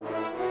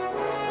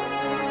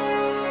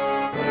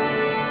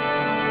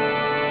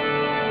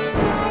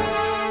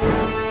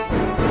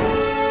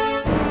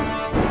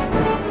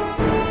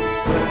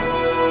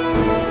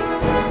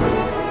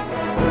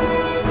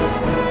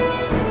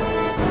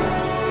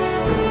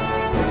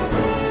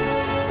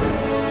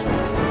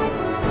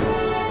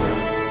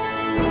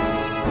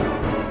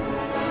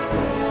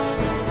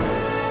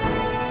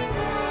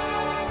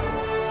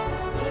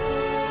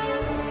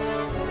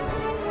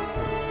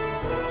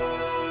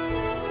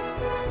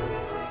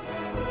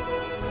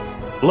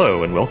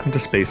Hello, and welcome to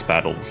Space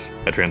Battles,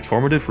 a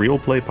transformative real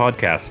play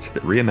podcast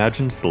that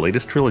reimagines the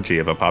latest trilogy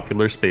of a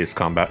popular space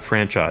combat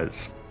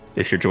franchise.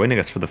 If you're joining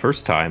us for the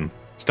first time,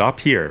 stop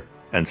here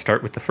and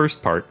start with the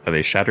first part of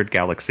A Shattered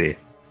Galaxy.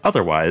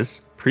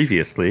 Otherwise,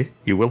 previously,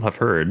 you will have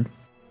heard.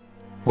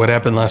 What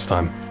happened last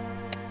time?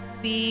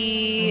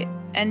 We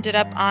ended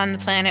up on the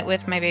planet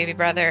with my baby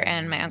brother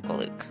and my Uncle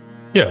Luke.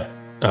 Yeah,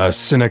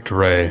 Synect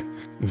Ray,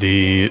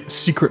 the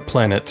secret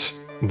planet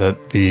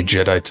that the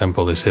Jedi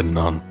Temple is hidden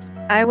on.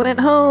 I went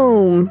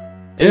home.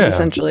 Yeah. Is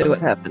essentially what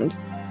happened.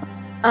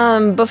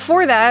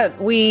 Before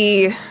that,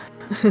 we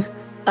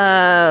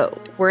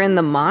were in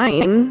the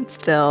mine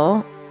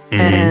still,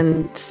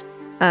 and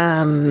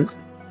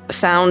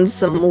found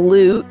some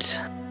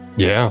loot.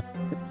 Yeah,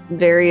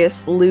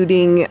 Various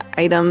looting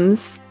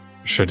items.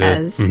 sure did.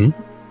 As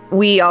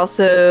we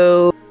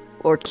also,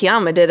 or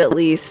Kiyama did at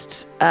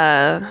least,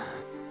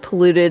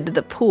 polluted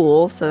the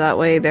pool, so that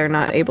way they're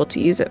not able to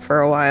use it for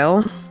a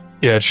while.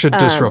 Yeah, it should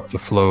disrupt the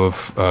flow of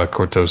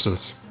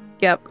cortosis.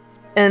 Yep.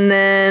 And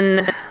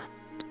then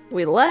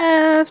we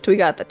left. We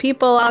got the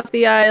people off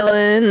the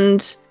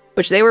island,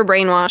 which they were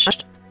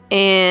brainwashed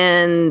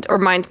or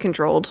mind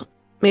controlled.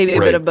 Maybe a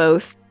bit of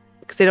both,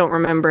 because they don't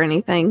remember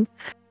anything.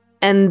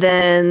 And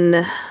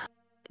then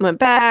went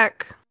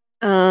back.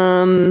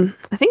 I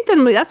think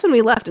that's when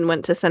we left and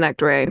went to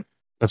Synect Ray.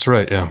 That's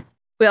right, yeah.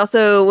 We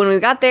also, when we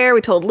got there,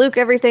 we told Luke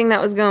everything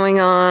that was going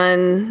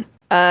on.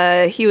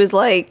 He was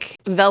like,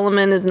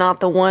 Velamin is not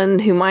the one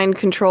who mind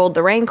controlled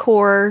the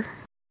Rancor.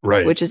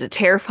 Right. Which is a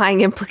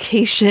terrifying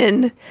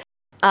implication.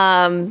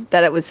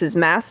 That it was his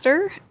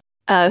master,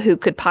 who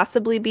could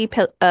possibly be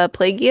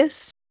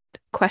Plagueis.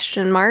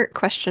 Question mark.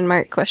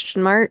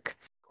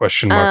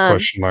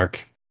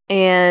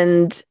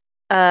 And,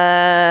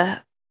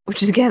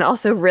 which is, again,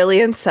 also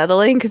really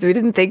unsettling, because we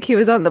didn't think he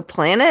was on the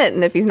planet.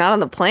 And if he's not on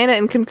the planet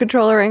and can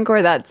control a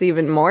Rancor, that's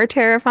even more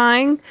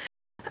terrifying.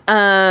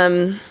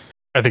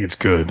 I think it's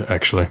good,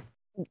 actually.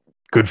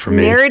 Good for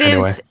me,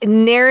 anyway.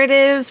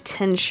 Narrative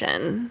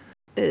tension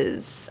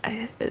is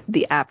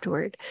the apt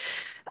word.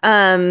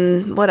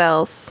 What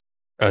else?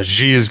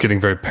 Xi is getting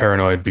very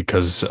paranoid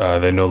because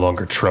they no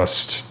longer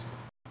trust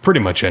pretty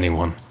much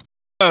anyone.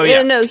 Oh,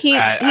 yeah. No, he's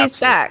absolutely.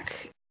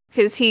 back,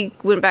 because he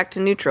went back to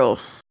neutral.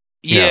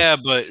 Yeah,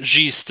 but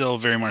G still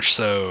very much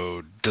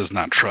so does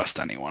not trust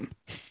anyone.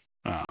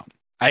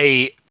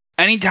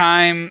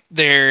 Anytime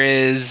there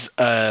is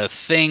a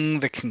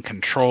thing that can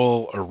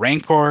control a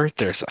Rancor,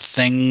 there's a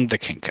thing that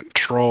can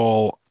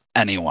control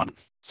anyone.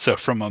 So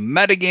from a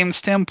metagame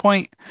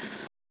standpoint,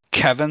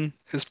 Kevin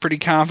is pretty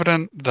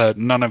confident that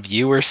none of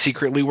you are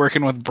secretly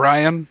working with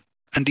Brian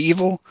and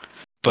Evil,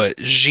 but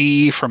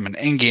G, from an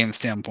in-game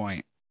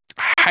standpoint,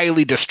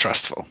 highly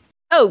distrustful.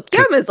 Oh,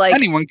 Kiyama's like...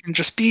 anyone can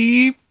just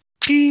be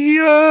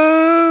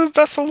a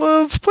vessel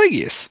of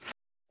Plagueis.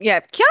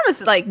 Yeah,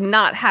 Kiyama's like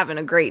not having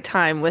a great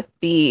time with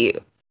the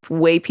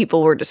way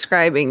people were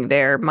describing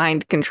their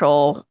mind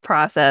control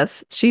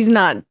process. She's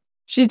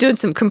doing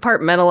some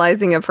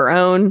compartmentalizing of her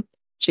own.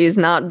 She's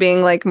not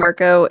being like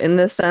Marco in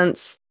this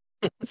sense.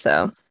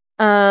 So,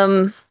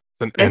 An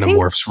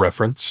Animorphs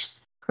reference.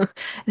 An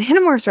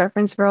Animorphs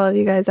reference for all of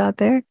you guys out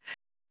there.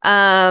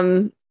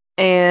 And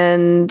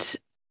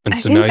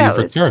so now you've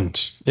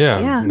returned.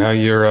 Yeah. Now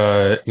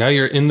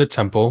you're in the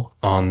temple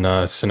on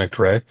Synect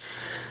Ray.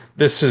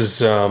 This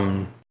is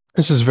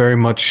very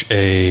much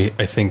I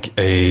think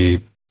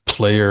a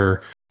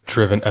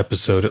player-driven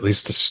episode, at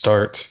least to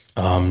start.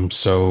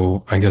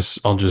 So I guess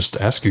I'll just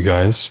ask you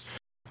guys.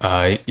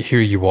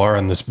 Here you are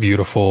on this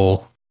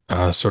beautiful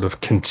sort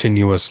of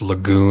continuous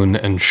lagoon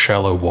and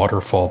shallow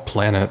waterfall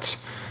planet.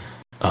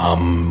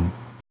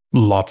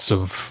 Lots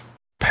of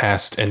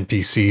past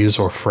NPCs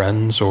or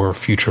friends or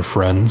future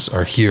friends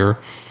are here.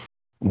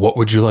 What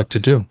would you like to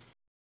do?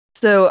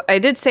 So I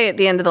did say at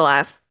the end of the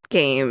last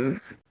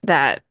game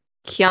that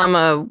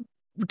Kiyama,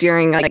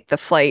 during like the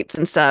flights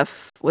and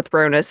stuff with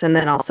Ronus, and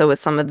then also with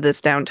some of this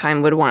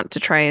downtime, would want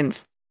to try and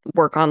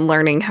work on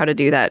learning how to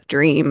do that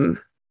dream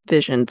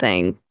vision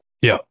thing.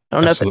 Yeah, I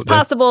don't know if it's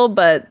possible,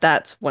 but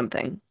that's one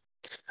thing.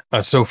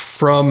 So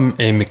from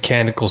a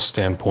mechanical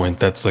standpoint,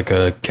 that's like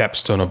a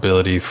capstone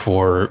ability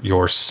for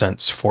your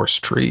sense force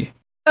tree.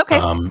 Okay,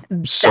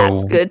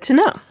 that's good to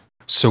know.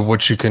 So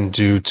what you can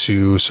do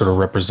to sort of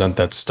represent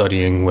that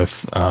studying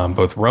with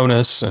both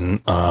Ronus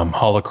and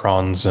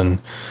holocrons and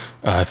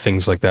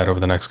things like that over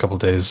the next couple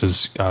of days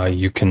is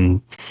you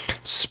can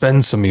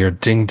spend some of your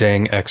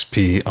ding-dang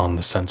XP on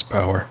the sense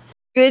power.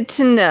 Good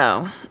to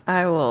know.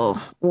 I will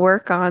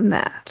work on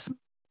that.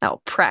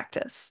 I'll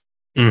practice.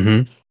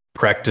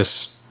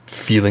 Practice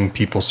feeling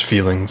people's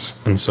feelings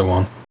and so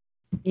on.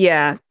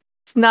 Yeah,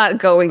 it's not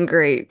going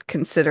great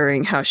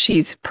considering how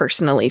she's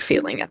personally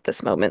feeling at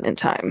this moment in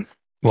time.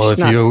 Well,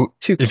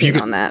 She's if you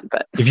on that,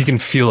 but if you can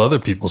feel other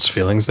people's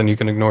feelings, then you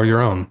can ignore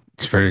your own.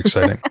 It's very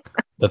exciting.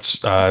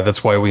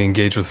 That's why we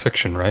engage with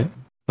fiction, right?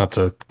 Not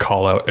to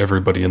call out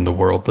everybody in the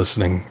world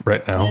listening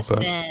right now.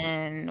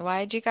 Listen,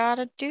 why'd you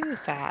gotta do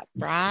that,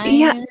 Brian?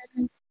 Yeah.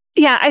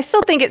 Yeah, I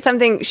still think it's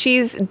something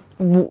she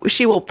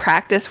will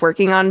practice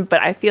working on,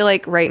 but I feel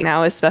like right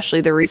now,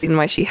 especially the reason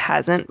why she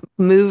hasn't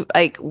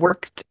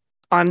worked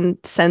on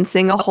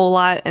sensing a whole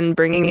lot and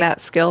bringing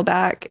that skill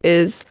back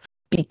is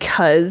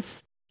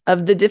because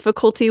of the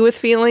difficulty with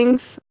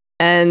feelings.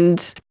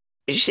 And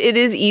it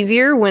is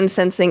easier when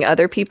sensing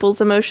other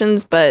people's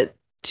emotions, but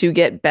to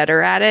get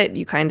better at it,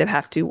 you kind of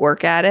have to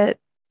work at it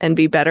and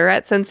be better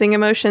at sensing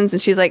emotions.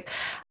 And she's like,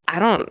 I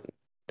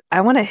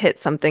want to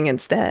hit something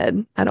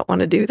instead. I don't want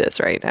to do this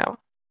right now.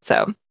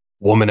 So,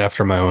 woman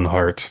after my own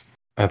heart.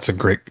 It's a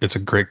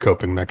great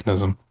coping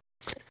mechanism.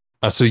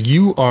 So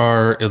you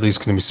are at least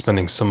going to be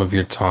spending some of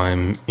your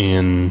time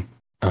in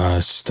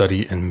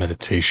study and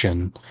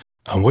meditation.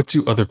 What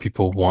do other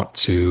people want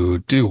to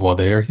do while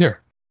they are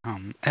here?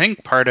 I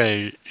think part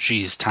of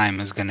Xi's time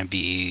is going to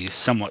be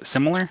somewhat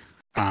similar,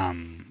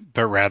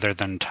 but rather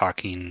than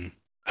talking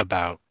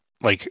about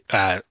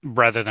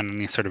rather than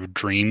any sort of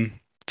dream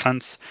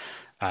sense,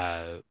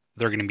 they're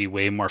going to be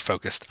way more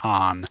focused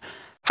on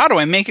how do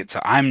I make it so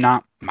I'm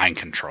not mind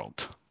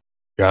controlled.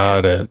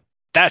 Got it.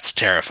 That's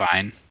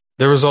terrifying.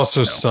 There was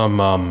also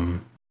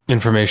some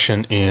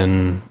information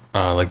in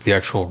the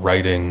actual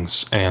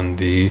writings and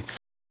the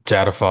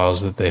data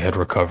files that they had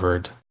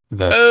recovered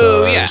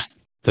that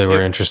they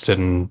were interested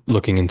in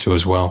looking into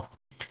as well.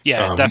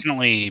 Yeah,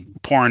 definitely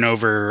poring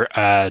over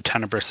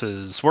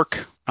Tenebrus's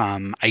work,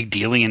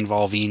 ideally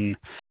involving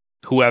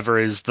whoever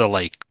is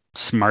the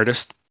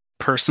smartest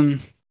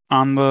person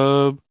in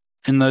the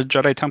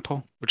Jedi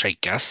Temple, which I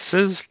guess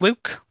is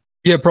Luke.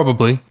 Yeah,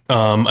 probably.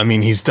 I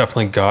mean, he's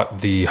definitely got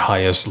the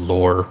highest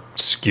lore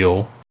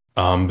skill,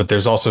 but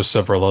there's also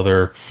several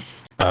other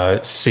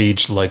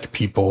sage-like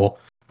people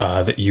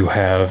that you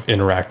have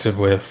interacted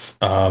with.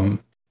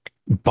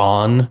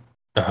 Bon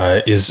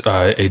is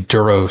a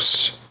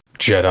Duros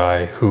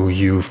Jedi who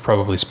you've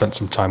probably spent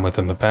some time with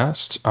in the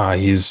past.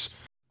 He's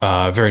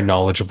very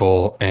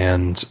knowledgeable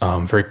and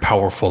very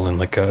powerful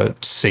in a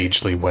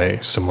sagely way,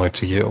 similar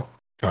to you.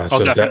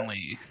 I'll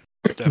definitely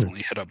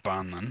hit up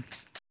Bon then.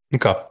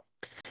 Okay.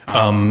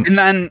 And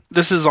then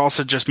this is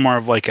also just more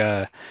of are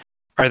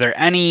there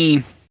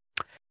any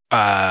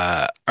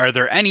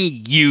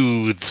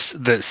youths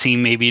that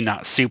seem maybe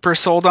not super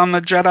sold on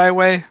the Jedi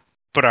way,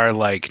 but are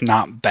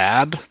not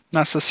bad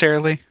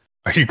necessarily?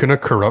 Are you gonna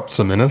corrupt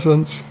some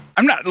innocents?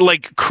 I'm not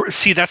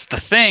see, that's the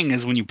thing,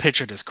 is when you pitch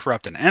it as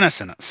corrupt and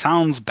innocent, it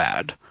sounds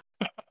bad.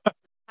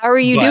 How are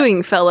you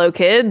doing, fellow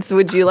kids?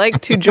 Would you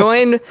like to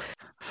join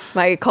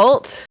my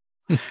cult?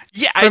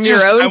 Yeah,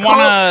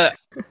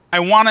 I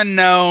want to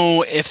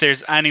know if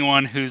there's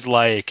anyone who's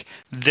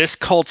this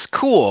cult's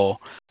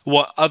cool.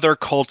 What other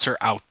cults are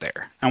out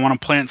there? I want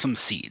to plant some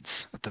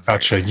seeds.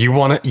 Gotcha. You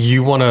want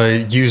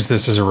to use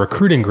this as a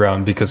recruiting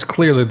ground because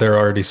clearly they're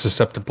already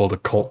susceptible to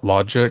cult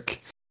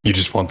logic. You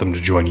just want them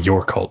to join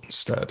your cult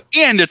instead.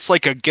 And it's a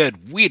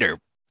good weeder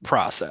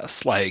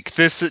process.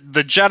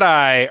 The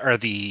Jedi are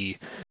the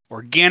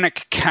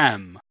organic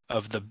chem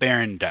of the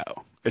Baron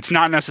Doe. It's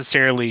not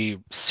necessarily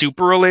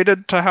super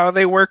related to how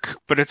they work,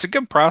 but it's a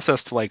good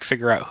process to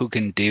figure out who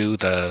can do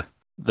the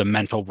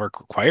mental work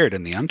required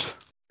in the end.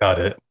 Got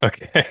it.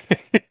 Okay.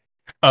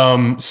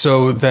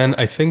 So then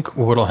I think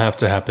what'll have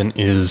to happen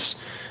is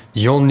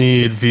you'll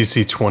need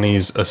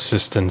VC20's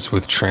assistance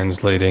with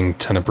translating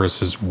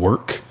Tenebrus's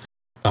work,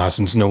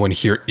 since no one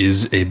here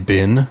is a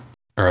BIM,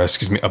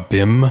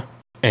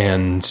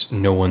 and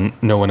no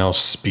one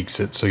else speaks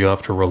it. So you'll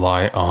have to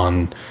rely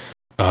on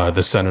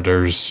the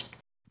senator's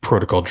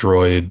protocol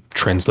droid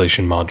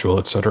translation module,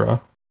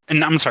 etc.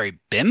 And I'm sorry,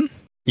 BIM?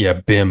 Yeah,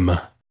 BIM.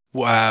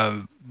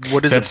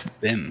 What is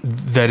BIM?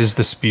 That is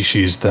the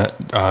species that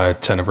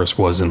Tenebrus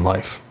was in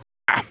life.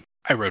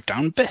 I wrote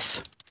down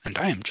Bith, and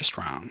I am just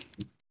wrong.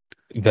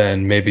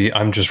 Then maybe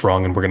I'm just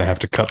wrong, and we're gonna have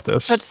to cut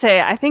this. Let's say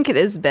I think it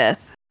is Bith.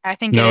 I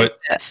think it is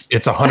Bith.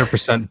 It's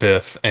 100%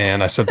 Bith,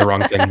 and I said the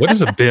wrong thing. What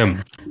is a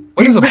BIM?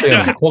 What is a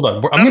BIM? Hold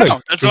on, I'm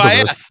gonna. That's why I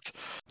asked.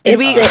 Did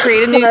we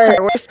create a new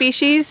Star Wars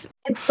species?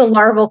 It's the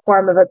larval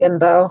form of a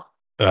bimbo.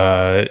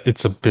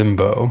 It's a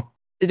bimbo.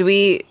 Do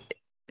we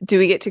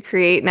get to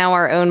create now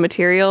our own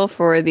material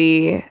for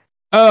the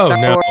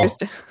Star Wars?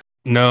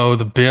 No,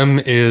 the BIM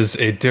is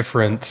a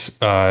different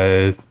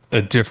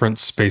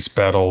space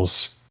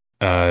battles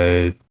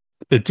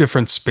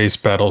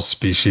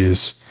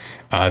species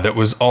that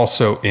was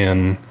also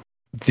in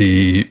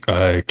the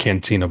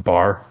Cantina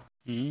bar.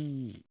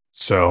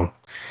 So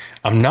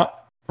I'm not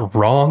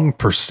wrong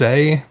per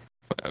se.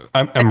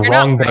 I'm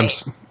wrong,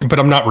 but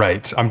I'm not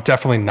right. I'm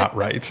definitely not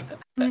right.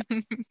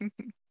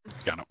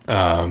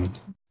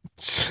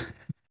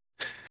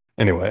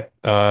 Anyway,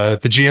 the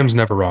GM's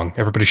never wrong.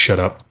 Everybody shut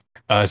up.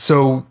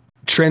 So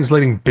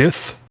translating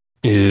Bith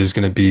is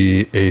going to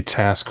be a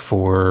task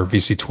for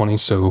VC20.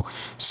 So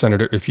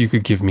Senator, if you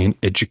could give me an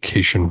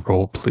education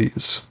roll,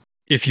 please.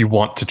 If you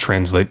want to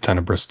translate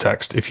Tenebrous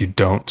text. If you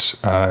don't,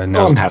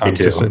 now's the time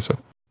to say so.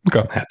 Okay.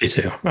 I'm happy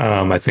to.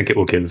 I think it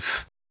will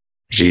give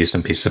Xi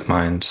some peace of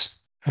mind.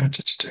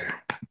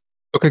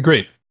 Okay,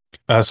 great.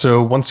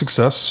 So 1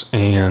 success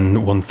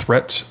and 1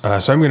 threat.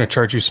 So I'm going to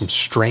charge you some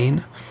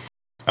strain.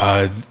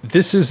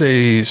 This is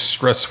a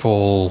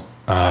stressful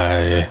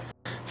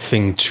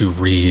thing to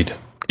read.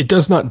 It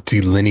does not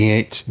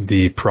delineate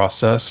the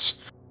process,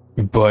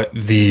 but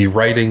the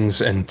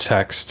writings and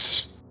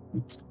texts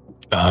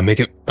make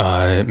it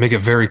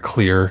very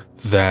clear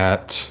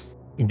that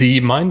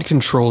the mind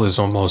control is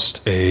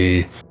almost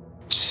a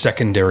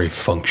secondary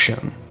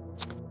function.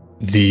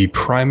 The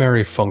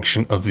primary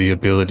function of the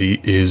ability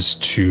is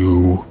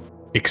to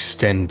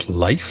extend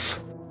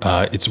life.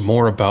 It's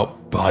more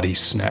about body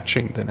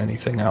snatching than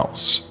anything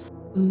else.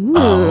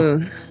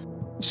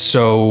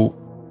 So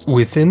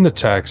within the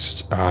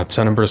text,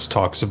 Tenebris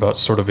talks about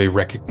sort of a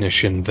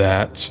recognition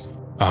that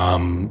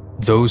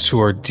those who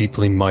are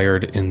deeply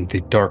mired in the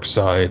dark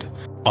side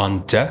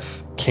on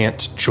death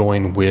can't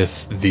join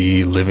with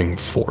the living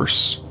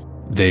force.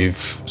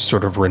 They've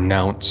sort of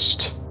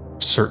renounced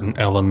certain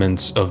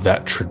elements of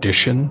that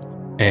tradition,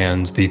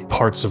 and the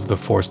parts of the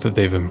force that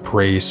they've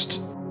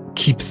embraced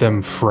keep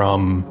them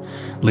from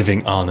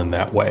living on in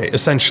that way.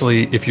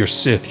 Essentially, if you're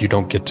Sith, you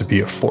don't get to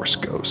be a force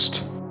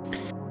ghost.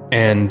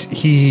 And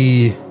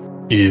he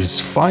is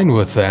fine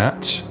with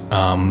that,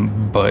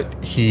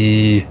 but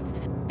he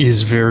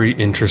is very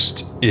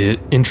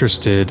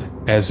interested,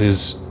 as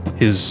is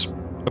his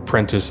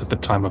apprentice at the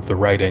time of the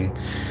writing,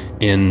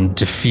 in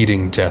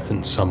defeating death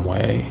in some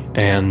way.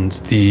 And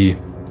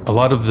a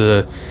lot of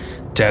the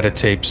data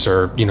tapes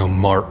are,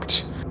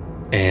 marked,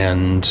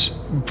 and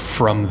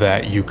from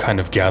that you kind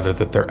of gather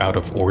that they're out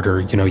of order.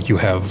 You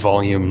have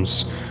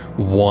volumes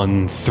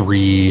 1,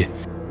 3,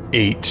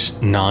 8,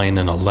 9,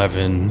 and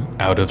 11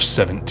 out of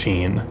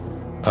 17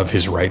 of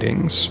his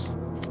writings.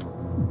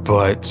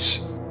 But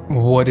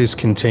what is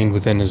contained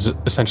within is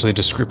essentially a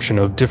description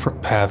of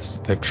different paths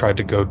that they've tried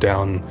to go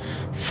down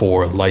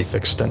for life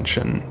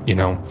extension.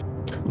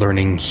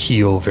 Learning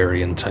heal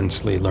very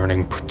intensely,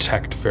 learning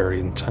protect very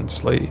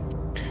intensely.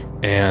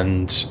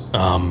 And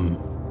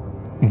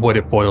what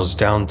it boils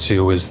down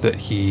to is that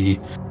he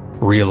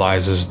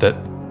realizes that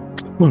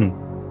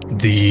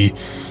the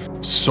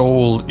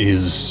soul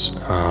is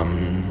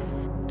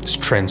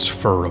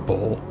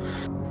transferable.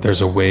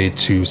 There's a way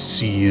to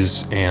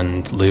seize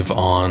and live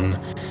on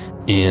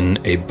in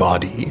a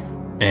body.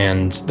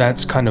 And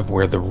that's kind of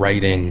where the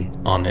writing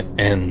on it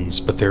ends.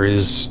 But there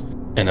is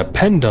an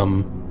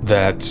appendum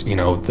that,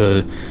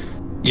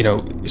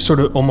 sort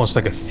of almost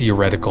like a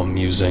theoretical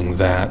musing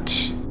that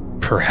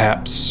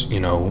perhaps,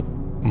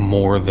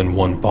 more than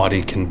one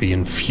body can be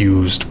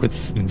infused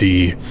with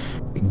the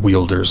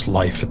wielder's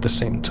life at the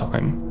same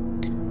time.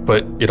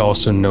 But it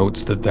also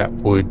notes that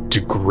would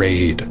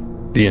degrade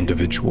the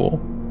individual,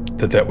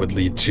 that would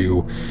lead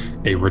to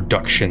a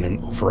reduction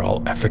in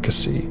overall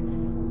efficacy.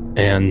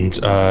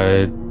 And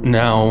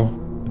now,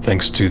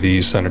 thanks to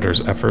the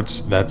Senator's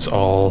efforts, that's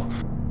all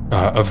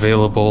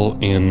available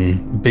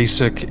in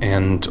BASIC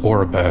and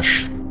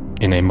Aurebesh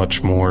in a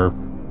much more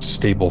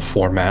stable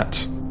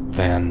format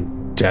than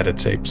data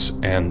tapes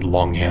and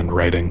longhand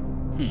writing.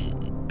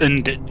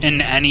 And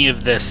in any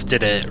of this,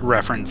 did it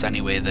reference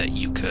any way that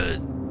you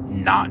could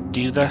not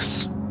do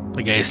this?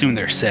 Like, I assume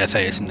they're Sith. I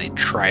assume they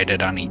tried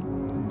it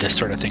on this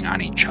sort of thing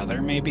on each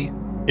other, maybe?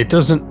 It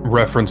doesn't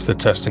reference the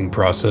testing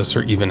process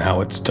or even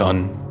how it's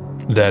done.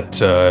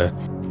 That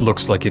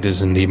looks like it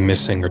is in the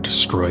missing or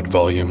destroyed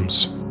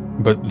volumes.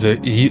 But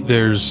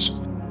there's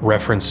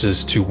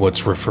references to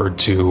what's referred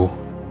to,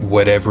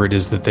 whatever it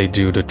is that they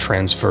do to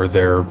transfer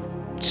their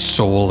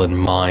soul and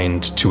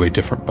mind to a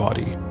different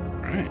body.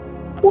 Right.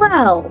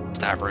 Wow.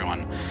 To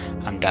everyone,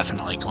 I'm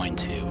definitely going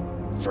to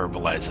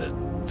verbalize it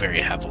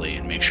very heavily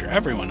and make sure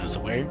everyone is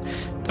aware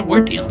that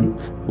we're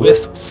dealing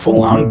with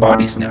full-on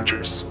body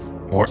snatchers.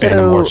 Or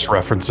Animorphs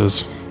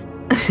references.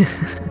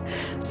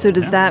 So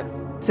does that...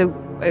 So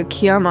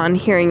Kiama, on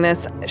hearing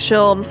this,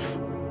 so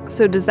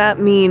does that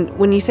mean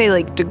when you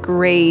say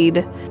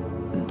degrade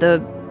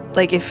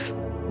if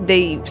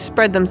they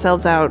spread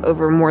themselves out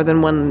over more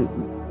than one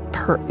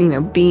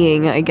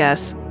being, I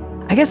guess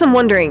I'm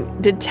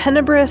wondering, did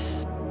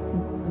Tenebris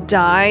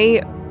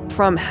die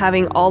from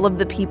having all of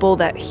the people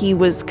that he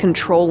was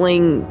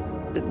controlling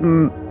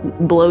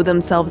blow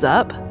themselves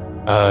up?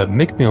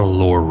 Make me a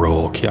lore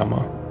roll,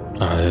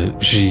 Kiama.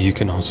 G, you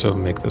can also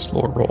make this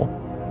lore roll.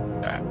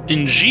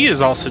 And G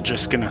is also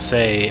just gonna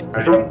say,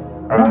 I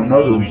don't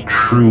know that we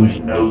truly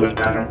know that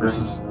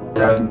Tenebris is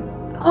dead.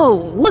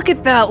 Oh, look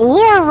at that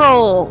lore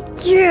roll!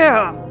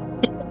 Yeah!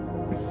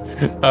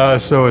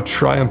 So a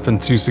triumph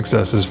and 2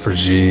 successes for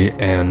G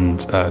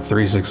and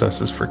 3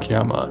 successes for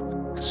Kiama.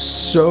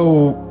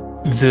 So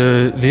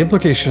the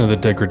implication of the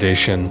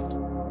degradation,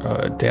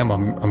 damn,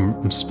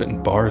 I'm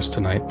spitting bars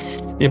tonight.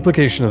 The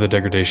implication of the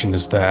degradation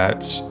is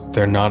that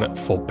they're not at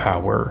full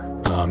power.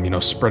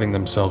 Spreading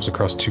themselves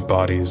across 2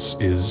 bodies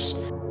is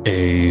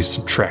a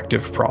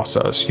subtractive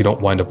process. You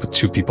don't wind up with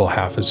 2 people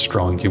half as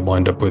strong. You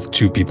wind up with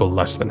 2 people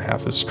less than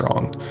half as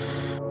strong.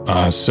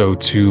 So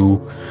to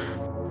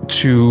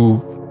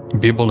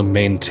be able to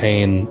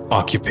maintain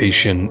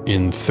occupation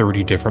in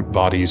 30 different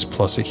bodies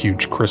plus a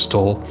huge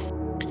crystal,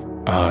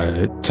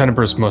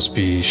 Tenebris must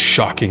be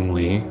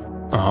shockingly,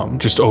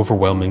 just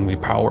overwhelmingly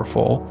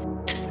powerful.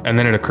 And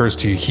then it occurs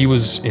to you he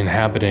was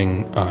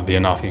inhabiting the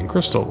Anothian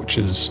crystal, which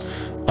is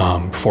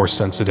force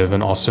sensitive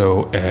and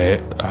also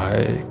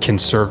can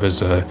serve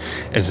as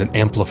an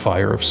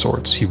amplifier of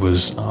sorts. He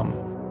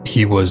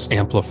was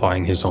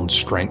amplifying his own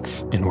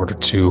strength in order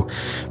to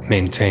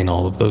maintain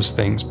all of those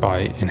things by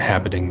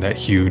inhabiting that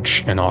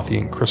huge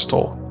Anothian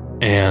crystal,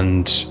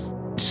 and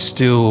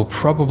still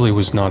probably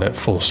was not at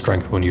full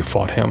strength when you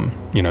fought him.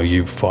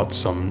 You fought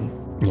some,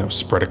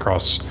 spread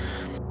across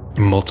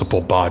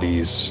multiple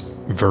bodies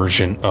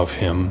version of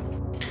him.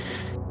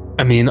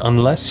 I mean,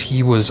 unless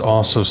he was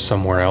also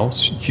somewhere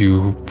else,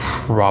 you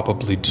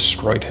probably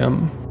destroyed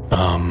him.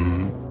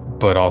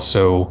 But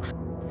also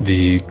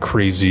the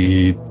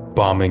crazy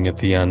bombing at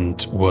the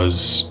end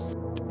was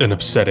an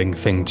upsetting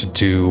thing to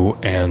do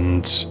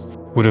and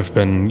would have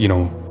been,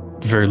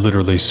 very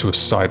literally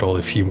suicidal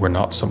if he were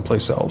not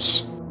someplace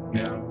else.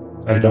 Yeah.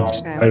 I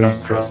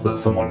don't trust that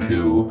someone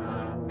who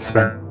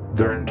spent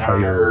their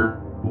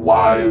entire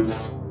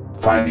lives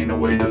finding a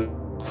way to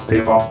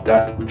stave off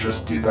death would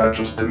just do that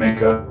just to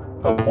make a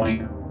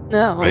point.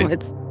 No, right?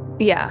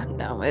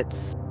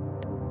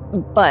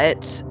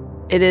 But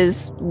it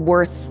is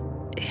worth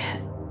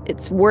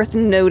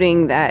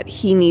noting that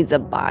he needs a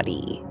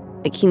body.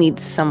 Like, he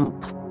needs some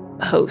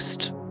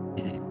host.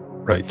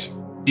 Right.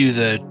 Do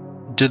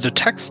the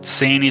texts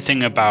say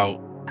anything about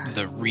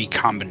the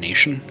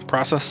recombination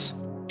process?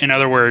 In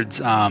other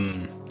words,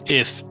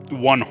 if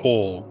one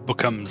whole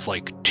becomes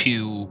like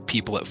two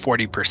people at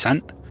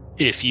 40%,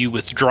 if you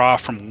withdraw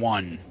from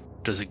one,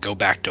 does it go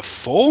back to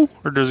full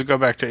or does it go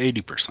back to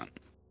 80%?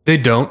 They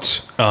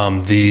don't.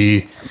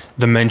 The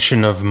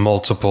mention of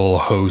multiple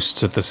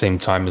hosts at the same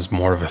time is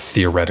more of a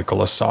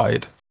theoretical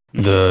aside.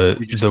 You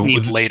just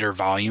need later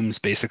volumes,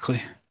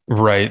 basically.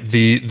 Right.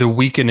 The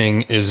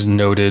weakening is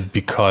noted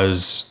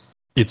because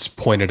it's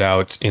pointed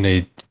out in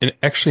a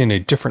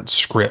different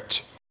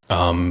script.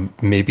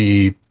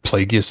 Maybe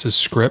Plagueis'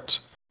 script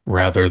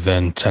rather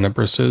than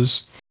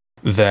Tenebrus's,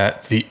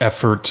 that the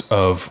effort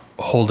of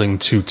holding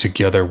two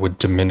together would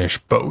diminish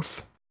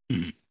both.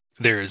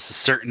 There is a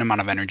certain amount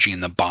of energy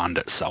in the bond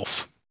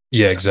itself.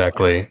 Yeah,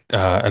 exactly.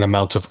 An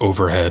amount of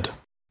overhead,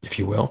 if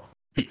you will.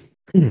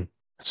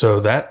 So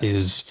that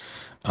is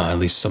at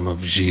least some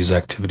of G's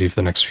activity for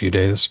the next few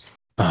days.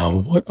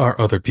 What are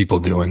other people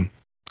doing?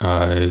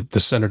 The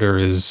senator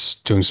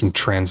is doing some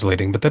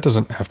translating, but that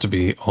doesn't have to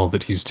be all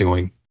that he's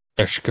doing.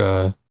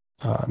 Eshka,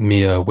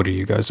 Mia, what are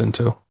you guys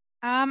into?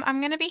 I'm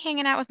going to be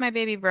hanging out with my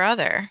baby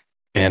brother.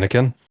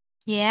 Anakin?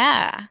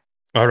 Yeah.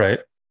 All right.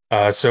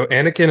 So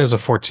Anakin is a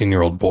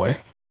 14-year-old boy.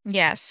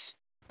 Yes.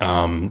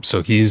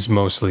 So he's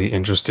mostly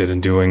interested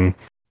in doing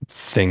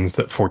things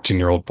that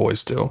 14-year-old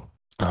boys do.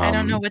 I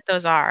don't know what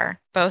those are,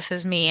 both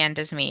as me and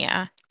as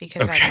Mia,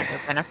 because Okay. I've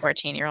never been a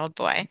 14-year-old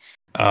boy.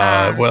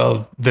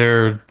 Well,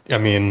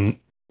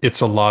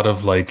 it's a lot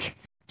of like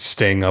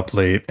staying up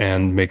late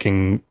and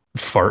making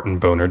fart and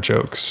boner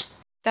jokes.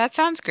 That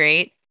sounds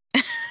great.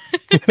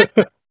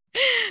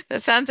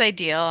 That sounds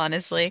ideal,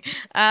 honestly.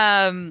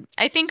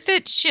 I think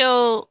that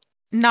she'll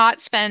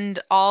not spend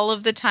all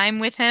of the time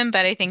with him,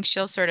 but I think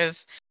she'll sort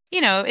of,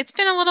 it's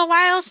been a little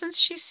while since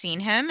she's seen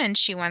him, and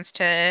she wants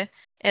to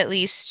at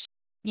least,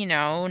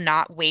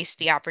 not waste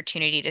the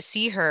opportunity to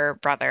see her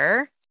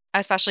brother,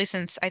 especially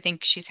since I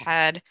think she's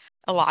had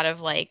a lot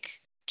of like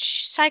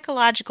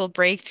psychological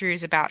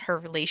breakthroughs about her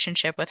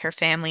relationship with her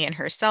family and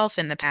herself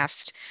in the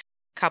past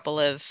couple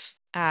of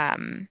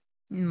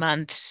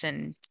months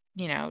and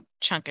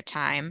chunk of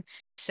time.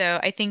 So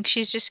I think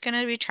she's just going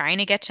to be trying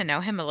to get to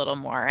know him a little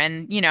more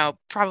and,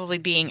 probably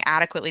being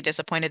adequately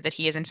disappointed that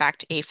he is in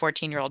fact a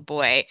 14-year-old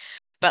boy.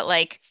 But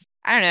like,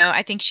 I don't know,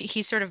 I think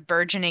he's sort of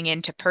burgeoning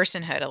into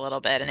personhood a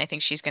little bit. And I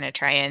think she's going to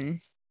try and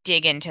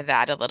dig into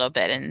that a little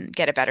bit and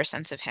get a better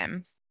sense of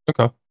him.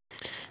 Okay.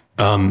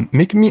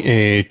 Make me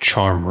a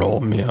charm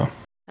roll, Mia.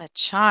 A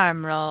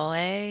charm roll,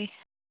 eh?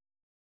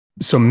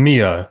 So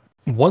Mia,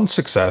 one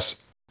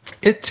success.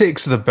 It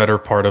takes the better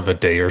part of a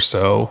day or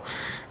so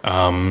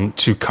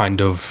to kind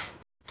of...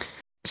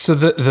 So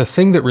the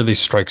thing that really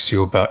strikes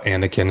you about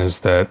Anakin is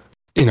that,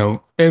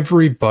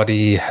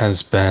 everybody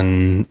has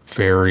been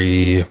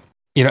very...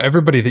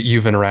 everybody that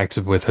you've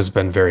interacted with has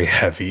been very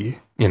heavy.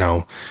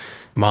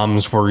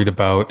 Mom's worried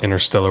about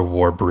interstellar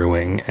war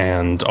brewing,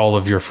 and all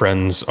of your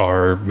friends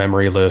are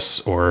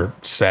memoryless or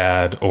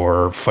sad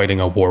or fighting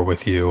a war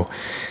with you.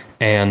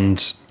 And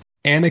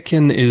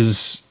Anakin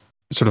is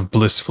sort of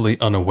blissfully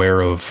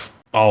unaware of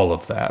all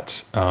of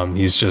that.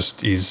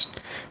 He's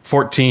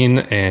 14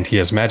 and he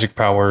has magic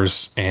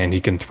powers and he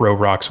can throw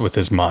rocks with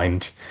his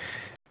mind.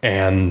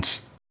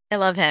 And I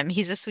love him.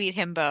 He's a sweet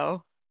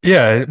himbo.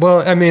 Yeah,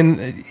 well, I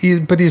mean,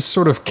 he's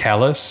sort of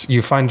callous.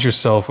 You find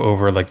yourself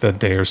over like the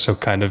day or so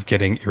kind of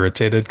getting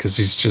irritated because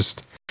he's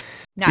just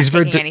not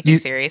taking anything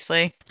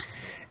seriously.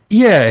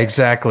 Yeah,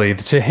 exactly.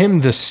 To him,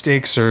 the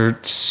stakes are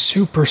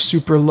super,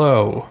 super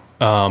low.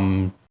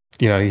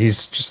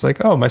 He's just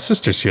like, oh, my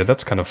sister's here.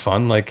 That's kind of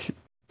fun. Like,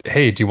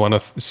 hey, do you want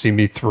to see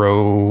me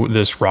throw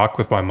this rock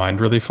with my mind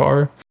really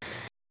far?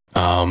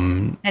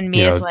 And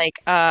Mia's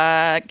like,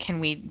 can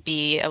we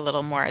be a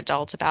little more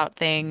adult about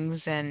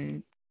things?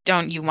 And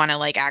don't you want to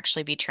like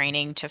actually be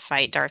training to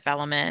fight Darth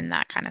Velleman,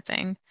 that kind of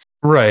thing?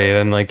 Right,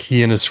 and like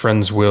he and his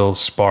friends will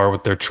spar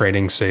with their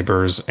training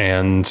sabers,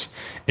 and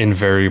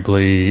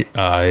invariably,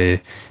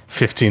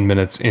 15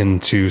 minutes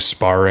into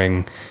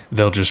sparring,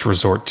 they'll just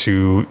resort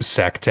to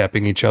sack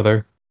tapping each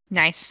other.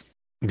 Nice.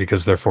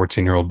 Because they're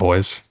 14-year-old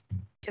boys.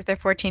 Because they're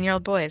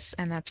 14-year-old boys,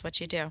 and that's what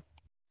you do.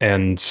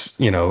 And,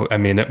 I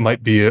mean, it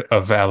might be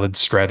a valid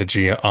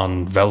strategy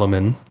on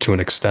Velleman to an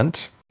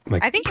extent.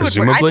 Like, I think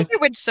it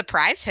would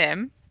surprise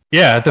him.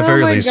 Yeah, at the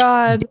very least.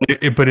 God.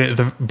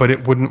 But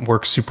it wouldn't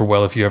work super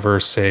well if you ever,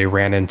 say,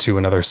 ran into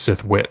another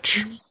Sith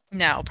witch.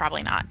 No,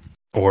 probably not.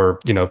 Or,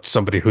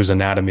 somebody whose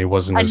anatomy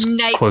wasn't as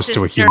close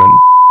sister. to a human.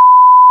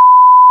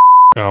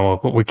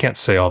 Oh, well, we can't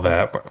say all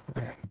that. But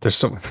there's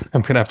so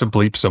I'm gonna have to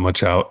bleep so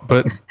much out.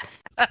 But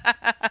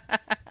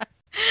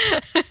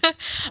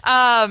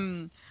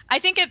I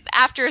think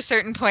after a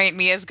certain point,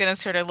 Mia's gonna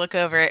sort of look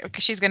over it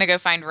because she's gonna go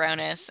find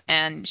Ronus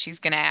and she's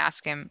gonna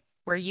ask him,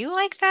 "Were you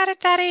like that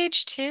at that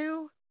age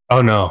too?"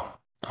 Oh no,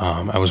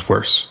 I was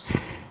worse.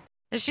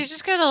 She's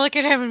just gonna look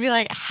at him and be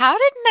like, "How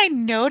didn't I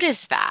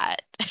notice that?"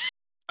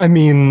 I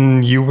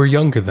mean, you were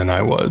younger than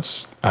I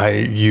was.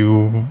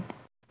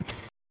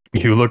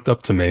 You looked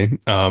up to me.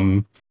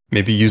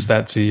 Maybe use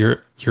that to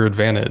your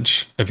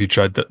advantage. Have you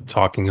tried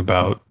talking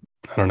about,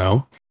 I don't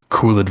know,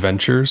 cool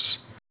adventures?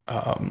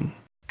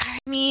 I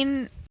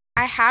mean,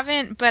 I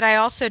haven't, but I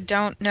also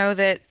don't know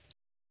that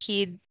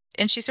he'd.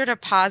 And she sort of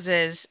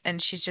pauses,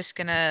 and she's just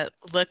gonna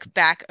look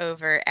back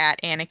over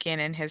at Anakin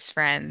and his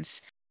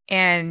friends,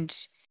 and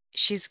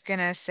she's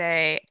gonna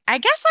say, "I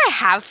guess I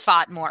have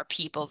fought more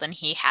people than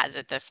he has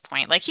at this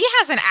point. Like, he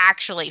hasn't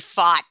actually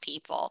fought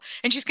people."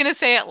 And she's gonna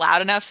say it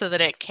loud enough so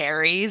that it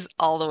carries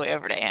all the way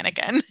over to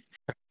Anakin.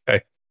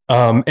 Okay.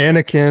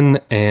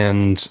 Anakin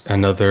and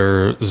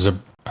another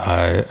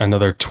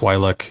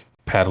Twi'lek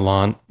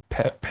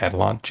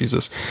Padawan,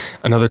 Jesus.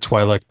 Another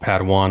Twi'lek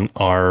Padawan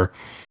are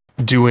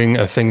doing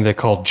a thing they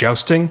call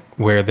jousting,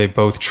 where they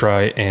both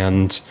try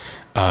and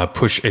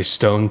push a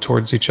stone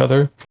towards each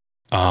other.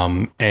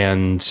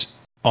 And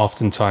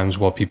oftentimes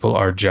while people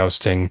are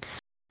jousting,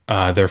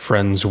 their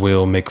friends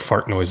will make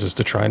fart noises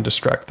to try and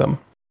distract them.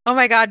 Oh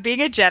my god,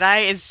 being a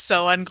Jedi is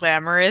so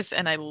unglamorous,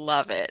 and I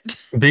love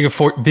it. Being a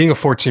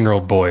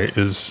 14-year-old boy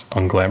is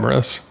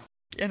unglamorous.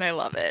 And I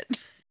love it.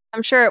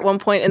 I'm sure at one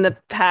point in the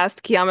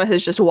past, Kiama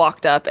has just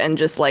walked up and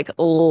just like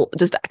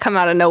just come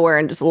out of nowhere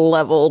and just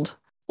leveled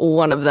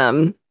one of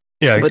them.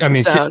 Yeah, with I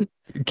mean, stone.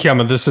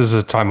 Kiama, this is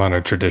a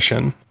time-honored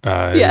tradition.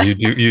 Yeah. You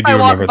do I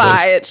remember walk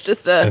by, this. it's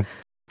just a...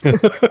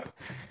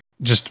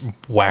 Just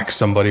whack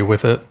somebody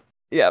with it.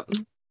 Yep.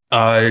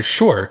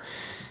 Sure.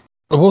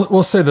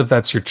 We'll say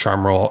that's your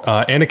charm roll.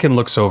 Anakin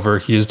looks over.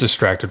 He is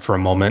distracted for a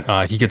moment.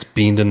 He gets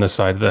beamed in the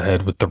side of the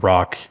head with the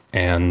rock,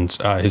 and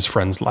his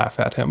friends laugh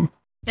at him.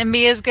 And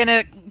Mia's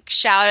gonna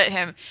shout at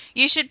him,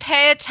 "You should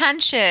pay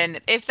attention.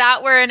 If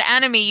that were an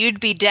enemy, you'd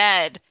be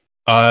dead."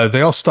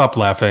 They all stop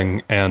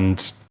laughing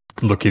and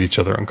look at each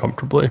other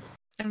uncomfortably.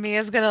 And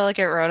Mia's gonna look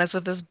at Ronus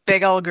with this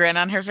big old grin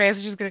on her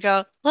face. She's gonna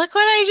go, "Look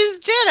what I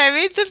just did. I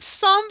made them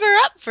somber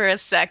up for a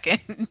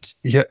second."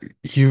 Yeah,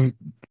 you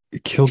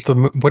killed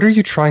them. What are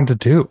you trying to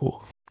do?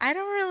 I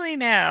don't really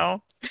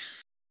know.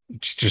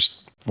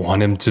 Just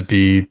want him to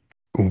be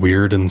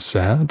weird and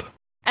sad?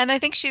 And I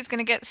think she's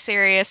gonna get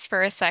serious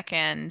for a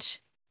second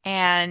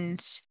and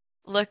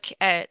look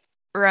at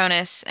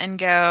Ronus and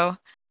go,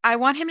 "I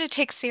want him to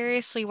take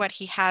seriously what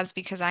he has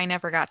because I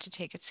never got to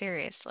take it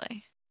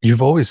seriously."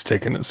 You've always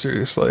taken it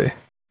seriously.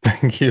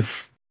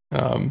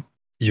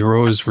 You're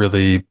always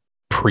really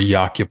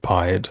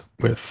preoccupied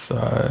with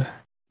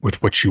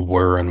what you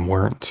were and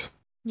weren't.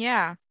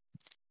 Yeah.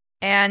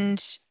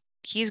 And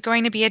he's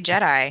going to be a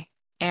Jedi,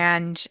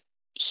 and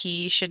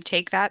he should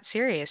take that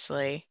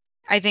seriously.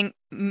 I think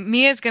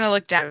Mia's going to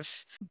look down,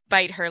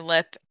 bite her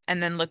lip,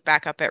 and then look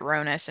back up at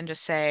Ronus and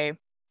just say,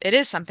 "It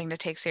is something to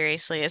take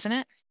seriously, isn't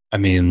it?" I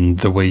mean,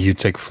 the way you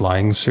take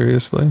flying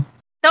seriously?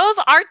 Those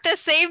aren't the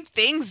same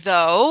things,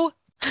 though.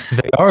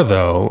 They are,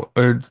 though.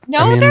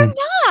 No, they're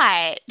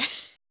not.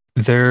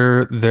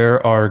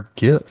 There are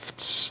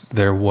gifts.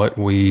 They're what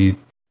we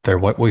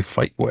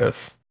fight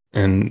with.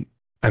 And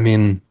I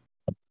mean,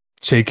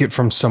 take it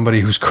from somebody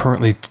who's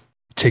currently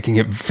taking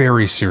it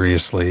very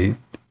seriously.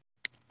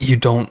 You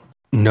don't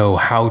know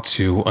how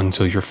to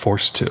until you're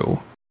forced to.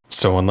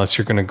 So unless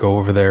you're going to go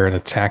over there and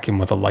attack him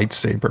with a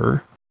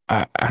lightsaber,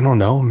 I don't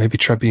know. Maybe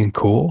try being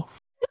cool.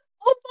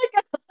 Oh my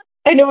god!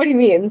 I know what he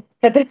means.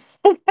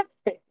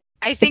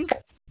 I think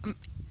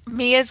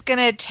Mia's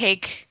gonna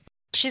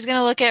she's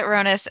gonna look at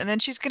Ronus, and then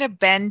she's gonna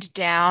bend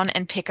down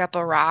and pick up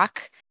a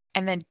rock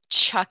and then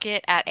chuck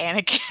it at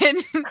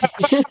Anakin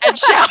and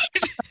shout,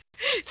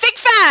 "Think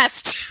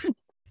fast!"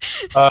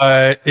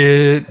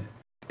 It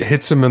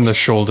hits him in the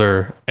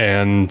shoulder,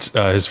 and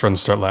his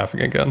friends start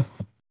laughing again.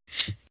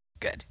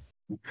 Good.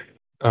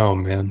 Oh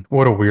man,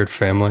 what a weird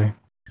family.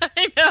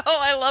 I know,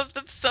 I love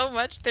them so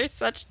much. They're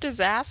such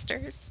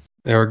disasters.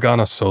 The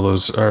Organa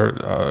solos are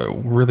a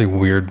really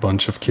weird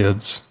bunch of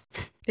kids.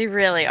 They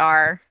really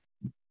are.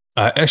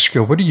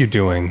 Eshka, what are you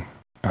doing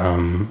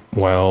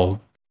while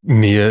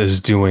Mia is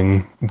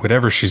doing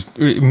whatever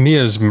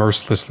Mia is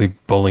mercilessly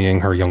bullying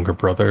her younger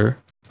brother,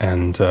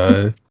 and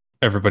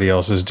everybody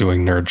else is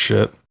doing nerd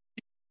shit?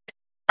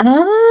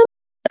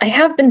 I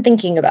have been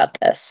thinking about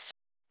this.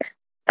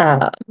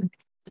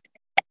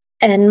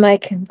 And my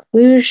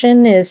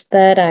conclusion is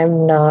that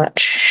I'm not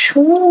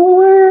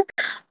sure.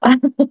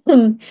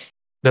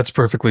 That's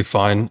perfectly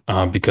fine,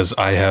 because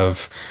I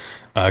have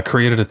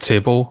created a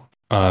table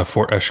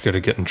for Eshka to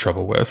get in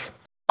trouble with.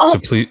 Oh, so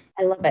please,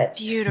 I love it.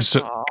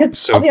 Beautiful.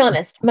 So, I'll be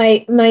honest,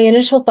 my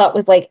initial thought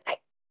was like,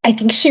 I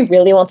think she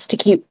really wants to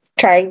keep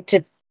trying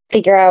to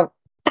figure out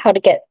how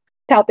to get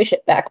Pal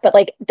Bishop back. But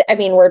like, I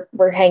mean,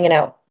 we're hanging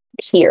out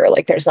here.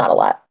 Like, there's not a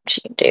lot she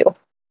can do.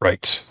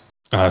 Right.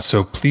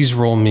 So please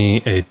roll me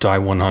a die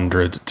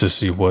 100 to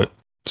see what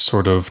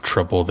sort of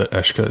trouble that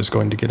Eshka is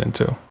going to get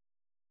into.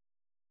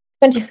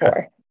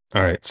 24.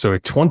 All right, so a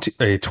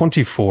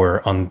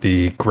 24 on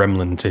the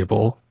gremlin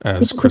table,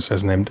 as Chris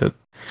has named it.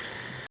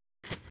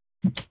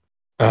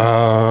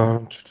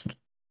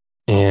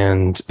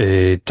 And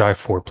a die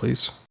 4,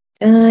 please.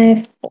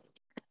 5.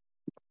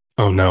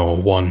 Oh no, a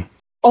 1.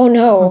 Oh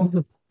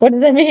no. What does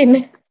that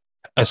mean?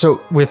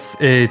 So with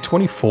a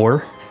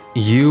 24,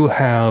 you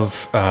have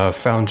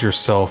found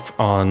yourself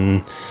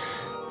on,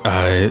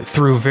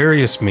 through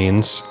various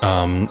means,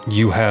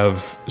 you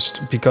have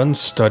begun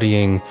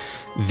studying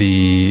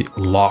the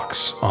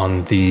locks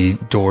on the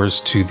doors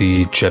to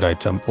the Jedi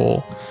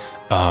Temple.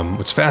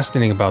 What's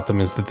fascinating about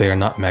them is that they are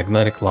not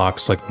magnetic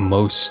locks like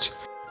most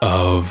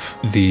of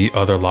the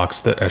other locks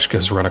that Eshka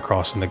has run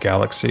across in the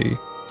galaxy,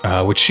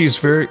 which she's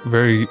very,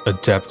 very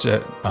adept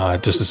at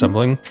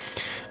disassembling.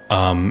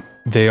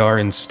 They are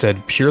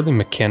instead purely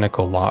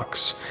mechanical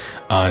locks.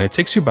 And it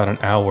takes you about an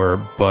hour,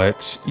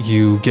 but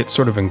you get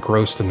sort of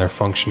engrossed in their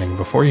functioning.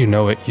 Before you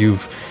know it,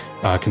 you've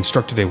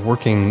constructed a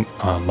working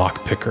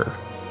lock picker.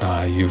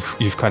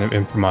 You've kind of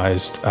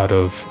improvised out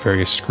of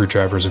various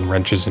screwdrivers and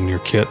wrenches in your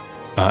kit,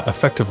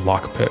 effective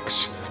lock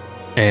picks.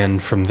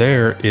 And from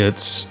there,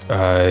 it's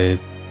a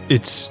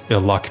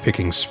lock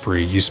picking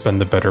spree. You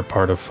spend the better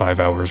part of 5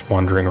 hours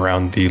wandering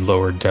around the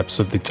lower depths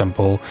of the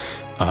temple,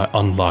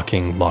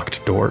 unlocking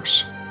locked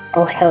doors.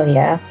 Oh, hell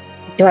yeah.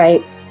 Do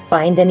I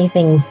find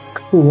anything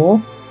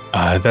cool?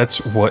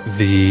 That's what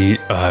the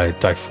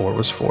die 4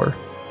 was for.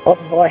 Oh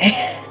boy.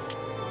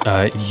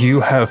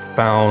 You have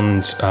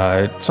found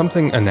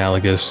something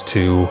analogous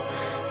to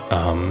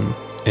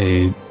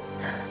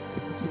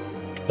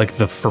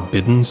the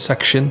forbidden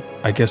section,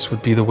 I guess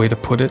would be the way to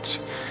put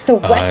it. The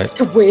West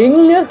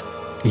Wing?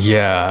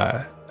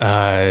 Yeah.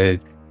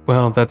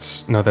 Well,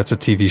 that's a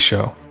TV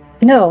show.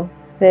 No,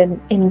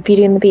 in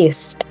Beauty and the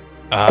Beast.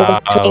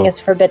 The West Wing is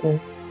forbidden.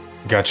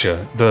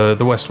 Gotcha.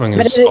 The West Wing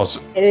is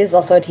also. It is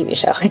also a TV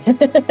show.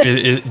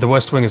 The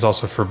West Wing is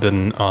also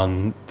forbidden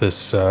on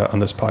this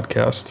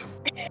podcast.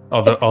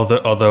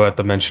 Although at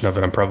the mention of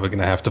it, I'm probably going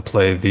to have to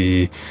play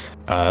the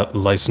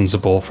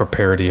licensable for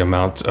parody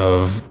amount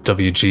of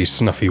WG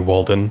Snuffy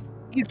Walden.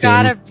 You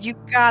gotta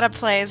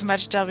play as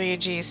much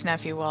WG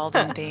Snuffy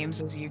Walden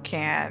themes as you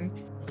can.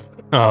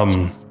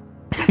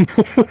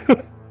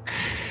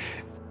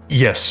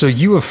 Yes. So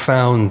you have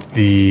found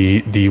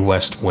the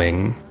West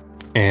Wing,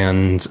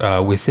 and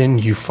within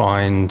you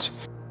find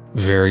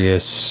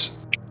various,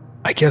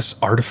 I guess,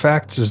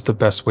 artifacts is the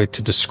best way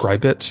to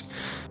describe it.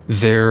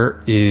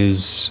 There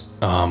is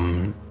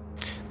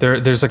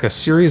there's like a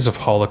series of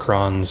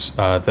holocrons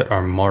that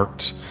are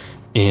marked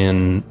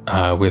in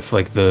with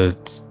like the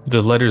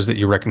letters that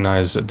you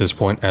recognize at this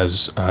point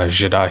as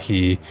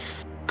Jedi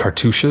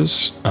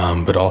cartouches,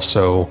 but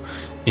also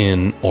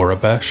in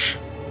Aurebesh,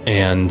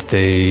 and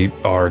they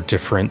are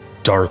different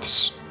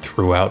Darths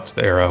throughout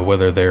the era.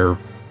 Whether they're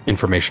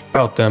information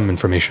about them,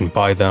 information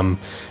by them,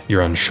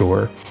 you're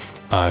unsure.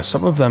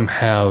 Some of them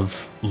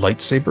have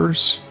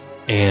lightsabers,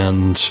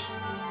 and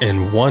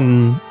in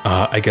one,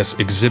 I guess,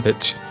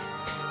 exhibit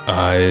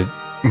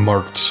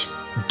marked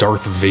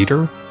Darth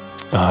Vader.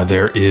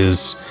 There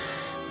is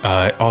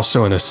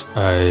also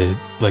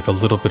like a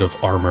little bit of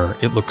armor.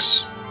 It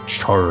looks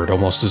charred,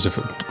 almost as if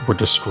it were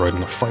destroyed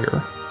in a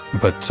fire.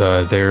 But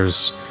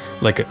there's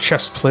like a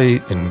chest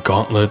plate and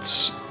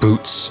gauntlets,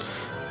 boots,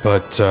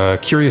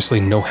 but curiously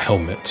no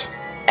helmet.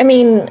 I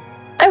mean,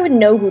 I would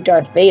know who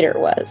Darth Vader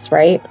was,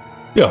 right?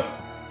 Yeah.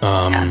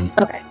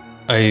 Okay.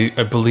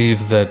 I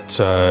believe that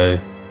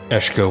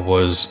Eshka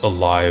was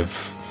alive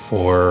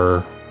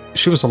for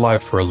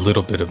a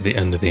little bit of the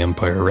end of the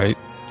Empire, right?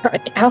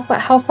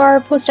 How far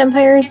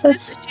post-Empire is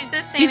this? She's the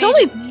same age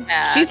as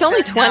Mia. She's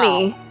only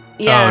 20. No.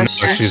 Yeah. Oh,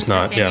 no, she's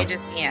not. Yeah.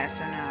 Just Mia,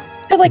 so no.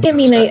 But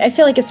I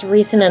feel like it's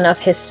recent enough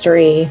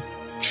history.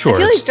 Sure. I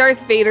feel like Darth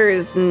Vader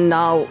is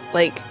not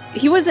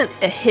he wasn't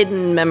a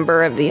hidden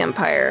member of the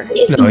Empire.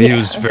 No, he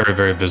was very,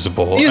 very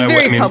visible. He was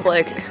very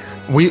public.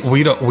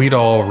 We'd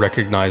all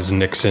recognize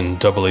Nixon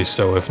doubly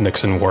so if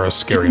Nixon wore a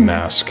scary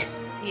mask.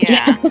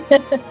 Yeah.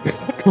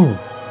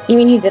 You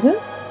mean he didn't?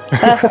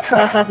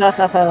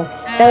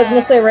 That was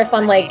mostly a riff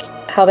on like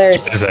how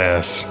there's his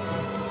ass.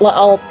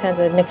 All kinds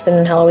of Nixon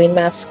and Halloween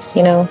masks,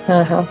 you know.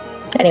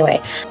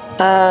 Anyway,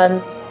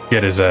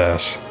 get his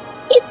ass.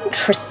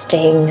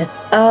 Interesting.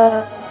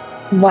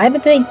 Why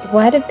did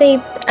they?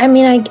 I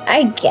mean,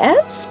 I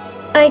guess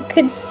I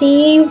could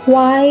see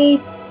why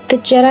the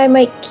Jedi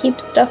might keep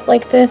stuff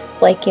like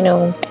this, like, you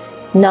know,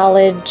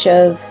 knowledge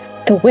of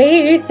the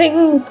way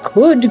things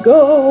could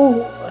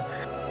go.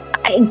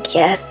 I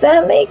guess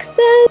that makes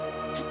sense.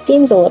 It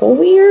seems a little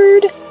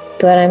weird,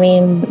 but I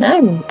mean,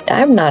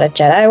 I'm not a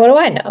Jedi. What do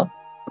I know?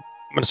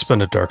 I'm gonna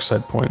spend a dark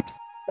side point.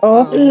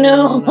 Oh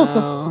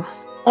no!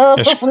 Oh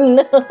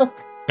no!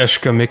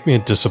 Eshka, make me a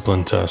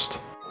discipline test.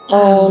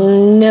 Oh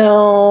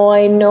no!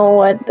 I know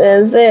what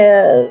this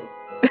is.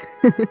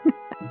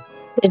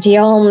 Did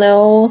y'all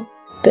know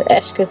that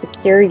Eshka's a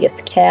curious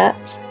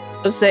cat?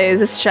 I'll say, is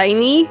this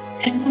shiny?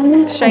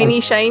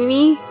 Shiny?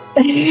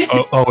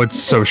 Oh, it's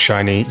so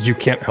shiny. You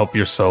can't help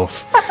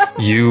yourself.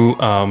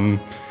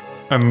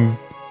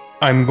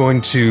 I'm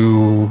going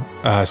to,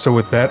 so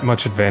with that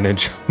much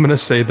advantage, I'm going to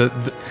say that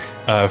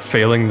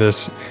failing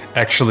this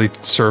actually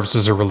serves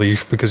as a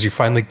relief because you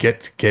finally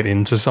get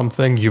into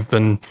something. You've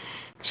been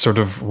sort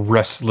of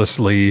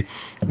restlessly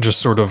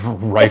just sort of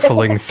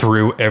rifling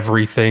through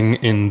everything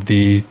in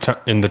the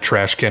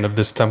trash can of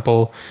this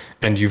temple,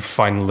 and you've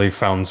finally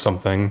found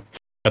something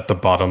at the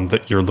bottom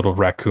that your little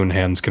raccoon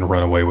hands can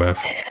run away with.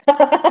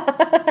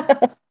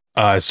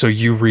 So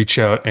you reach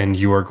out and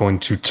you are going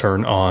to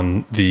turn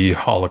on the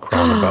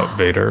holocron about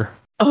Vader.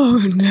 Oh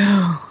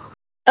no.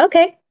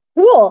 Okay,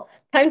 cool.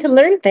 Time to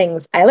learn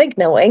things. I like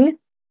knowing.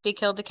 He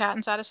killed the cat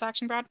and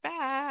satisfaction brought it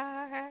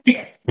back.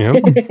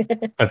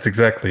 Yep, that's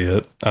exactly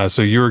it.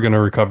 So you are going to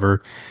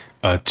recover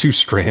 2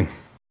 strain.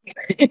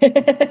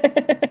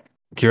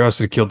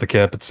 Curiosity killed the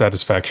cat, but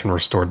satisfaction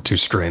restored 2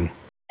 strain.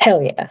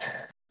 Hell yeah.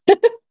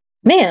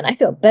 Man, I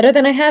feel better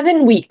than I have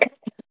in weeks.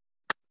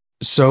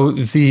 So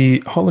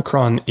the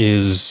holocron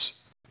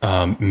is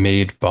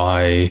made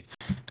by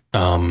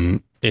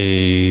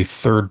a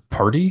third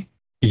party,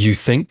 you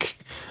think.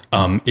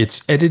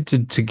 It's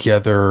edited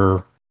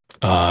together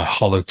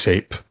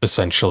holotape,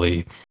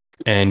 essentially,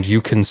 and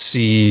you can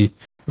see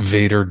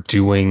Vader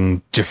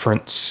doing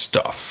different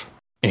stuff.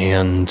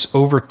 And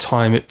over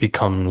time, it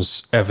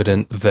becomes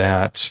evident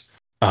that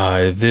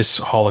this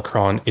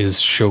holocron is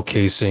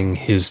showcasing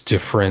his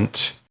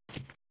different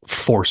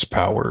force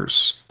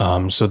powers.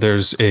 So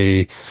there's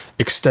a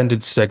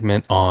extended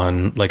segment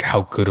on like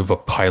how good of a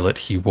pilot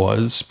he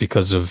was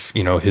because of,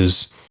 you know,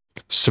 his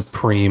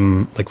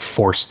supreme like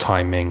force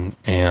timing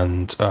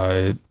and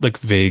like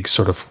vague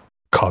sort of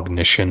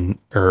cognition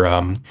or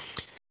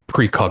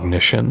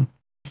precognition.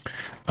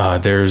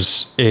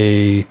 There's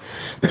a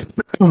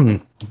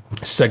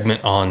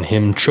segment on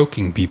him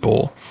choking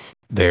people.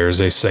 There's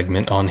a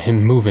segment on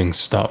him moving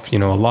stuff. You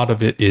know, a lot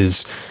of it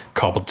is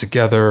cobbled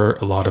together.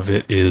 A lot of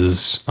it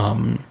is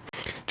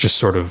just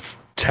sort of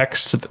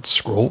text that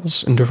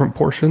scrolls in different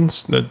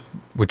portions,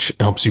 which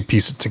helps you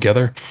piece it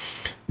together.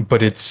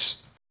 But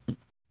it's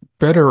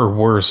better or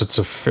worse, it's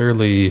a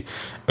fairly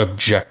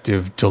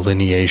objective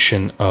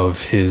delineation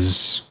of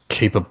his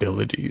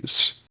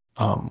capabilities,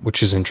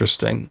 which is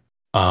interesting.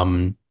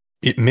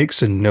 It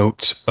makes a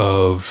note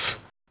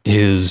of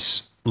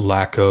his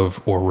lack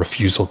of or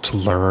refusal to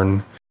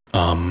learn,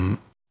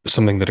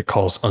 something that it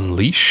calls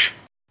unleash,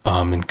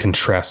 and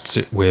contrasts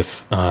it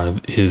with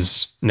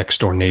his next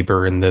door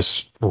neighbor in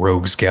this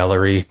rogues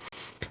gallery,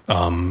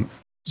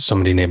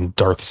 somebody named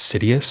Darth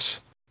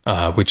Sidious,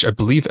 which I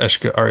believe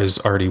Eshka is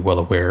already well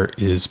aware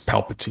is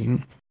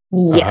Palpatine.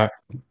 Yeah.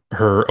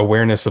 Her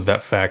awareness of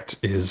that fact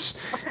has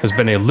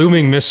been a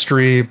looming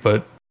mystery,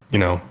 but you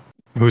know,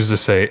 who's to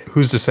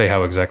say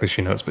how exactly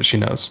she knows, but she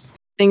knows.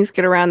 Things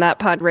get around that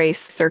pod race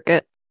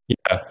circuit.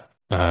 Yeah.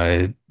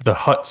 The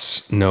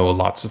Hutts know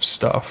lots of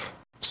stuff.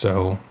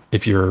 So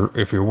if you're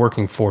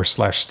working for /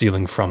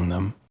 stealing from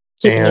them,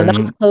 keeping your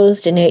mouth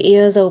closed and your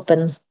ears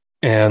open,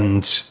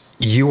 and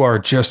you are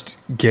just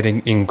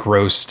getting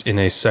engrossed in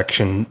a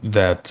section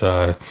that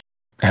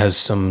has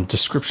some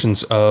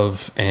descriptions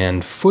of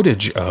and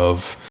footage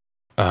of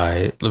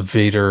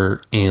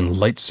Vader in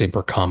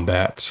lightsaber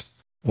combat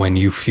when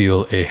you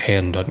feel a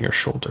hand on your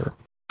shoulder.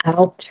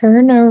 I'll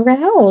turn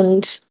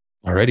around.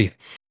 Alrighty.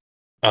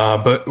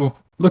 But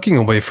looking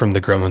away from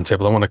the Gremlin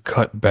table, I want to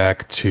cut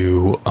back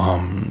to,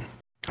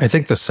 I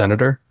think the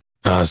Senator,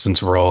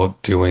 since we're all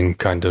doing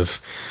kind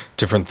of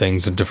different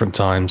things at different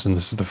times, and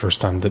this is the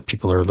first time that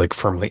people are like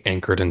firmly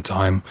anchored in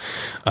time.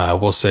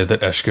 We'll say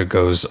that Eshka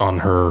goes on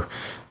her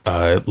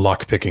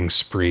lockpicking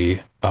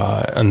spree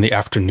in the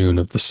afternoon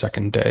of the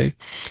second day.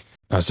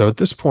 So at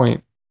this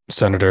point,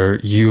 Senator,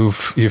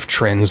 you've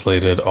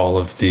translated all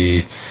of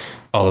the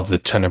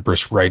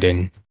tenebrous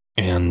writing,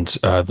 and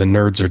the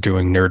nerds are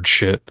doing nerd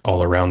shit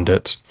all around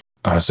it.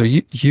 So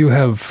you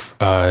have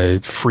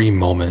free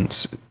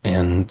moments,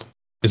 and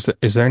is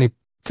there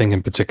anything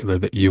in particular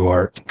that you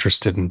are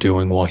interested in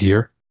doing while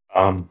here?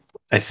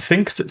 I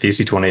think that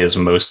VC20 is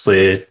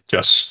mostly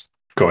just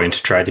going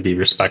to try to be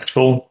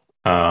respectful.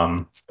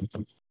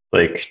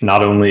 Like,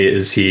 not only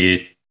is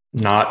he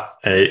not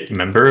a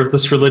member of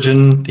this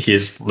religion. He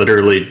is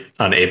literally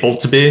unable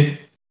to be,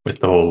 with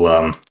the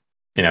whole,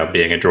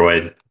 being a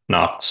droid,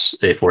 not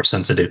a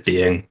force-sensitive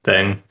being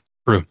thing.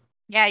 True.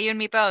 Yeah, you and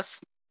me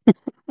both.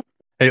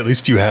 Hey, at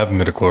least you have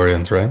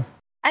midichlorians, right?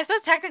 I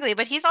suppose technically,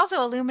 but he's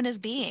also a luminous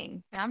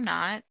being. I'm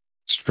not.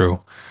 It's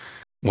true.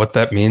 What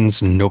that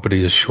means,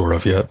 nobody is sure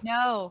of yet.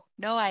 No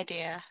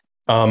idea.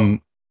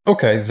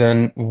 Okay,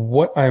 then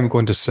what I'm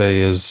going to say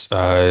is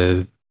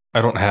I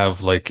don't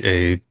have like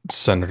a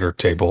senator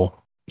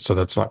table, so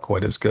that's not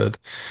quite as good.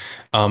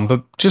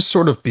 But just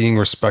sort of being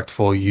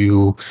respectful,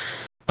 you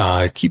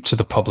keep to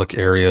the public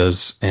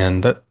areas,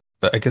 and that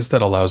I guess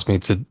that allows me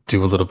to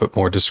do a little bit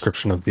more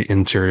description of the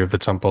interior of the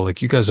temple.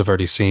 Like you guys have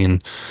already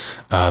seen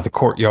the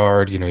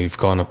courtyard. You've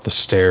gone up the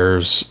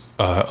stairs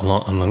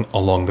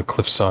along the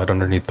cliffside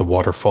underneath the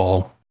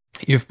waterfall.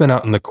 You've been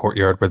out in the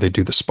courtyard where they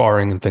do the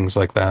sparring and things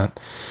like that.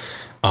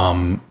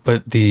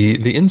 But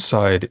the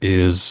inside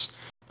is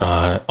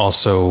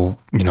also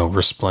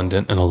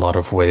resplendent in a lot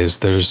of ways.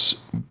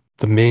 There's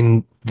the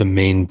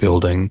main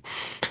building.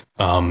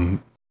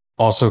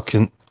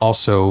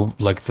 Also,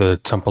 like the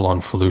temple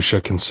on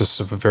Felucia,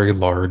 consists of a very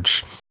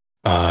large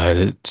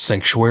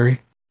sanctuary,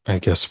 I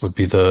guess would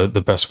be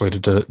the best way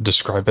to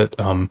describe it.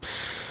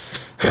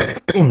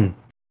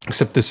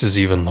 Except this is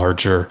even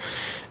larger,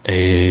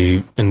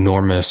 a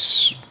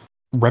enormous,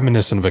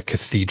 reminiscent of a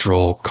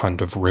cathedral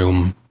kind of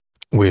room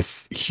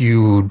with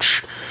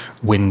huge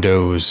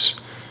windows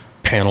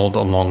paneled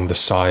along the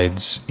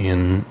sides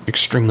in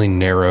extremely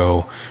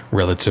narrow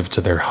relative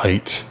to their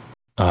height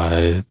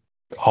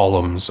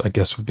columns, I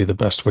guess would be the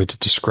best way to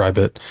describe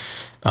it,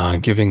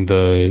 giving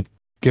the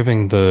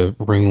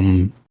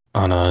room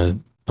on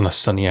a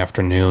sunny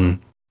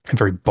afternoon a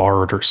very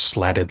barred or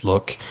slatted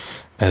look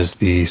as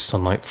the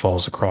sunlight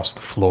falls across the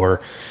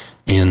floor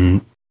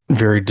in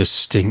very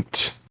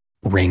distinct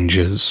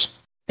ranges.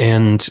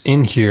 And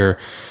in here,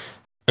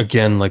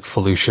 again, like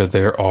Felucia,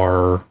 there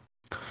are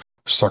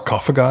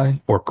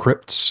sarcophagi or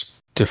crypts,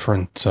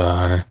 different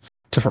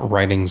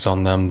writings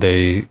on them.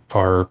 They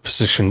are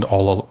positioned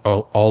all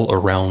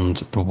around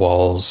the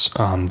walls.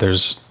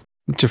 There's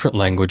different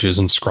languages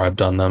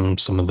inscribed on them,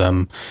 some of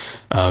them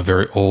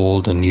very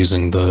old and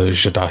using the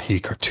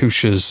Jadahi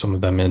cartouches, some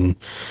of them in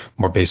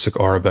more basic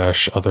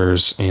Arabesh,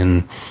 others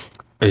in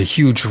a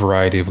huge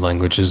variety of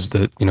languages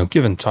that,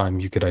 given time,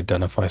 you could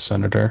identify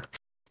Senator.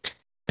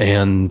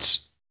 And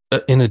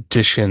in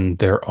addition,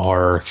 there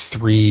are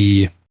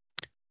 3,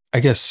 I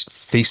guess,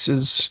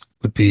 faces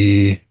would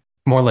be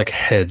more like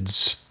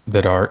heads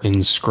that are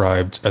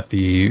inscribed at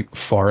the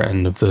far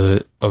end of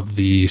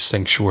the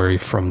sanctuary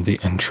from the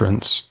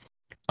entrance.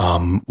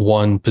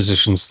 One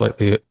positioned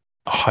slightly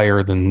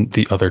higher than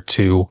the other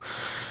 2.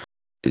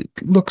 It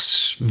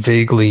looks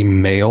vaguely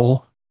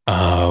male.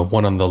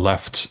 One on the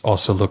left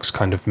also looks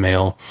kind of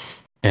male,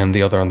 and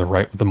the other on the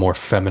right with a more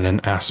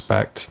feminine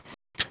aspect.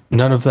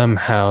 None of them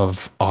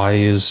have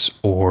eyes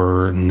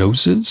or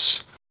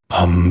noses,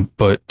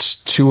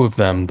 but 2 of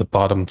them, the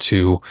bottom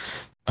 2,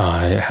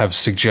 have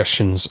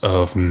suggestions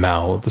of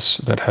mouths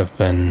that have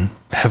been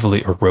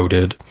heavily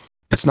eroded.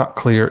 It's not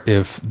clear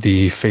if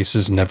the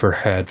faces never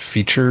had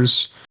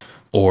features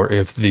or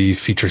if the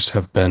features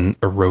have been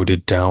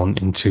eroded down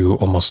into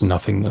almost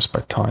nothingness by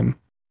time.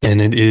 And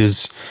it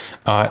is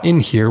in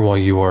here while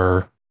you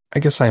are, I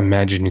guess I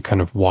imagine you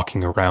kind of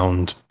walking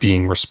around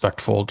being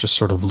respectful, just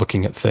sort of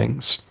looking at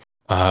things,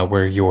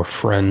 where your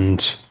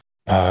friend,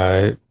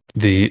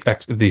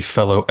 the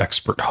fellow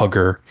expert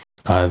hugger,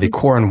 the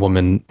Quarren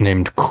woman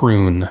named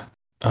Kroon,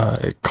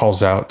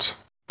 calls out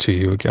to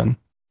you again.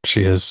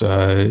 She has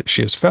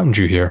found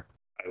you here.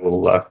 I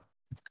will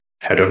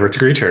head over to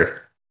greet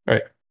her. All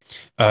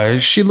right.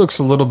 She looks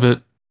a little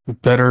bit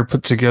better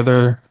put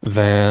together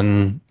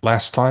than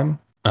last time.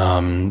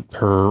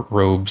 Her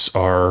robes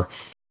are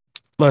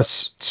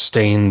less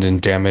stained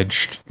and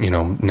damaged,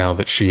 now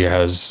that she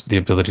has the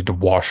ability to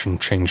wash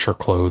and change her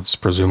clothes,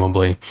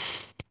 presumably.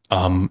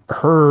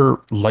 Her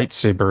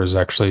lightsaber is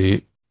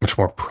actually much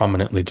more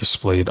prominently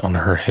displayed on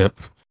her hip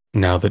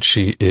now that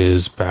she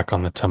is back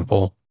on the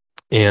temple.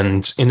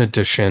 And in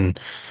addition,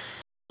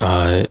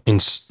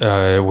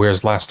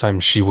 whereas last time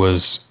she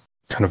was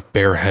kind of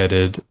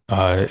bareheaded,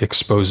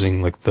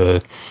 exposing like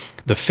the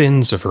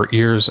fins of her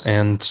ears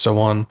and so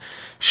on,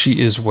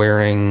 she is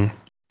wearing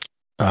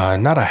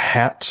not a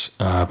hat,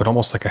 but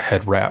almost like a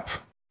head wrap.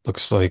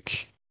 Looks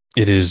like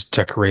it is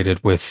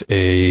decorated with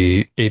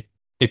a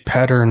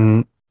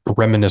pattern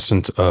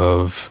reminiscent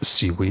of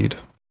seaweed.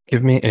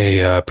 Give me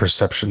a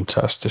perception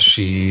test as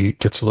she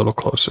gets a little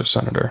closer,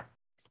 Senator.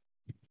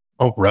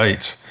 Oh,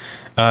 right.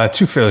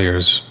 2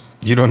 failures.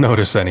 You don't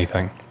notice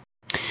anything.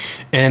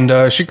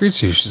 And she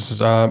greets you. She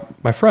says,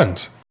 my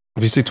friend,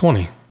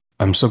 VC20.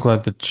 I'm so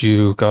glad that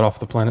you got off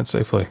the planet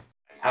safely.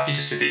 I'm happy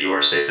to see that you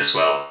are safe as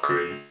well,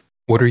 Kroon.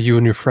 What are you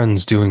and your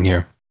friends doing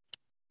here?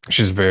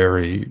 She's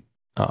very,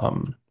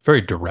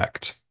 very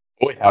direct.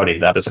 Boy, howdy,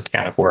 that is a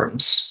can of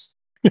worms.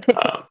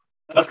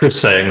 After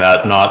saying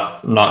that,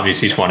 not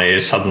VC20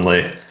 is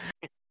suddenly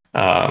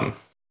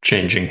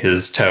changing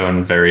his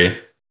tone very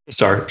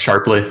start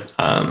sharply.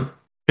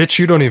 Bitch,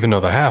 you don't even know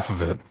the half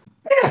of it.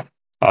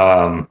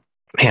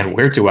 Man,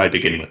 where do I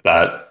begin with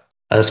that?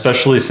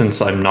 Especially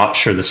since I'm not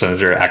sure the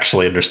senator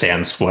actually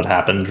understands what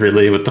happened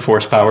really with the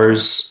force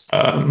powers.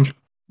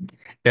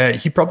 Yeah,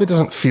 he probably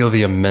doesn't feel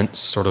the immense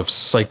sort of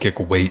psychic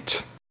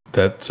weight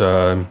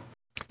that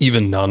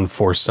even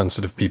non-force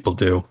sensitive people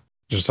do.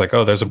 Just like,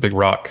 oh, there's a big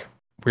rock,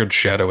 weird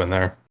shadow in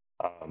there.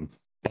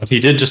 But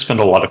he did just spend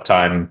a lot of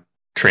time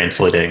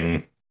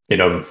translating,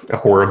 a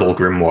horrible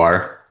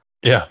grimoire.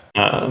 Yeah.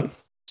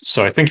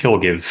 So I think he'll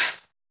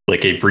give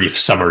like a brief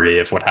summary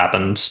of what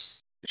happened.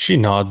 She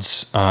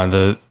nods.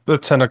 The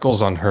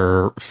tentacles on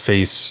her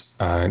face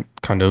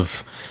kind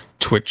of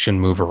twitch and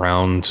move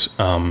around,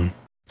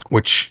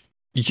 which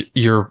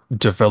your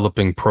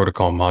developing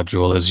protocol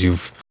module, as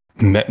you've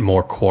met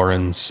more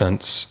Quarren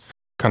since,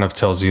 kind of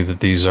tells you that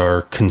these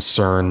are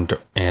concerned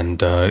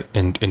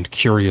and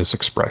curious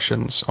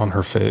expressions on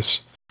her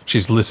face.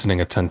 She's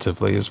listening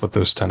attentively, is what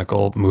those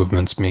tentacle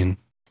movements mean.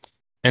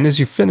 And as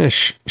you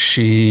finish,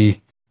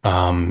 she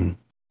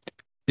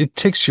it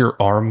takes your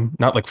arm,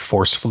 not like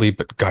forcefully,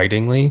 but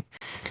guidingly,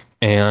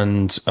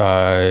 and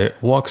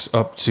walks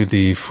up to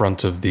the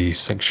front of the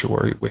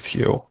sanctuary with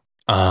you.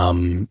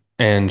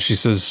 And she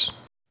says,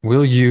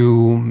 "Will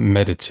you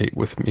meditate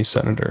with me,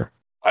 Senator?"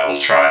 I will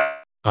try.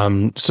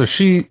 So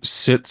she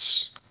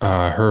sits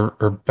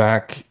her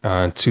back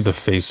to the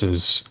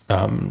faces,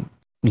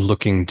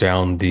 looking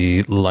down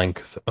the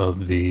length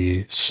of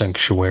the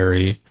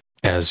sanctuary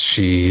as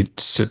she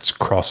sits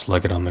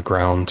cross-legged on the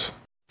ground.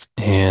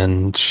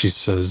 And she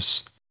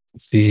says,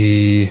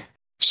 "The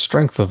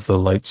strength of the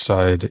light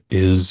side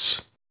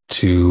is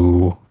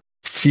to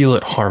feel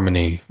at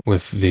harmony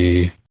with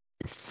the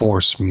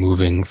force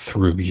moving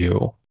through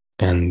you.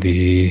 And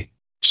the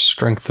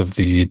strength of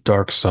the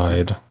dark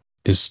side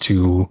is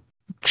to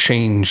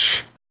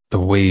change the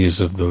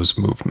ways of those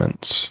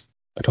movements."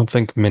 I don't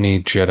think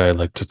many Jedi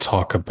like to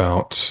talk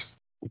about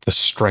the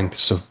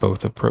strengths of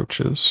both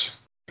approaches,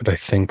 but I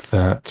think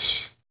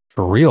that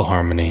for real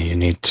harmony, you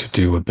need to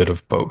do a bit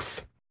of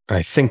both.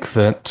 I think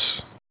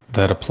that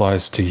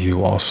applies to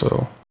you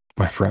also,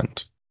 my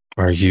friend.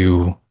 Are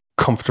you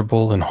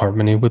comfortable in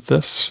harmony with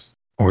this?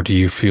 Or do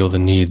you feel the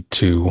need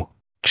to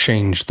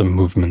change the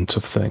movement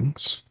of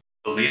things?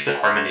 I believe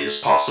that harmony is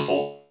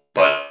possible,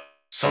 but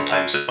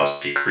sometimes it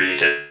must be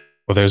created.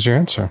 Well, there's your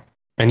answer.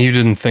 And you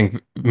didn't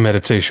think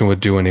meditation would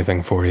do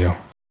anything for you.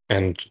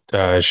 And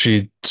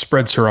she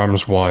spreads her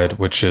arms wide,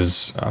 which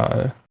is,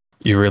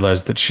 you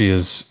realize that she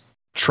is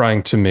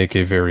trying to make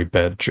a very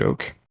bad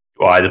joke.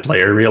 Do I, the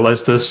player,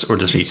 realize this, or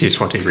does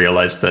VC20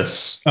 realize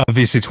this?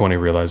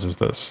 VC20 realizes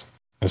this.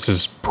 This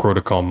is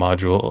protocol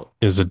module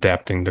is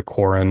adapting to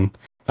Quarren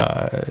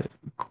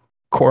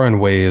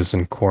ways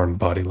and Quarren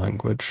body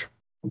language.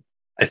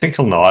 I think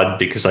he'll nod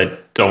because I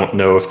don't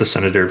know if the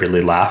senator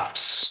really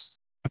laughs.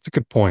 That's a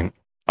good point.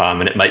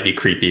 And it might be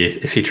creepy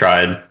if he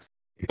tried.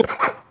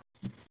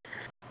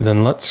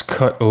 Then let's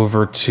cut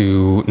over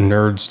to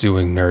nerds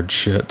doing nerd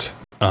shit.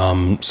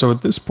 So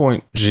at this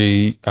point,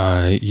 G,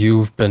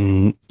 you've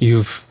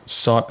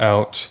sought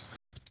out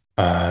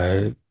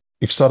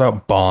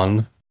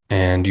Bon,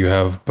 and you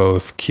have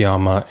both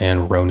Kiama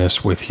and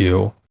Ronus with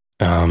you.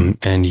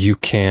 And you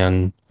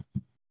can,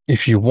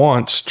 if you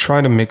want,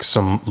 try to make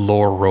some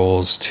lore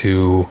rolls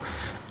to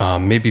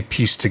maybe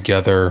piece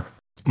together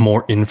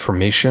more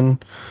information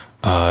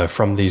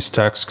from these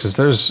texts, because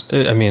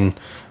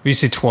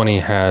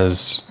VC20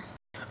 has.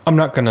 I'm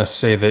not going to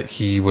say that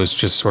he was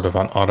just sort of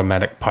on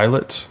automatic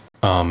pilot,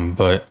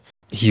 but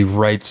he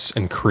writes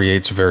and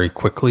creates very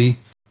quickly,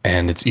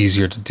 and it's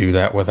easier to do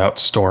that without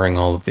storing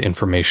all of the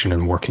information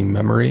in working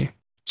memory.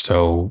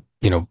 So,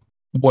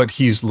 what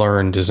he's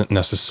learned isn't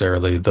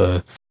necessarily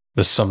the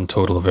sum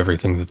total of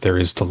everything that there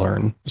is to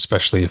learn,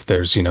 especially if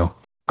there's,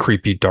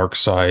 creepy dark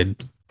side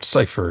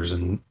ciphers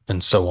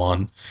and so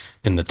on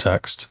in the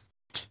text.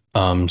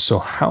 So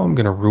how I'm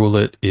going to rule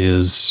it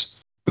is,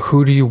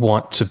 who do you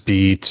want to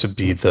be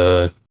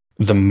the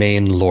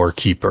main lore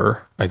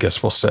keeper, I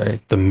guess we'll say,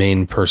 the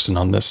main person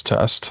on this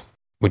test?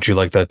 Would you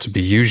like that to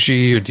be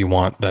Yuji, or do you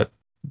want that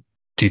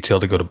detail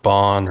to go to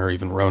Bon or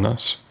even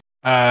Ronus?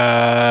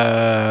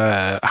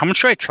 How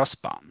much do I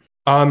trust Bon?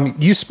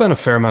 You spent a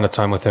fair amount of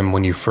time with him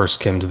when you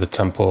first came to the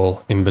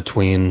temple in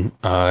between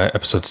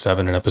episode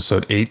 7 and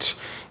episode 8.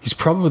 He's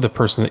probably the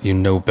person that you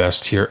know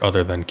best here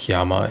other than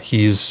Kiama.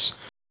 He's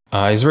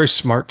very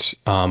smart,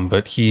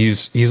 but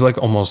he's like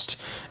almost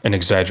an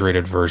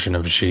exaggerated version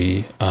of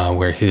Ji,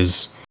 where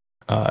his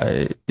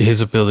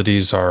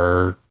abilities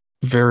are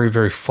very,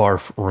 very far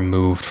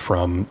removed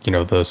from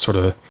the sort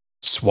of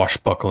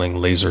swashbuckling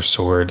laser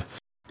sword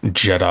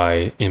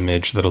Jedi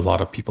image that a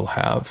lot of people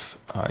have.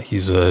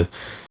 He's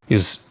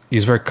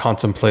very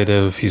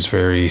contemplative. He's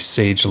very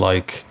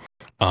sage-like.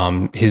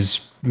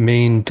 His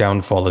main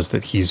downfall is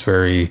that he's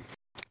very.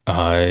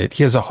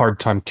 He has a hard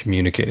time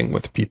communicating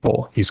with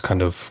people. He's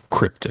kind of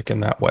cryptic in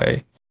that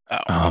way.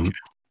 Okay.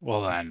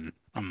 Well then,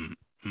 I'm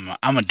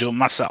gonna do it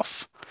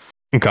myself.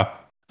 Okay.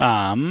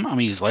 I'm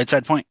gonna use light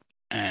side point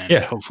and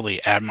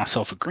hopefully add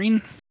myself a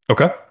green.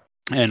 Okay.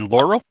 And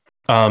Laurel?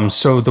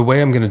 So the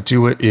way I'm going to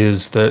do it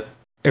is that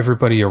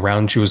everybody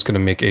around you is going to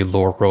make a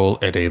lore roll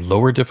at a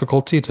lower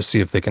difficulty to see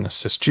if they can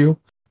assist you.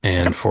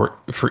 And for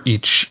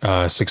each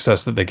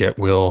success that they get,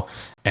 we'll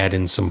add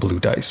in some blue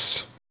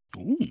dice.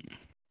 Ooh.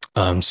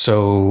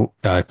 So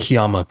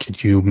Kiama,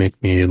 could you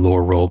make me a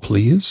lore roll,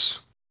 please?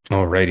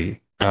 Alrighty.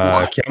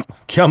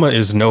 Kiama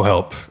is no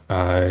help.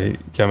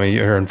 Kiama,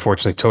 you're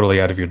unfortunately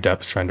totally out of your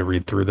depth trying to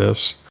read through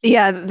this.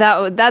 Yeah,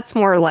 that's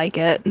more like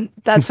it.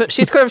 That's what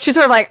she's sort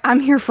of like. I'm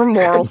here for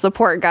moral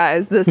support,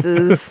 guys. This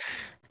is.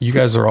 You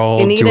guys are all.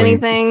 You need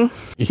anything?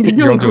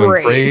 You're all doing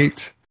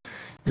great.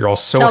 You're all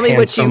so handsome. Tell me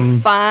what you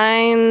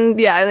find.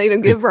 Yeah,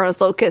 give her a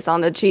slow kiss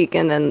on the cheek,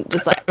 and then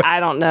just like I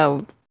don't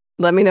know.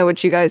 Let me know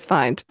what you guys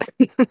find.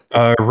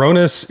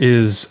 Ronus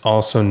is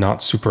also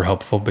not super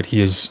helpful, but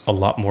he is a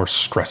lot more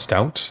stressed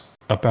out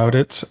about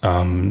it.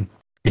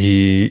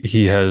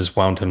 He has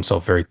wound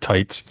himself very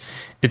tight.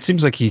 It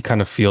seems like he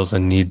kind of feels a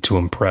need to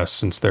impress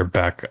since they're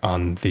back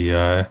on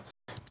the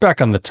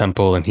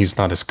temple, and he's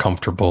not as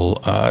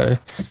comfortable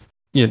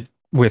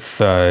with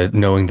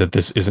knowing that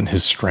this isn't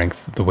his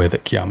strength the way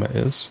that Kiama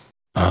is.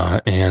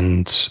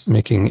 And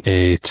making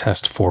a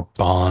test for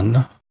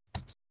Bon,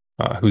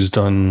 who's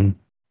done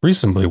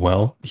reasonably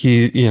well.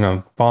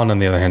 Bon on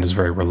the other hand is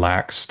very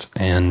relaxed,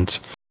 and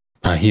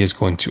he is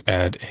going to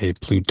add a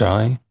blue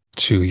die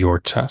to your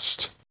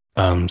test.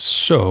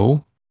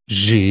 So,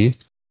 G,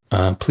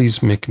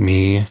 please make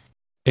me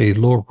a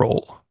lore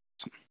roll.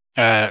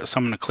 So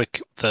I'm going to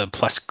click the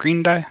plus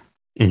green die.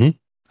 Mm-hmm.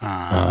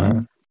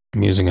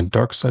 I'm using a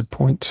dark side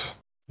point.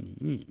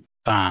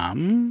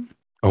 Oh,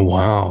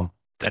 wow.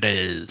 That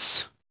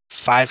is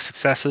 5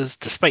 successes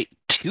despite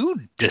 2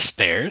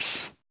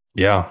 despairs.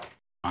 Yeah.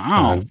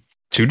 Wow.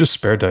 2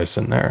 despair dice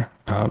in there.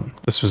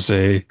 This was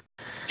a...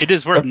 It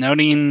is worth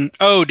noting...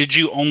 Oh, did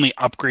you only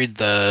upgrade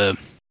the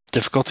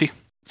difficulty?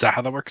 Is that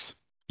how that works?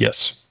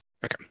 Yes.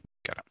 Okay,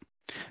 got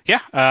it.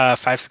 Yeah,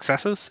 5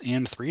 successes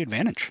and 3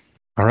 advantage.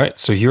 All right,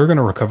 so you're going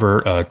to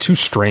recover 2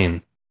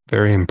 strain.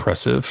 Very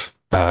impressive.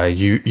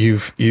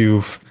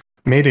 You've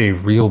made a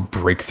real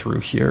breakthrough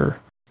here.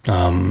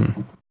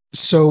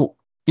 So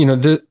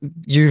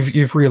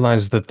you've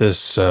realized that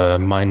this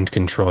mind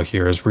control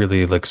here is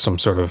really like some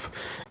sort of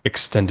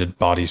extended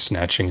body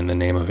snatching in the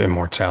name of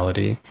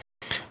immortality.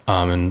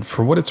 And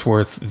for what it's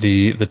worth,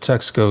 the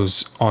text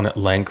goes on at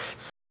length.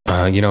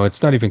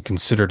 It's not even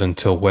considered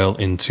until well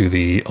into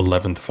the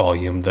 11th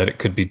volume that it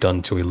could be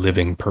done to a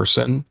living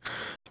person.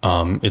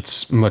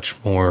 It's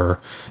much more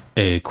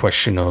a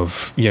question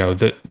of,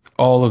 that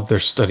all of their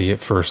study at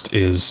first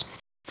is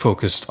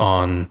focused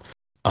on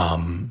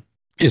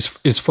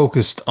is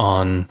focused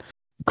on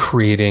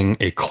creating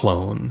a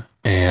clone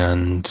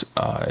and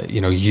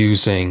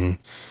using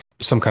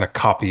some kind of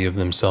copy of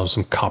themselves,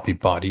 some copy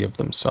body of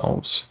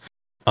themselves.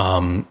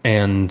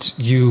 And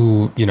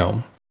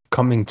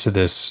coming to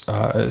this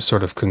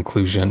sort of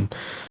conclusion,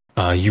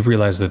 you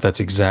realize that that's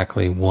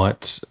exactly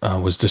what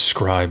was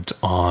described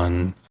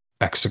on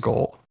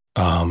Exegol.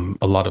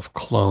 A lot of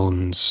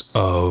clones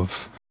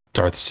of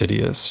Darth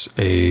Sidious,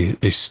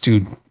 a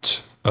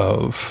student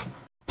of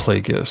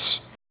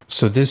Plagueis.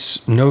 So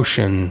this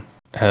notion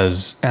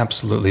has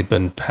absolutely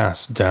been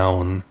passed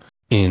down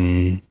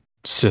in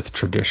Sith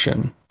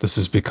tradition. This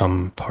has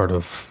become part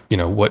of,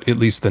 what at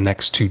least the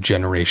next 2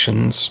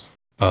 generations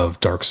of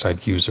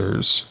Darkside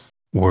users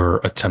were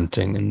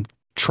attempting and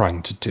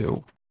trying to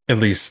do. At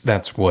least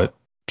that's what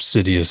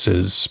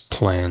Sidious's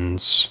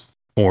plans,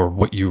 or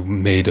what you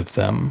made of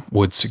them,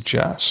 would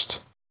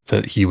suggest.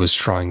 That he was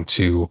trying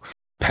to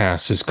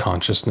pass his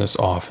consciousness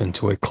off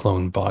into a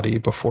clone body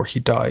before he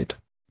died.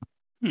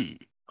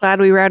 Glad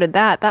we routed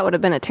that. That would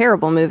have been a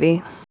terrible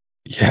movie.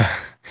 Yeah.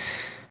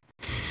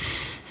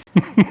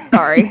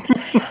 Sorry.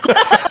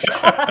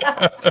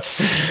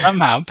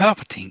 Somehow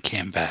Palpatine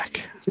came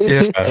back.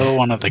 Yeah. Still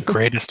one of the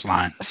greatest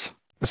lines.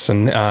 So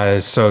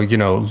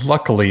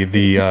luckily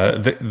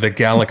the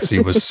galaxy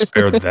was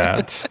spared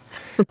that.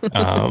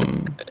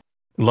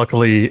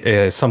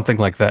 Luckily, something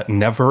like that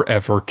never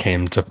ever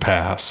came to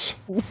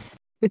pass.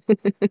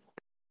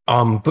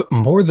 But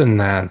more than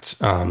that,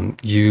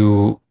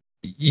 you've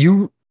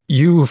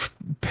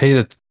paid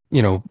it.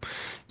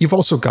 You've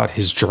also got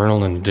his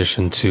journal in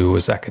addition to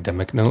his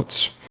academic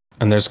notes,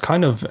 and there's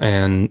kind of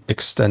an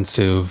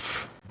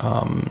extensive.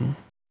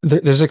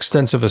 There's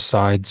extensive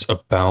asides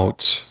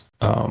about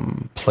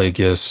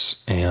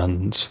Plagueis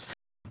and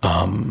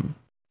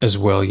as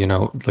well,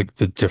 like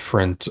the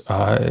different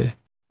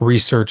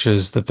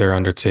researches that they're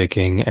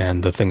undertaking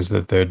and the things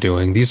that they're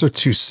doing. These are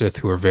 2 Sith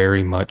who are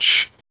very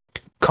much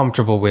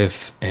comfortable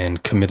with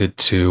and committed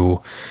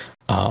to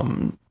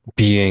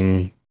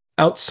being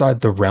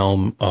outside the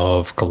realm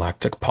of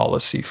galactic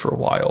policy for a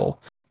while.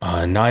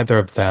 Neither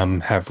of them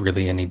have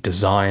really any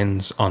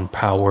designs on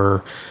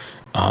power.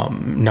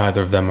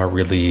 Neither of them are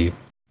really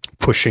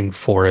pushing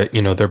for it.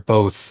 They're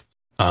both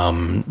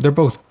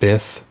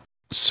Bith,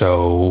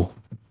 so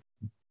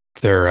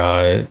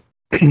they're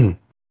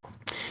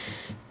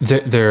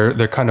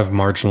they're kind of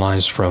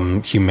marginalized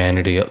from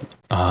humanity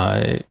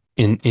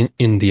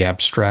in the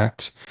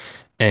abstract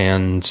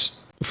and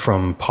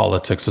from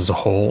politics as a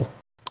whole.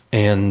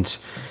 And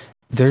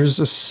there's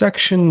a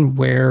section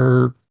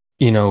where,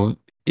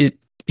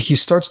 he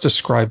starts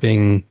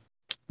describing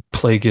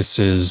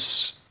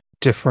Plagueis's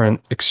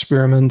different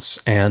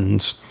experiments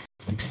and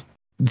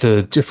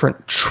the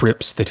different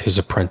trips that his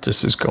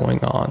apprentice is going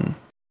on.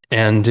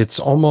 And it's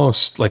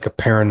almost like a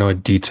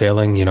paranoid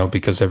detailing,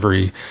 because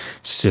every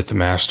Sith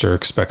master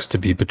expects to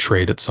be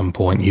betrayed at some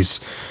point. He's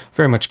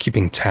very much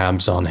keeping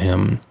tabs on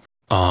him.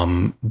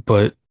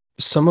 But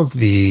some of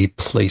the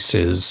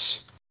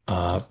places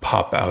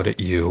pop out at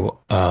you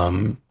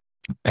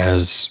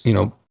as,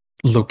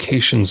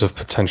 locations of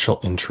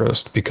potential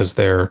interest, because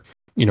they're,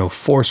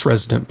 Force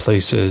resident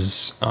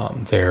places,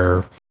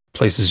 they're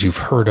places you've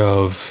heard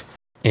of,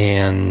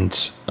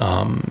 and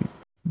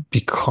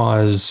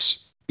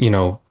because,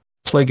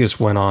 Plagueis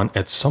went on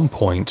at some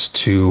point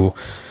to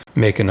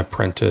make an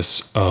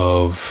apprentice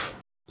of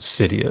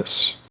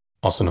Sidious,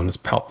 also known as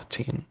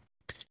Palpatine.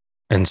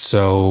 And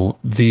so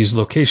these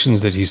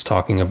locations that he's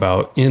talking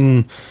about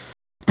in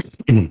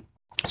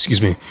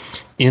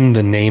in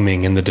the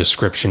naming, in the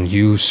description,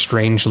 you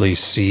strangely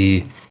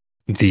see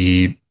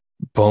the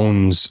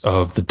bones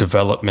of the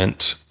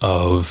development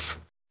of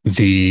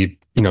the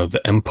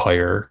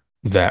Empire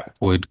that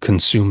would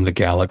consume the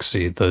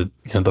galaxy, the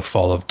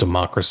fall of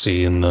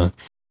democracy and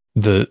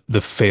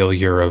the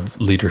failure of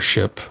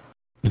leadership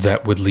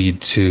that would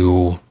lead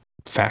to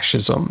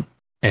fascism.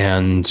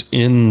 And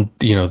in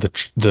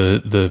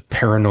the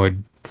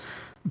paranoid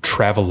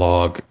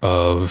travelogue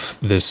of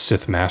this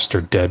Sith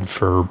master dead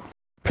for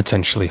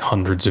potentially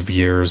hundreds of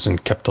years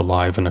and kept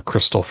alive in a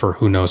crystal for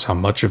who knows how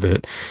much of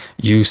it,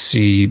 you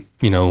see,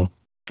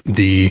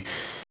 the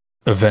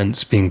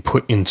events being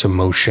put into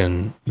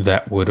motion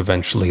that would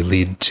eventually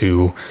lead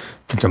to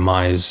the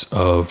demise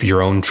of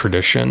your own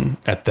tradition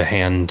at the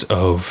hand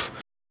of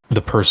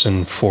the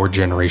person 4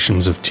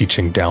 generations of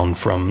teaching down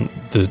from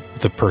the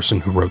person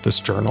who wrote this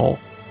journal.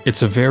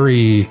 It's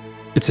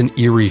an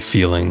eerie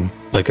feeling,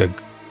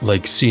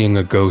 like seeing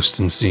a ghost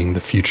and seeing the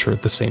future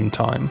at the same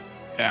time.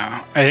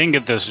 Yeah, I think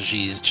at this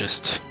G's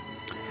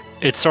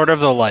it's sort of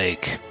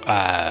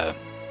the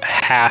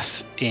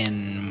half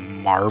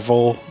in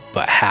Marvel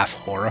but half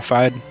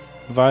horrified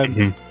vibe.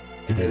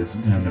 Mm-hmm. It is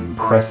an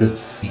impressive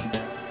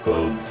feat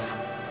of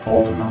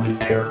ultimately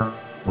terror.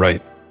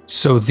 Right.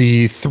 So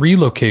the 3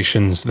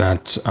 locations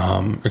that,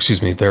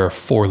 there are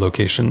 4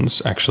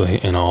 locations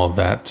actually in all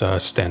that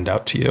stand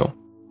out to you.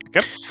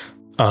 Yep.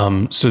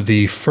 So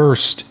the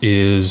first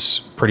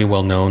is pretty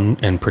well known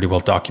and pretty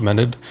well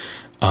documented.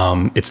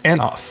 It's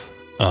Anoth.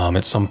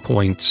 At some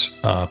point,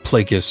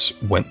 Plagueis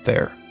went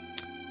there.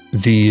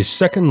 The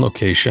second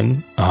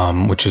location,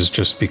 which is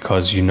just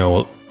because you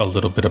know a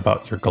little bit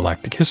about your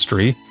galactic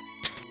history,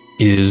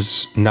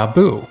 is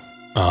Naboo.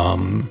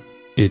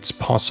 It's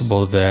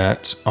possible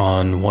that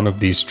on one of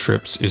these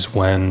trips is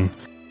when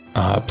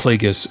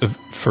Plagueis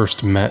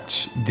first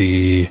met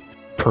the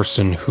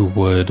person who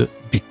would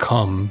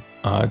become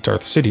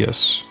Darth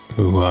Sidious,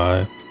 who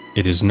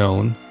it is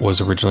known was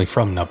originally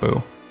from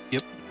Naboo.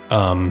 Yep.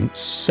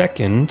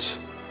 Second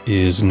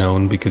is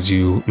known because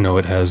you know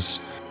it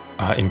has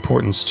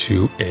importance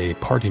to a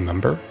party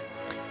member.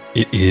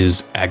 It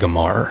is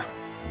Agamar.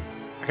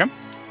 Okay.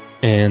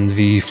 And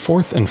the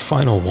fourth and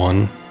final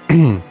one,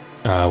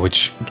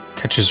 which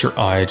catches your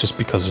eye just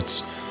because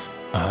it's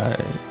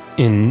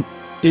in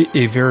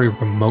a very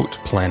remote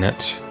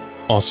planet,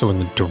 also in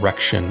the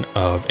direction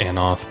of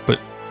Anoth, but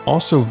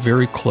also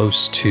very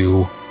close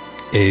to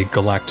a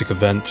galactic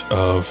event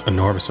of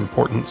enormous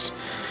importance,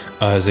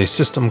 is a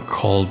system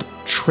called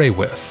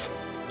Treywyth.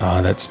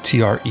 That's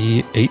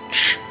Trehwyth.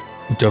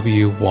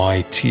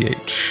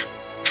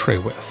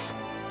 Treywyth,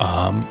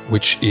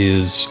 which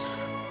is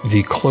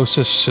the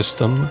closest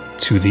system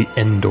to the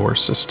Endor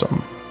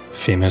system,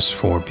 famous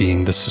for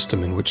being the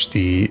system in which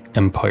the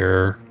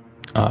Empire,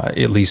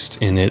 at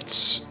least in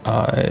its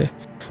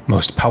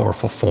most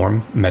powerful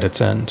form, met its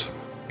end.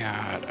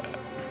 Got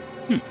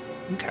it.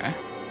 Okay.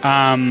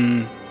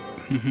 And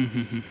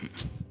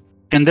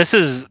this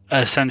is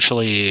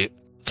essentially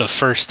the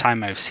first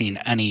time I've seen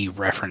any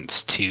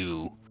reference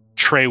to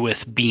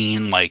Treywyth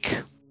being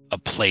a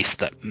place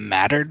that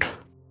mattered.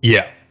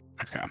 Yeah.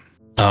 Okay.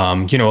 A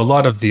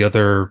lot of the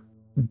other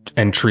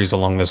entries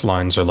along these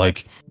lines are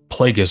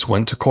Plagueis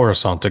went to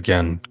Coruscant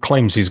again,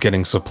 claims he's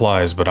getting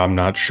supplies, but I'm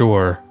not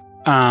sure.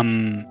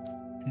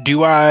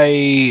 Do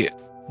I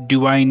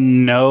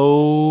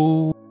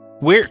know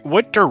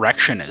what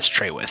direction is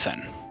Treywyth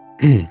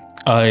in?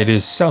 It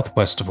is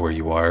southwest of where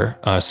you are.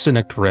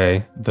 Sinict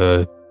Ray,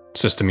 the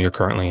system you're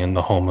currently in,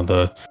 the home of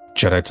the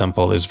Jedi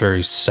Temple, is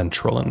very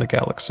central in the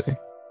galaxy.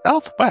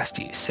 Southwest,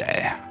 you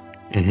say?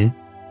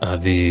 Mm-hmm.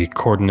 The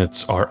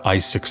coordinates are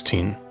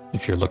I-16,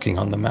 if you're looking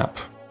on the map,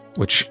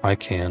 which I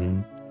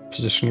can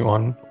position you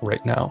on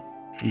right now.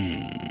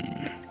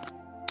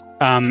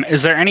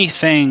 Is there any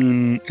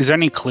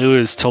clue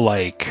as to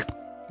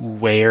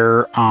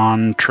where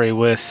on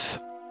Treywyth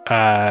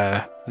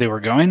they were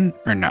going,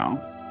 or no?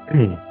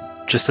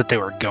 Just that they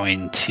were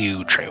going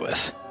to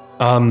Treywyth.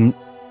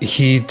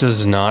 He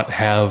does not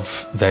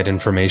have that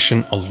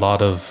information. A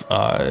lot of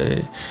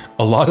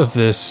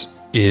this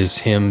is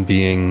him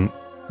being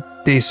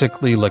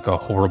basically like a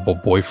horrible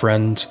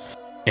boyfriend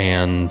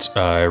and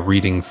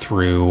reading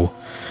through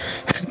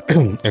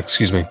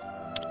excuse me,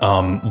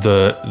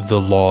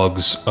 the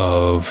logs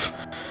of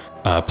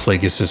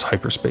Plagueis's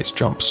hyperspace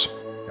jumps.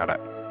 Got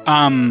it.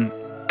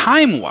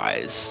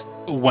 Time-wise,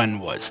 when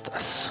was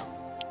this?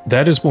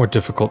 That is more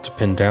difficult to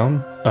pin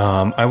down.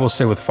 I will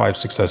say with 5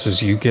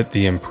 successes, you get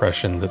the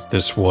impression that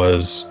this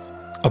was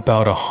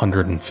about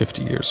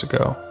 150 years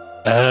ago.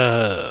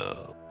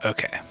 Oh,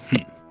 okay.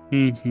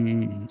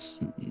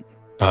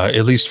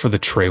 At least for the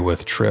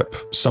Treywith trip.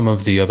 Some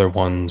of the other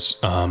ones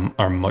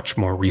are much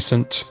more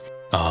recent.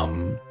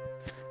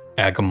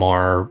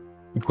 Agamar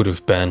would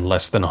have been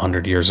less than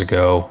 100 years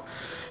ago.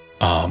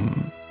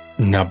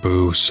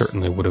 Naboo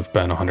certainly would have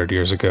been 100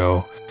 years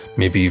ago.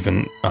 Maybe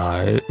even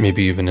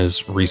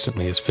as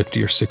recently as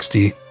 50 or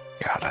 60.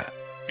 Got it.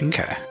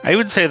 Okay. I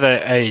would say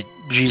that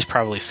G's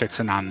probably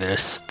fixing on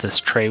this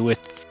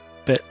Treywith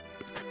bit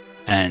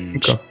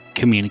and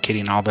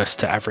communicating all this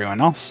to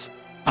everyone else.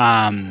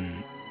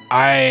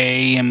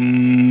 I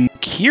am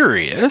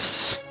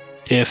curious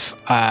if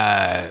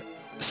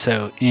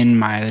so in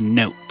my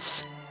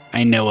notes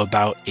I know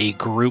about a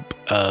group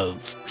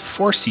of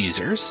Force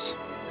users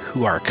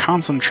who are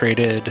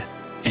concentrated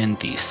in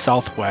the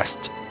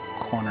southwest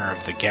corner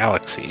of the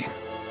galaxy,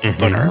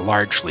 but are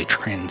largely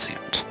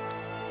transient.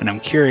 And I'm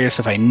curious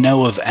if I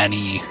know of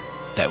any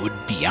that would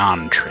be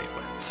on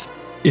Treywith.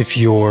 If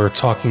you're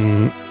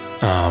talking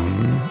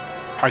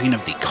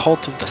of the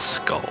Cult of the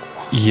Skull.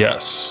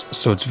 Yes.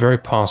 So it's very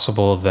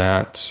possible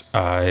that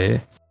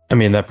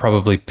that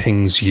probably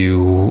pings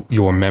you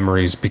your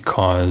memories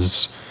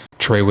because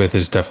Treywith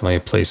is definitely a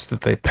place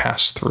that they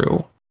pass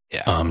through.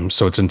 Yeah.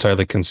 So it's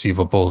entirely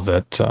conceivable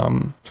that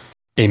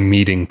a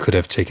meeting could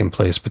have taken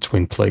place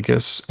between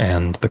Plagueis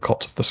and the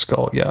Cult of the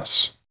Skull,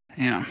 yes.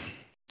 Yeah.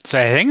 So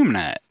I think I'm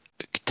going to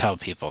tell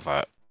people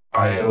that.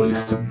 I at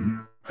least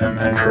am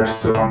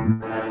interested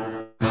in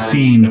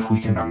seeing if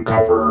we can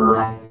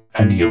uncover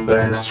any of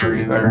the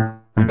history there.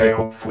 And I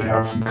hopefully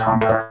have some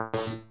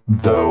contacts.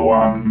 Though,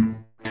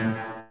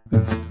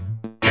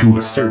 to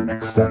a certain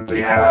extent,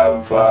 they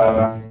have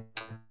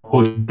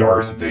put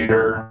Darth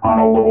Vader on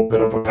a little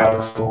bit of a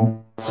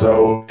pedestal.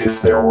 So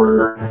if there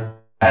were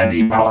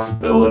any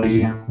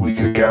possibility we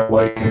could get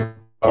like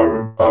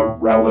a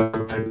relic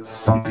of his,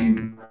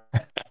 something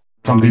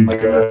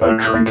like a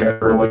trinket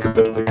or like a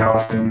bit of the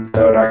costume,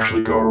 that would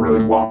actually go a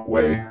really long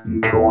way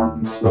in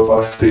terms of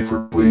us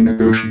favorably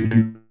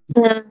negotiating.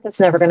 That's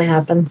never going to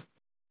happen.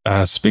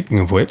 Speaking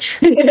of which,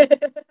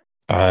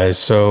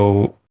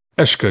 so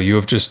Eshka, you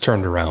have just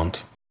turned around.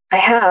 I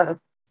have.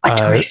 What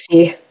do I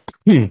see?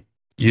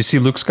 You see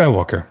Luke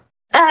Skywalker.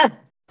 I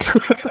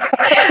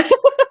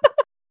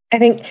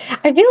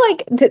feel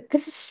like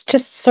this is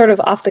just sort of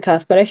off the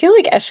cuff, but I feel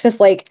like Eshka's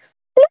like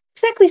not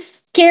exactly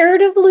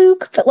scared of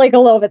Luke, but like a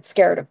little bit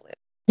scared of Luke,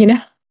 you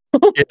know?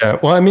 Yeah,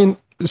 well, I mean,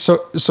 so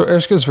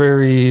Eshka's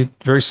very,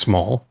 very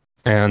small,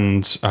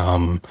 and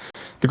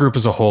the group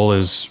as a whole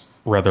is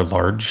rather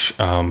large.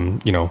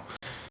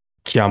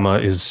 Kiama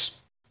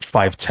is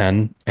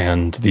 5'10"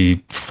 and the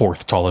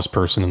 4th tallest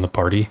person in the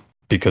party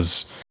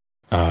because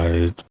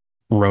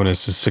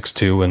Ronus is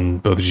 6'2",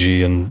 and both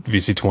G and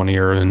VC20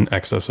 are in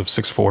excess of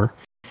 6'4".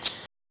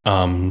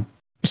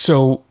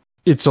 So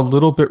it's a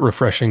little bit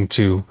refreshing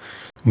to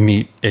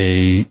meet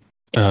a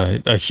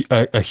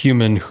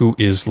human who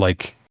is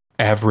like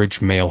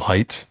average male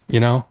height. You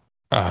know,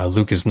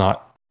 Luke is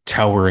not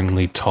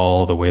toweringly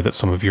tall the way that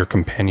some of your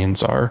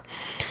companions are.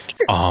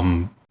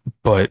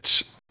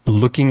 But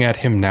looking at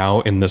him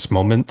now in this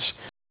moment,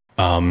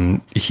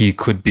 he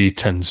could be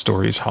 10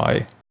 stories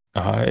high.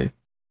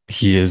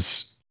 He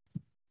is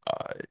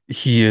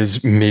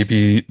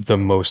maybe the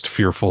most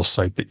fearful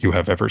sight that you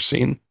have ever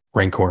seen,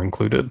 Rancor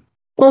included.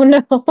 Oh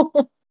no.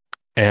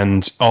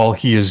 And all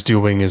he is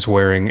doing is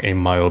wearing a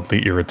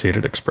mildly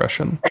irritated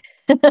expression.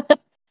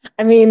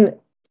 I mean,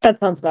 that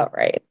sounds about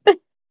right.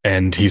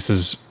 And he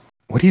says,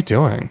 "What are you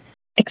doing?"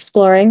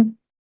 Exploring.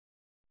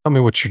 Tell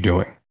me what you're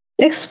doing.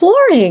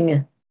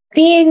 Exploring.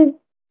 Being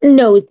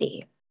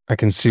nosy. I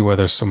can see why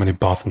there's so many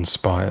Bothan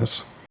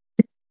spies.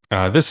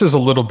 This is a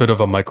little bit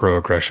of a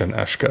microaggression,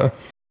 Eshka.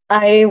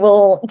 I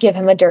will give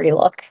him a dirty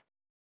look.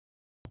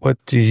 How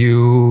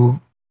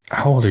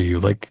old are you?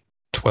 Like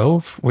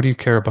 12? What do you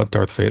care about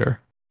Darth Vader?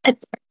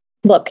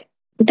 Look,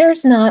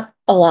 there's not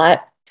a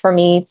lot for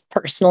me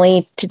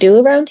personally to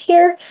do around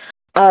here.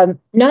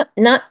 Not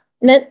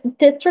meant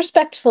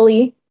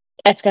disrespectfully.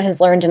 Eshka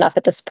has learned enough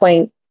at this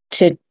point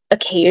to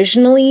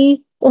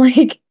occasionally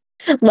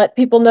let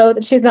people know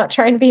that she's not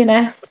trying to be an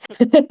ass.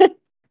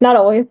 Not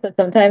always, but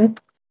sometimes.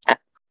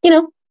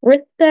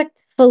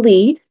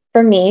 Respectfully,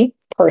 for me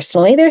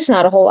personally, there's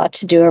not a whole lot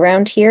to do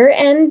around here.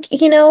 And,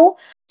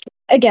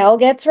 a gal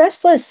gets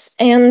restless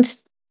and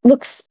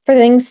looks for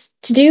things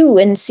to do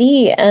and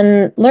see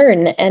and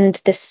learn.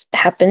 And this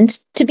happened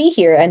to be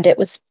here, and it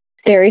was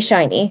very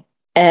shiny.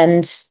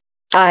 And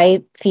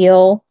I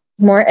feel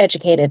more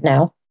educated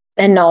now,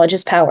 and knowledge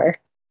is power.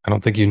 I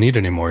don't think you need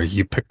any more.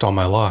 You picked all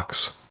my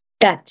locks.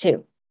 That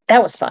too.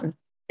 That was fun.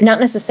 Not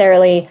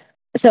necessarily.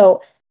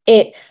 So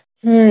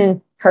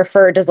her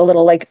fur does a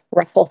little like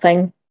ruffle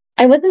thing.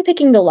 I wasn't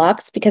picking the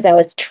locks because I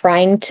was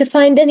trying to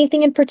find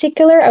anything in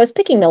particular. I was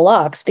picking the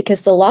locks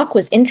because the lock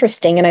was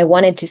interesting and I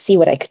wanted to see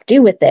what I could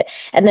do with it.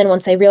 And then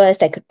once I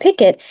realized I could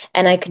pick it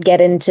and I could get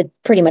into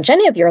pretty much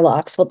any of your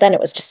locks, well, then it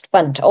was just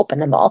fun to open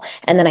them all.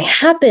 And then I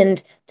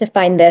happened to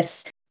find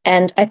this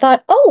and I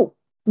thought, oh,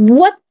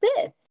 what's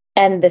this?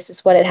 And this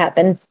is what it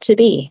happened to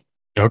be.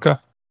 Okay.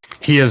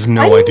 He has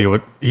no idea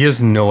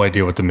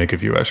what to make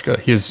of you, Eshka.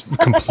 He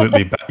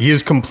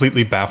is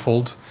completely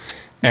baffled.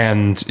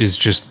 And is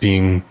just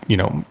being,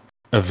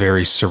 a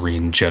very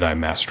serene Jedi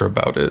Master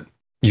about it.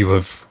 You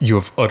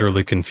have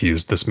utterly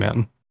confused this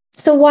man.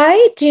 So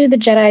why do the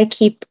Jedi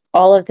keep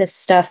all of this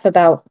stuff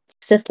about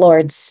Sith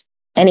Lords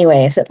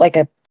anyway? Is it like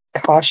a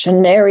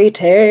cautionary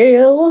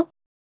tale?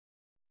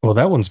 Well,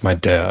 that one's my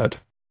dad.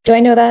 Do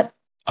I know that?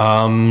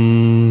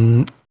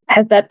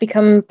 Has that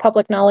become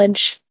public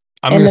knowledge?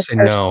 I'm going to say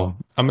no.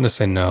 I'm going to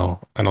say no.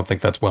 I don't think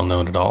that's well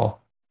known at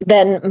all.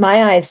 Then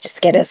my eyes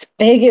just get as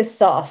big as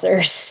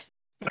saucers.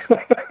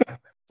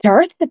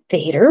 Darth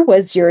Vader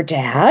was your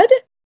dad?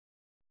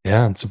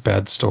 Yeah, it's a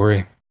bad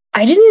story.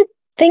 I didn't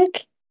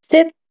think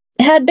Sith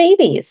had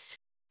babies.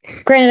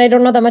 Granted, I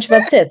don't know that much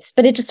about Siths,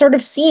 but it just sort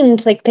of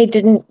seemed like they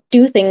didn't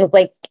do things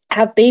like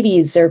have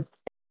babies or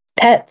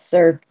pets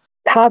or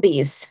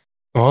hobbies.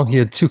 Well, he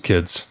had 2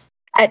 kids.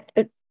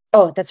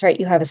 Oh, that's right.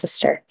 You have a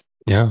sister.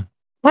 Yeah.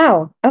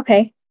 Wow.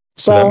 Okay.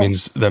 So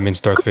that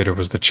means Darth Vader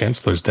was the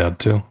Chancellor's dad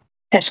too.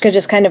 Eshka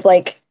just kind of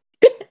like.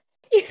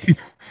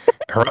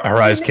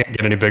 Her eyes can't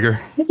get any bigger.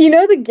 You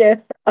know the gif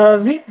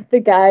of the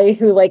guy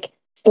who like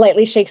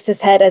slightly shakes his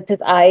head as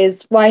his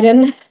eyes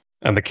widen?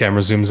 And the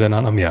camera zooms in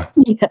on him, yeah.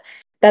 Yeah,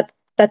 that's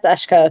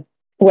Eshka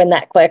when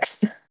that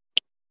clicks.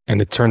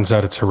 And it turns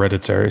out it's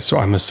hereditary, so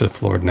I'm a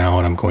Sith Lord now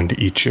and I'm going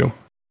to eat you.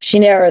 She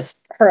narrows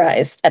her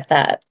eyes at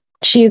that.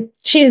 She's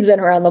been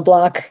around the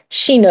block.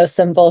 She knows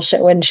some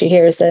bullshit when she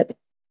hears it.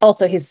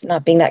 Also, he's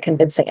not being that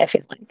convincing, I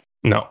feel like.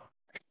 No.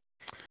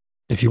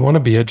 If you want to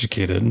be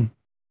educated,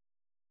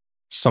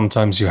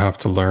 sometimes you have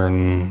to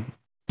learn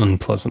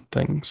unpleasant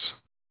things.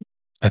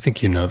 I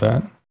think you know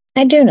that.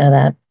 I do know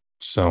that.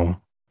 So,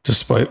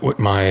 despite what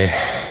my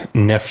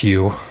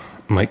nephew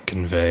might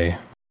convey,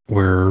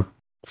 we're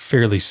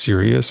fairly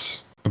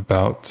serious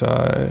about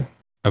our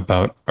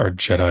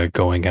Jedi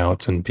going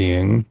out and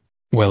being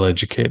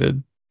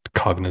well-educated,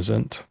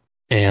 cognizant.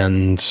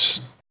 And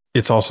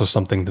it's also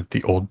something that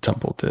the old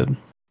temple did.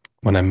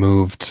 When I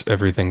moved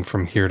everything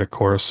from here to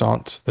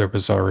Coruscant, there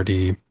was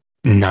already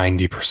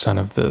 90%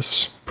 of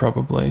this,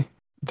 probably.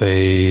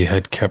 They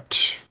had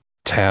kept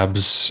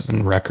tabs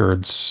and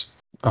records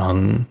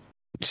on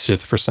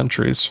Sith for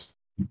centuries.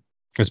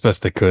 As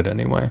best they could,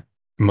 anyway.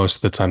 Most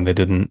of the time they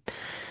didn't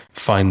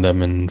find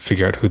them and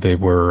figure out who they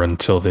were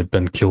until they'd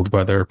been killed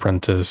by their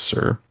apprentice,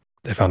 or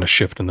they found a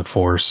shift in the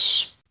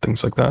Force,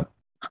 things like that.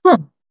 Huh.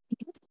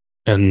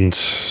 And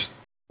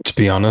to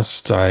be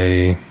honest,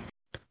 I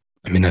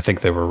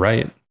think they were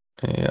right.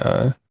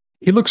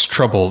 He looks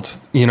troubled.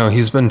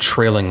 He's been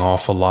trailing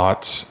off a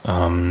lot.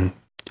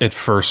 At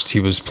first, he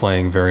was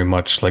playing very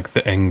much like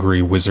the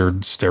angry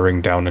wizard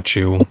staring down at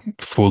you,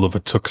 fool of a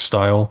took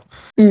style.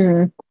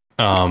 Mm.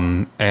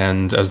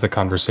 And as the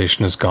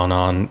conversation has gone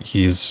on,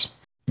 he's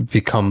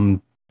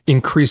become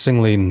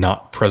increasingly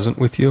not present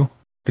with you,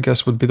 I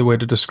guess would be the way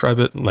to describe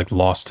it, like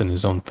lost in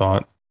his own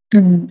thought.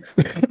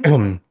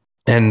 Mm.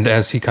 And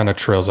as he kind of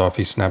trails off,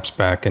 he snaps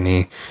back and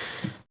he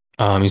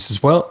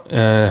says, well,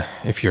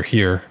 if you're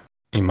here,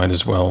 you might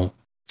as well.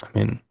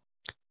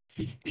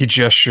 He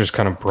gestures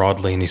kind of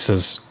broadly and he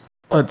says,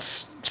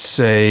 let's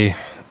say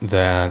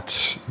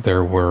that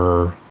there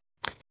were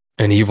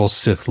an evil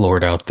Sith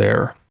Lord out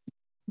there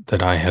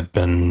that I had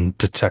been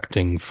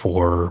detecting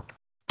for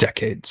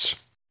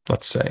decades,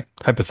 let's say,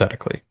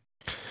 hypothetically.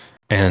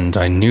 And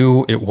I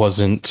knew it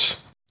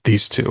wasn't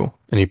these two.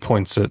 And he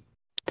points at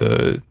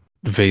the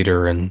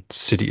Vader and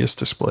Sidious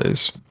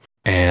displays.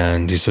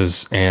 And he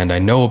says, and I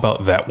know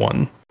about that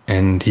one.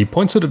 And he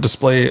points at a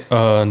display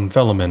on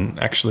Velamin,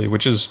 actually,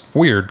 which is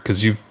weird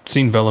because you've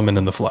seen Velamin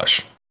in the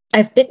flesh.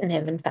 I've bitten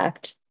him, in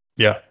fact.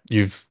 Yeah,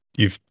 you've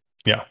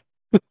yeah.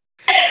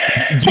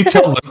 Do you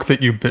tell Luke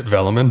that you bit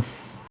Velamin?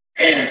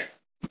 I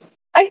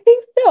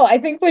think so. I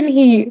think when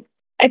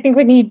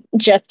he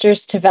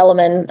gestures to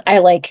Velamin, I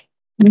like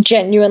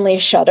genuinely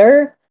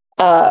shudder.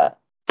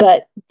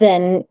 But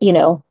then,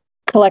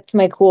 collect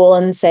my cool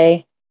and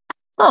say,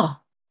 oh,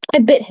 I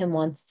bit him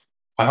once.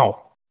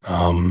 Wow.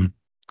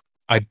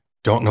 I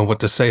don't know what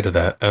to say to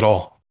that at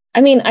all.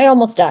 I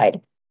almost died,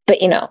 but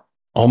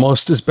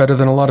Almost is better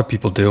than a lot of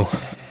people do.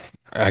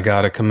 I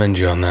gotta commend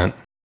you on that.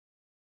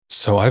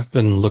 So I've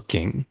been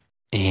looking,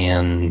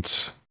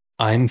 and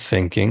I'm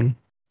thinking,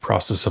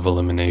 process of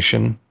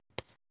elimination,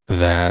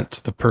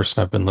 that the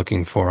person I've been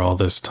looking for all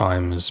this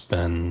time has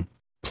been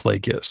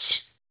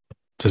Plagueis.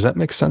 Does that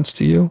make sense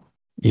to you?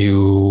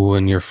 You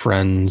and your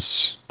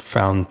friends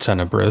found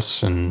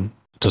Tenebris, and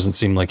it doesn't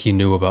seem like he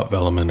knew about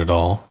Velleman at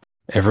all.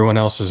 Everyone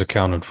else is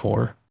accounted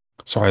for.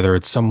 So either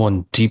it's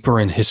someone deeper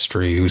in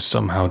history who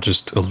somehow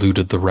just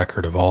eluded the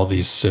record of all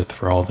these Sith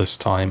for all this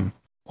time,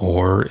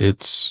 or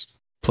it's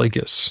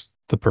Plagueis,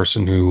 the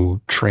person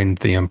who trained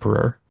the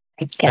Emperor.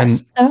 I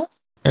guess so.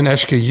 And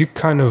Eshka, you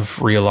kind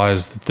of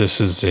realize that this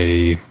is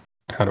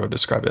how do I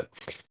describe it?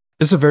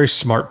 This is a very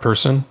smart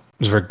person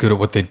who's very good at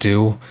what they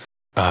do,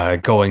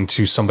 going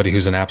to somebody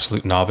who's an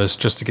absolute novice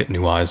just to get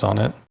new eyes on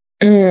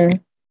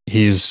it.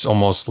 He's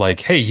almost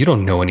like, hey, you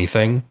don't know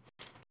anything.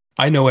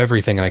 I know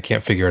everything and I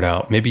can't figure it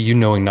out. Maybe you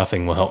knowing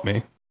nothing will help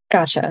me.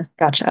 Gotcha.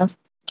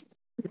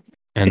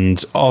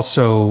 And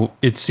also,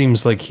 it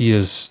seems like he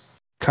is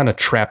kind of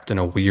trapped in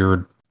a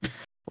weird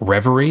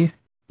reverie.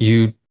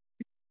 You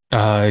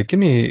give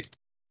me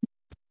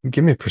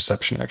a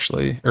perception,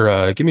 actually,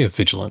 or give me a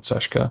vigilance,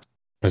 Eshka,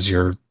 as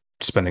you're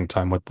spending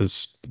time with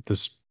this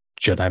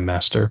Jedi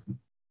Master.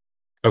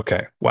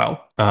 Okay,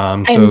 wow.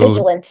 I'm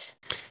vigilant.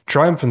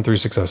 Triumph and 3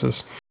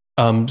 successes.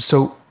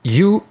 So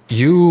you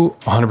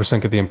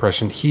 100% get the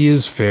impression he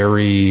is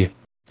very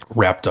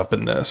wrapped up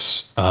in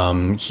this.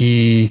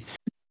 He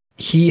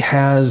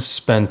has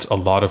spent a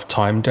lot of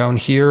time down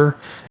here,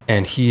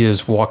 and he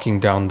is walking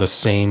down the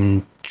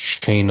same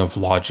chain of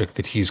logic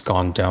that he's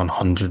gone down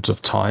hundreds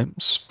of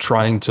times,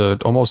 trying to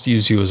almost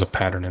use you as a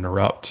pattern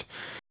interrupt.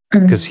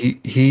 Because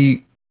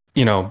he,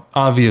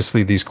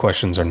 obviously these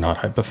questions are not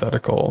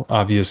hypothetical.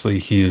 Obviously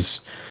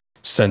he's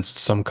sensed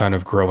some kind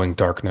of growing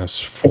darkness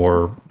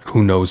for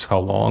who knows how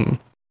long.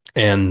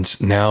 And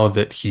now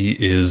that he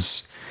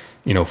is,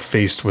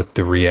 faced with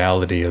the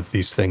reality of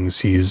these things,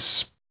 he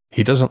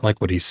doesn't like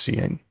what he's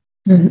seeing.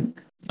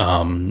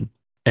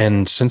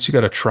 And since you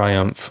got a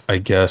triumph, I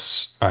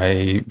guess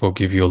I will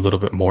give you a little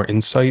bit more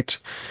insight.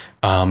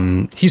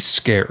 He's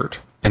scared.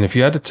 And if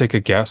you had to take a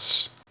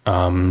guess,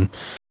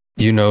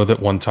 you know that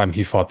one time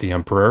he fought the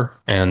Emperor,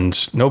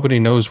 and nobody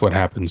knows what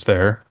happens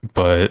there,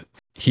 but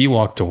he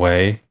walked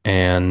away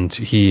and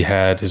he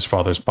had his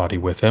father's body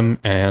with him,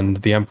 and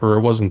the Emperor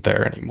wasn't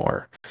there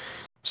anymore.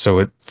 So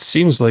it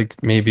seems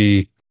like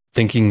maybe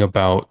thinking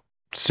about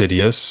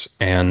Sidious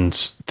and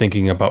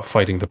thinking about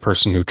fighting the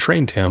person who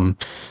trained him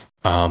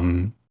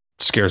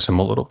scares him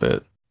a little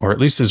bit, or at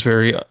least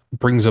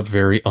brings up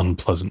very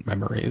unpleasant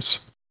memories.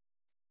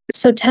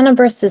 So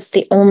Tenebris is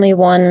the only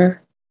one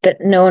that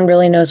no one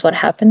really knows what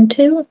happened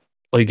to?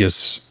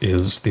 Plagueis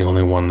is the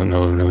only one that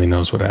no one really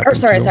knows what happened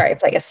to. Sorry,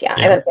 Plagueis. Yeah,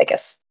 I meant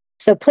Plagueis.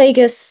 So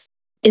Plagueis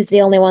is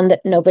the only one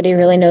that nobody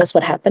really knows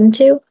what happened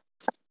to?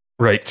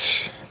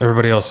 Right.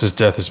 Everybody else's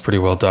death is pretty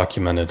well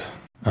documented.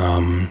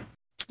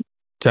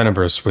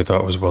 Tenebris we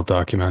thought was well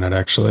documented,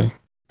 actually,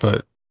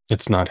 but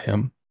it's not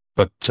him.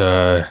 But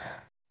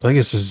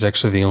Plagueis is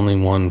actually the only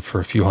one for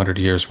a few hundred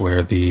years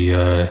where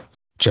the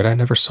Jedi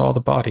never saw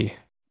the body.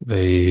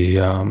 They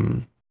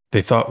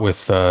thought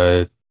with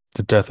the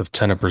death of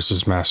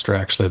Tenebris's master,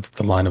 actually, that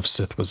the line of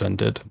Sith was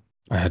ended.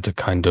 I had to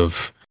kind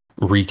of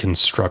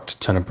reconstruct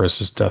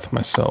Tenebris's death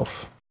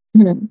myself.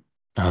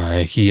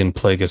 He and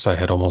Plagueis I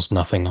had almost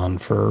nothing on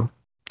for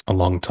a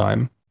long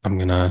time.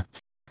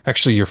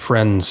 Actually, your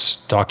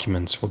friend's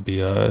documents will be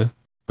a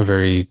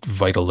very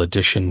vital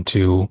addition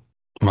to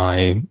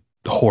my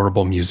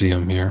horrible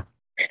museum here.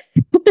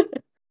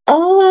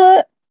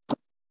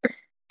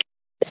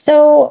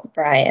 So,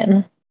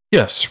 Brian.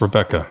 Yes,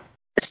 Rebecca.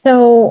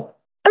 So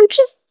I'm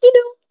just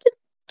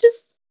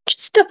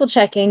double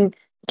checking.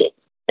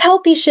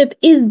 Palpy Ship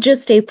is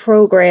just a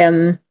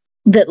program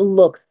that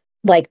looks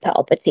like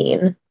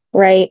Palpatine,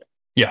 right?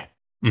 Yeah.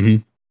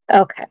 Mm-hmm.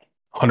 Okay.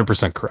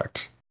 100%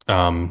 correct.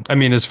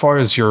 As far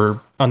as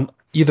you're on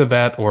either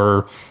that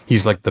or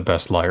he's like the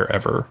best liar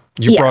ever.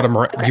 You brought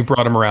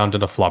him around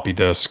in a floppy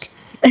disk.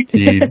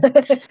 He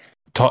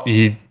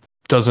he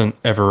doesn't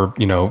ever,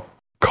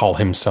 call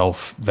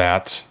himself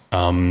that.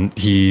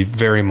 He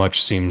very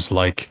much seems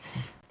like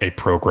a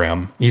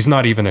program. He's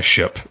not even a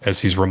ship, as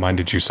he's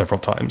reminded you several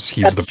times.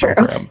 He's the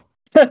program.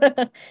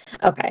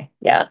 Okay,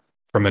 yeah.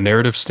 From a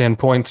narrative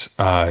standpoint,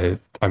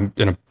 I'm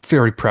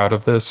very proud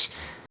of this.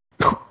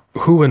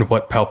 Who and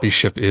what Palpy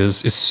Ship is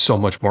so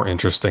much more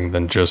interesting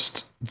than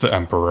just the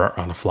Emperor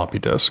on a floppy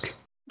disk.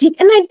 And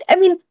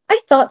I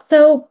thought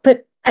so,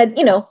 but I'm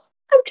trying to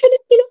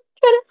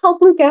help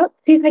Luke out.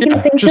 See if I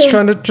can think just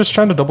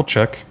trying to double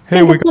check.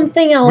 Hey, we got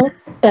something else.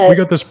 We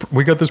got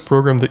this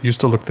program that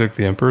used to look like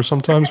the Emperor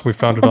sometimes. We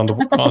found it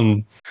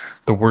on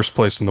the worst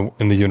place in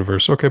the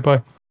universe. Okay,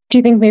 bye. Do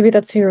you think maybe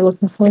that's who you're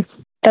looking for?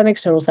 That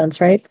makes total sense,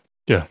 right?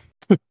 Yeah.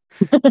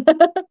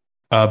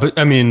 But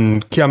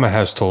Kiama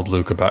has told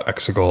Luke about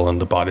Exegol and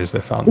the bodies they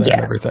found there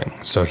and everything,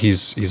 so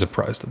he's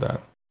apprised of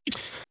that.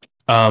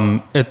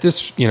 At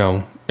this,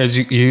 as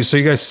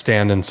you guys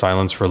stand in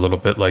silence for a little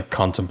bit, like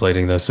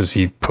contemplating this as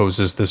he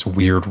poses this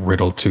weird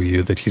riddle to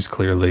you that he's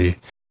clearly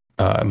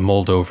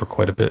mulled over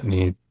quite a bit, and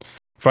he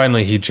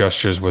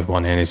gestures with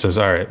one hand. He says,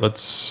 "All right,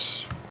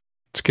 let's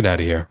get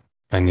out of here.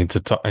 I need to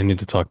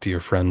talk to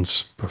your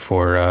friends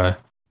before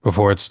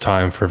it's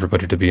time for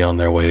everybody to be on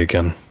their way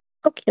again."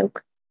 Okay.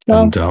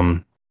 Well,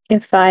 and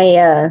if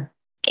I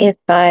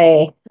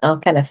I'll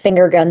kind of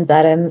finger guns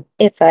at him.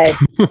 If I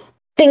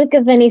think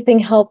of anything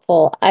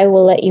helpful, I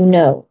will let you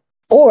know.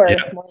 Or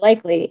more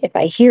likely, if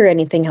I hear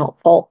anything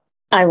helpful,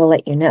 I will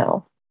let you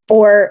know.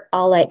 Or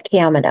I'll let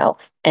Kiama know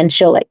and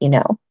she'll let you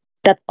know.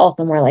 That's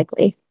also more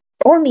likely.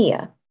 Or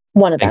Mia.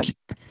 One of them.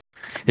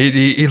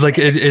 He like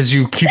as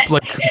you keep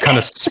like kind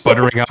of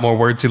sputtering out more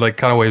words, he like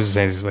kind of waves his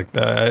hands. He's like,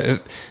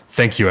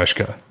 "Thank you,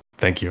 Eshka.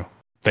 Thank you,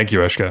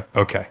 Eshka.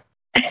 Okay."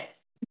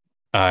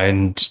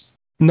 And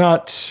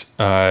not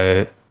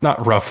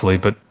roughly,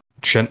 but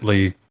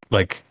gently,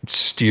 like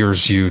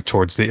steers you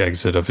towards the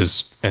exit of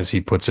his, as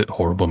he puts it,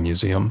 horrible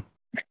museum.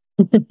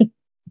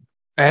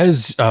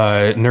 As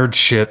nerd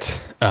shit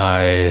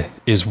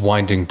is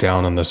winding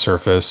down on the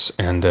surface,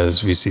 and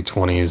as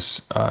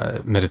VC20's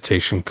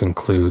meditation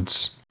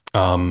concludes,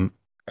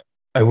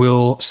 I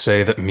will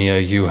say that Mia,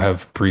 you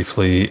have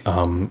briefly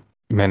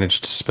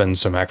managed to spend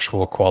some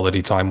actual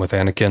quality time with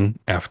Anakin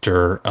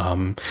after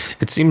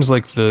it seems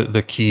like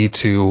the key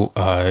to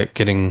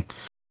getting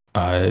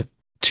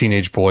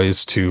teenage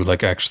boys to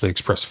like actually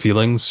express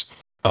feelings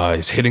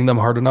is hitting them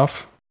hard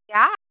enough.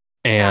 Yeah.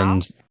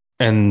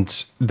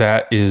 And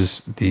that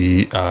is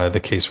the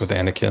case with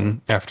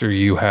Anakin. After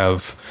you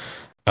have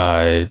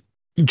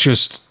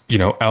just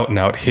out and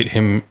out hit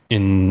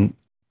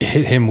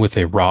him with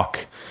a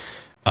rock,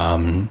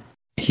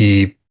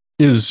 he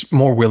is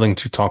more willing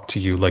to talk to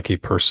you like a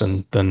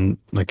person than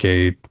like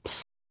a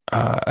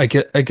I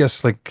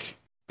guess like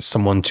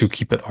someone to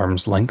keep at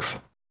arm's length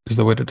is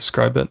the way to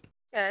describe it.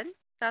 Good.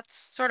 That's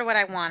sort of what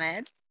I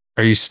wanted.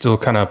 Are you still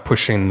kind of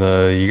pushing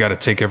you got to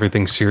take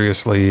everything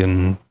seriously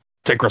and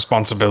take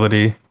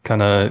responsibility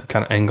kind of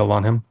angle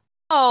on him?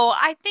 Oh,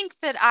 I think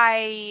that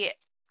I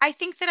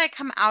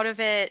come out of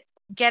it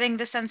getting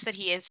the sense that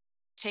he is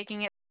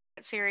taking it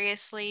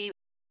seriously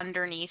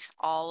underneath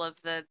all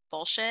of the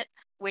bullshit,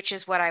 which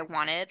is what I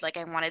wanted. Like,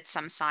 I wanted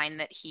some sign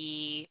that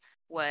he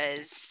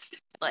was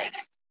like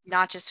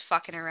not just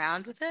fucking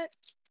around with it,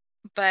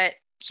 but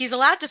he's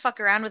allowed to fuck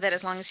around with it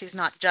as long as he's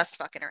not just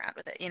fucking around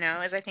with it,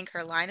 is I think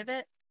her line of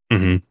it.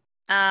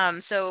 Mm-hmm.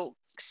 So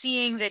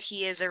seeing that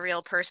he is a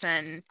real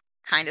person,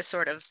 kind of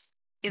sort of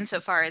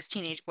insofar as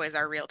teenage boys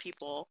are real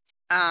people.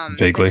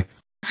 Vaguely.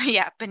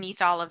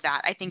 Beneath all of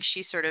that, I think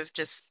she sort of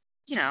just,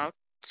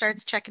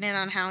 starts checking in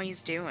on how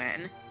he's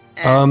doing.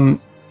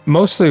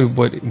 Mostly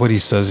what he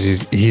says,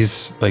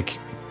 he's like,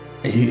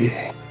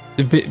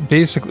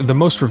 basically the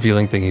most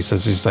revealing thing he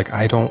says is like,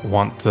 I don't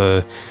want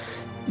to.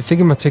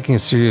 Thinking about taking it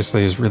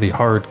seriously is really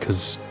hard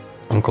because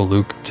Uncle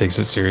Luke takes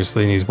it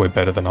seriously and he's way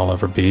better than I'll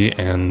ever be,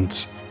 and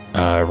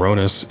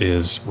Ronus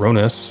is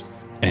Ronus,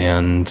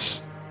 and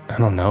I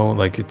don't know,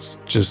 like it's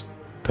just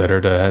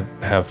better to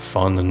have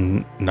fun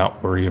and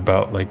not worry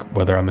about like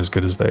whether I'm as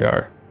good as they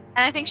are.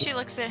 And I think she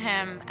looks at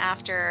him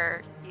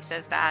after he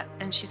says that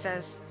and she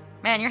says,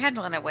 "Man, you're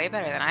handling it way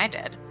better than I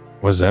did."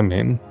 What does that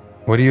mean?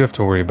 What do you have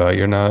to worry about?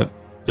 You're not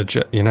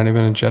you're not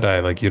even a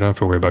Jedi. Like, you don't have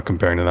to worry about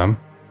comparing to them.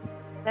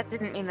 That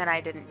didn't mean that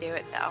I didn't do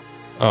it, though.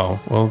 Oh,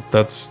 well,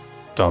 that's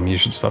dumb. You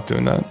should stop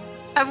doing that.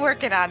 I'm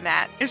working on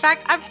that. In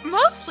fact, I've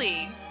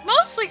mostly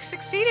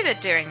succeeded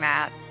at doing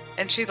that.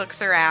 And she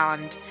looks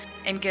around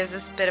and gives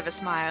us a bit of a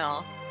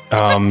smile.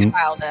 It took me a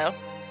while,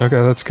 though.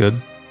 Okay, that's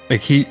good.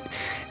 Like,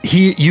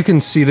 you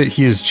can see that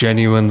he is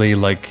genuinely,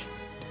 like,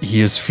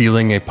 he is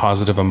feeling a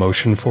positive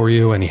emotion for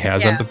you, and he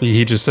has empathy.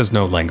 He just has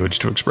no language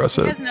to express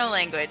it. He has no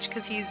language,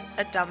 because he's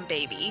a dumb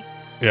baby.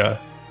 Yeah.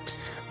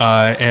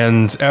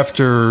 And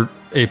after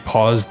a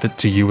pause that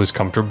to you is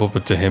comfortable,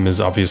 but to him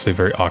is obviously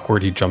very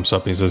awkward, he jumps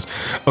up and he says,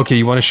 "Okay,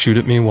 you want to shoot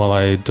at me while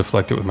I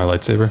deflect it with my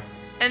lightsaber?"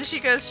 And she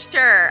goes,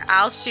 "Sure,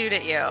 I'll shoot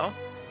at you.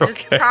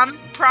 Just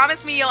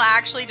promise me you'll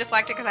actually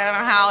deflect it, because I don't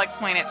know how I'll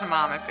explain it to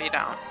Mom if you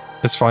don't."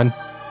 It's fine.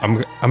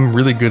 I'm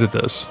really good at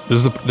this.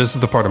 This is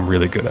the part I'm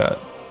really good at.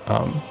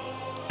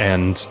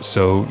 And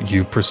so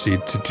you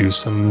proceed to do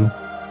some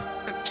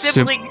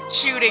sibling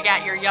shooting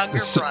at your younger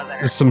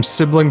brother. Some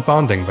sibling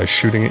bonding by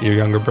shooting at your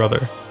younger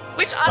brother.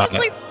 Which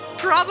honestly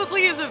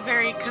probably is a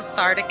very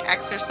cathartic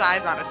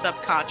exercise on a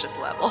subconscious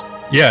level.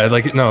 Yeah,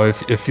 like, no,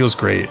 it feels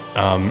great.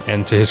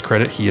 And to his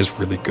credit, he is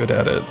really good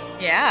at it.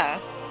 Yeah.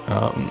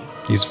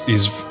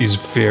 He's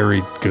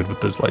very good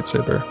with his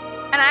lightsaber.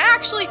 And I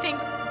actually think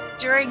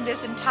during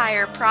this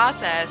entire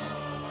process,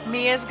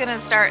 Mia's gonna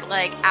start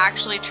like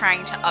actually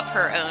trying to up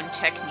her own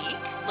technique.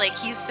 Like,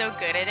 he's so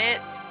good at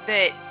it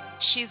that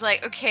she's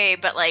like, okay,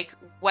 but like,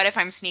 what if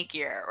I'm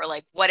sneakier? Or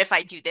like, what if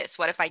I do this?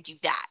 What if I do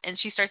that? And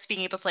she starts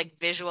being able to like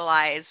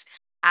visualize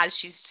as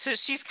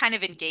she's kind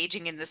of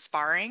engaging in the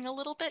sparring a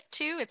little bit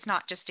too. It's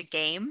not just a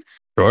game.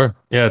 Sure.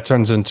 Yeah, it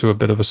turns into a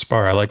bit of a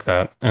spar. I like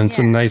that. And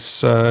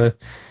it's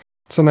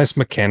a nice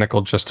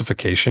mechanical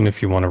justification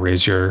if you want to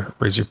raise your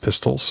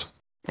pistols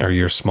or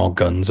your small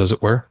guns, as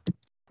it were.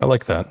 I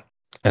like that.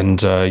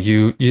 And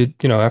you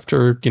know,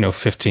 after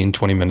 15,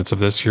 20 minutes of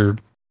this, you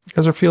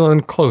guys are feeling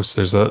close.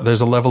 There's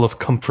a level of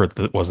comfort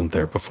that wasn't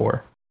there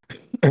before.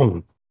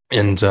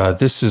 And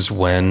this is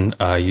when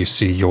you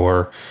see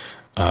your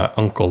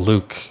Uncle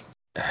Luke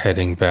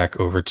heading back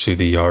over to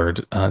the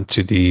yard,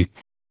 to the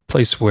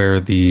place where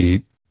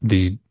the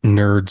the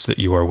nerds that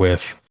you are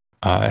with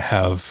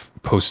have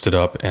posted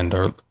up and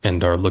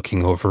are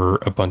looking over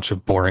a bunch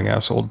of boring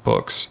ass old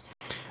books.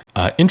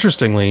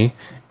 Interestingly,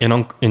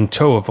 in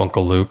tow of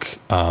Uncle Luke,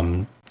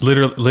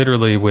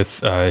 literally with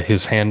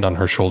his hand on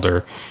her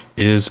shoulder,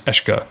 is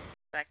Eshka.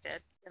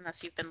 Expected,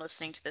 unless you've been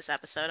listening to this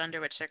episode,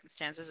 under which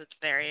circumstances it's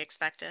very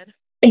expected.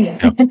 Yeah.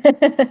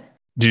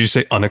 Did you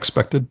say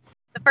unexpected?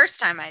 The first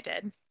time I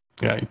did.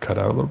 Yeah, you cut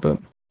out a little bit.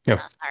 Yeah.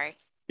 Oh, sorry.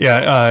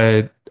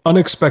 Yeah,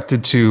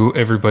 unexpected to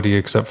everybody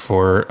except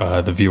for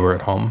the viewer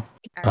at home.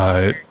 All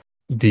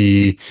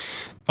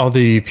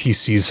the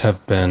PCs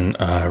have been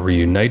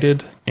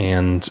reunited,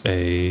 and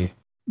a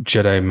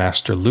Jedi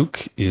Master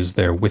Luke is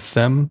there with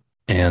them,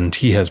 and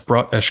he has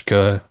brought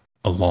Eshka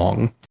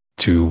along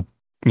to,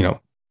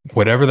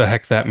 whatever the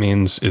heck that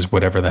means is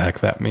whatever the heck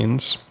that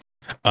means.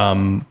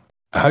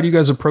 How do you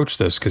guys approach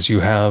this? Because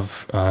you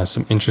have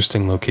some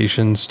interesting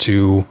locations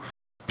to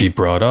be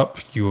brought up.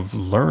 You have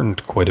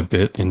learned quite a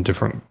bit in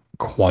different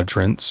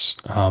quadrants.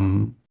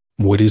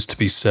 What is to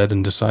be said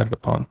and decided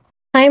upon?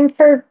 Time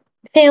for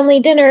family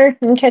dinner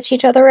and catch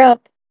each other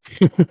up.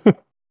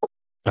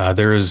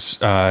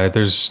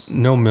 There's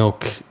no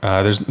milk.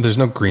 There's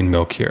no green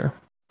milk here.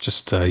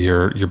 Just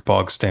your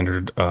bog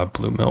standard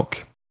blue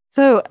milk.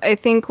 So I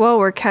think while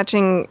we're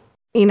catching,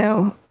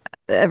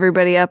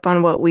 everybody up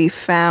on what we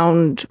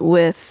found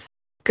with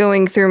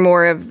going through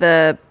more of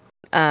the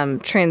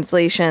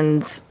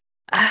translations,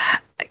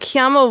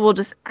 Kiama will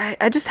just.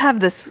 I just have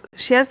this.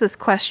 She has this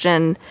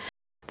question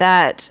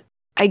that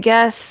I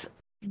guess.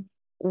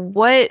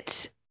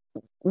 What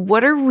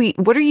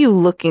are you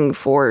looking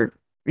for,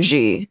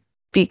 Ji?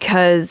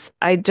 Because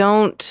I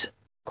don't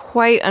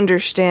quite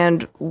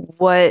understand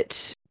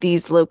what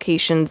these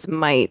locations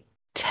might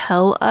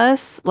tell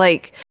us.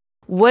 Like,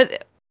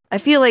 what I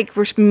feel like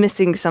we're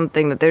missing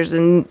something,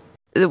 that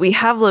we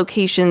have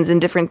locations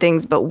and different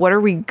things, but what are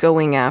we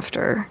going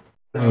after?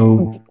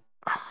 So,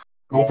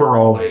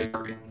 overall, I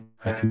agree.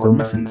 I think we're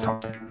missing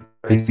something.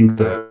 I think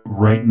that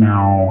right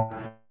now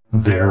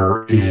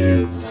there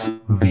is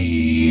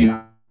the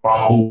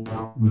hope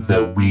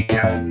that we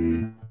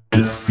can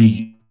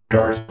defeat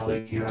Darth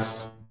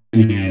Plagueis.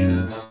 It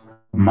is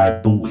my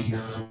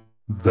belief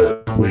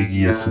that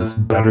Plagueis is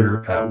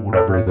better at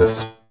whatever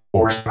this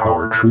force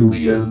power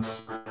truly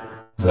is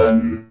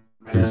than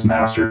his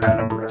master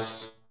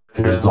Tenebris.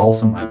 It is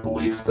also my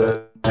belief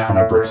that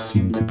Tenebris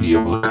seemed to be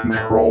able to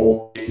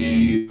control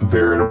a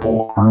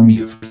veritable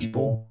army of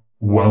people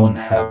while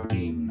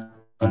inhabiting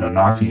an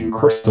Anafian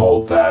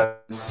crystal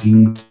that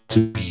seemed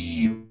to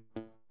be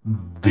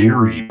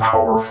very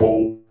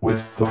powerful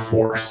with the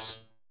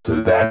Force.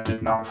 So that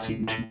did not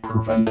seem to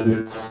prevent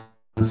its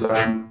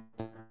possession.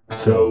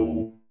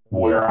 So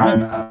where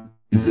I'm at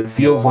is it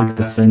feels like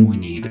the thing we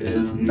need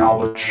is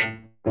knowledge.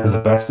 To the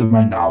best of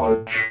my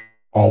knowledge,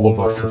 all of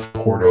us have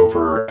poured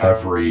over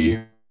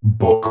every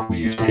book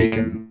we've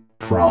taken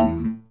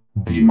from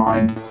the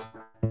mines.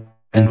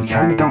 And we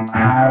kind of don't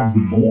have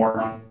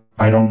more.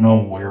 I don't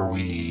know where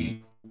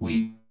we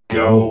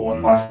go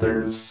unless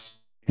there's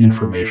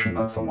information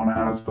that someone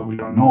has that we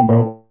don't know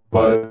about.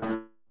 But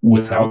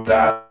without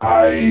that,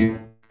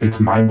 it's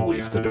my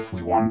belief that if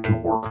we want to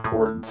work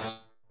towards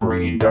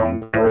bringing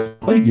down Darth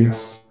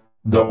Plagueis,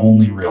 the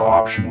only real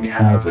option we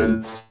have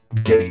is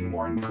getting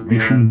more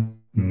information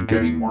and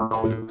getting more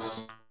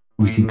clues.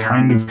 We can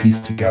kind of piece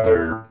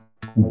together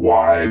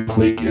why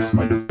Plagueis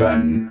might have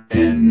been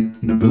in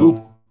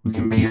Naboo. We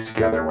can piece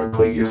together why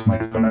Plagueis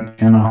might have been in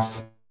Anoth.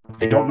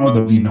 I don't know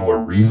that we know a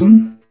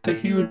reason that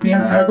he would be in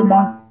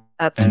Agamar.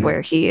 That's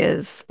where he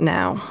is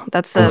now.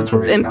 That's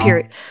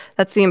the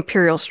That's the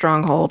Imperial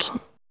stronghold.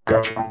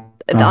 Gotcha.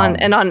 On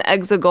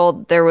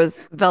Exegol, there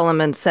was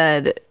Velaman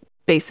said,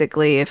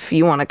 basically, if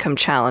you want to come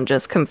challenge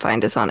us, come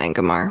find us on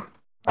Angmar.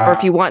 Or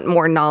if you want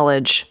more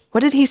knowledge.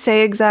 What did he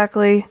say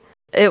exactly?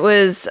 It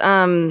was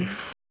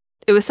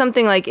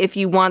something like, if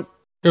you want...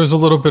 It was a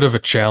little bit of a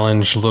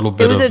challenge, a little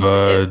bit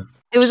of...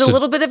 It was a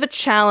little bit of a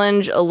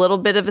challenge, a little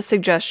bit of a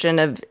suggestion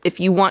of, if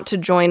you want to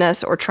join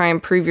us or try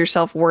and prove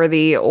yourself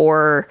worthy,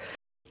 or,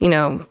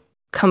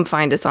 come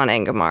find us on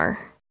Angmar.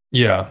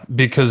 Yeah,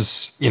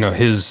 because,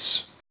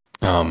 his...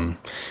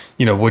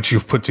 what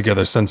you've put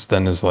together since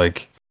then is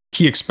like,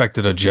 he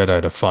expected a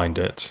Jedi to find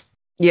it.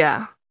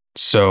 Yeah.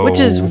 So... Which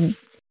is...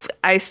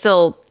 I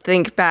still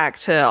think back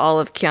to all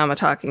of Kiama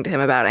talking to him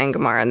about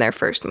Angmar in their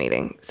first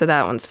meeting. So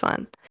that one's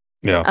fun.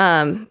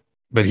 Yeah.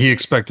 But he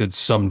expected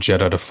some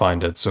Jedi to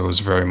find it, so it was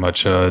very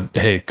much a,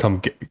 hey,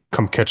 come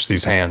catch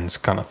these hands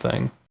kind of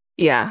thing.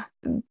 Yeah.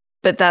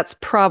 But that's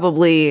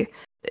probably,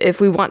 if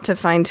we want to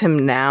find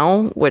him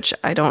now, which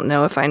I don't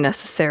know if I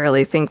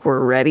necessarily think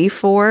we're ready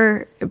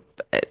for,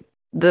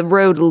 the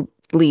road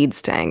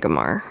leads to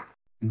Angmar.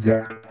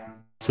 Exactly.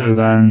 So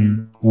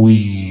then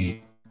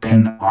we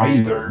can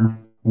either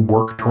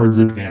work towards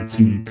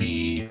advancing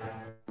the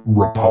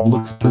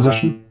Republic's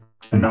position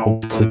and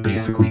hope to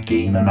basically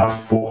gain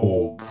enough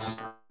footholds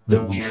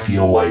that we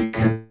feel like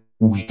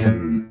we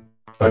can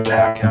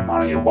attack him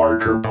on a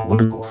larger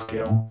political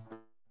scale,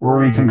 or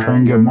we can try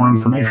and get more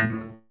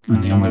information.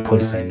 And the only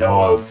place I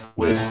know of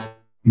with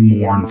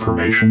more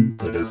information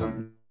that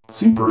isn't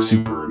super,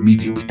 super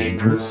immediately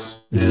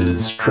dangerous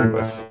is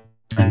Tridworth.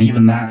 And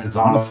even that is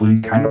honestly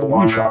kind of a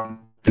long shot.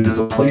 It is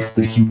a place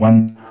that he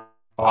went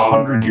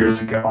 100 years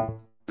ago.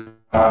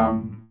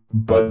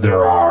 But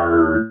there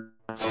are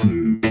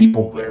some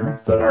people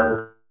there that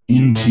are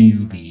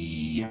into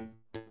the,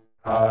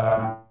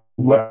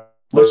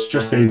 let's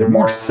just say they're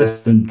more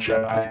Sith than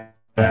Jedi.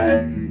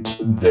 And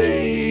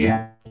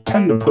they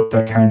tend to put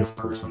that kind of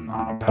person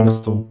on a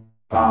pedestal.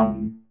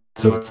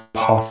 So it's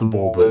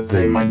possible that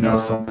they might know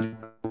something.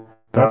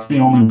 That's the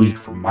only lead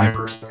from my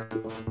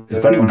perspective.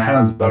 If anyone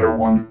has a better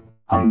one,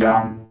 I'm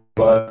down.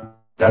 But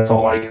that's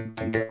all I can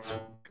think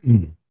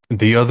of.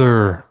 The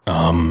other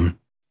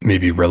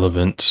maybe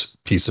relevant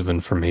piece of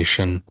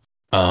information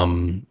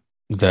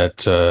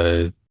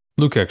that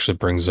Luke actually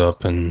brings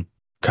up, and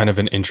kind of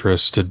an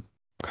interested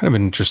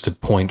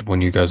point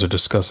when you guys are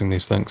discussing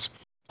these things.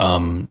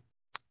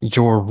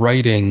 Your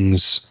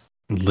writings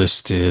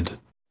listed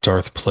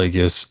Darth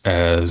Plagueis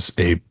as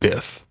a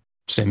Bith,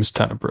 same as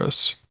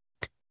Tenebris.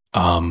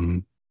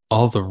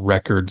 All the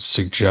records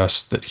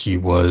suggest that he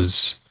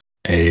was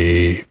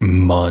a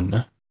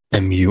Mun,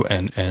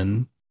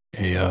 M-U-N-N,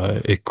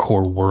 a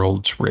core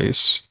worlds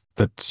race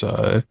that's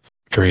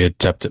very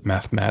adept at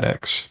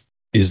mathematics.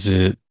 Is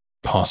it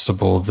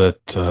possible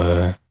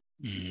that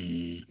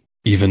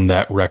even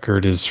that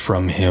record is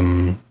from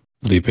him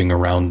leaping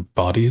around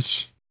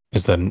bodies?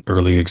 Is that an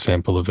early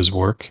example of his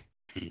work?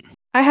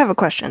 I have a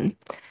question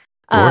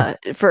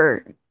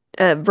for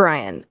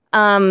Brian.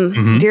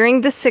 Mm-hmm.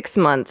 During the 6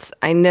 months,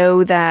 I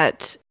know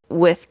that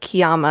with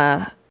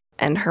Kiama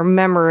and her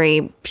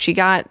memory, she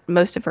got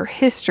most of her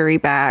history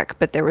back,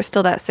 but there was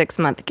still that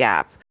 6-month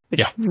gap,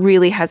 which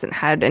really hasn't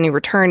had any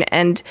return.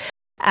 And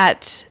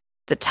at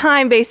the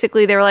time,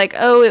 basically, they were like,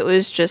 oh, it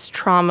was just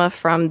trauma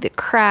from the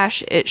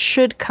crash. It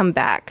should come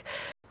back.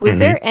 Was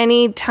there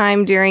any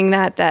time during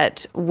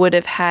that would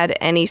have had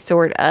any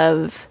sort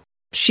of,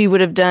 she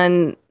would have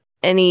done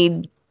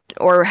any,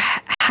 or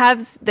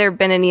have there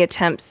been any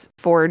attempts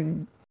for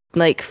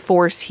like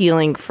force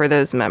healing for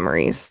those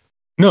memories?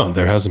 No,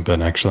 there hasn't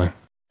been, actually.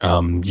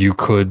 You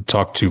could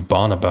talk to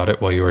Bon about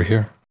it while you were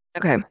here.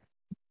 Okay.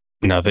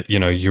 Now that,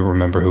 you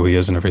remember who he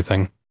is and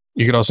everything.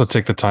 You could also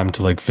take the time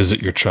to like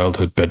visit your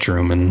childhood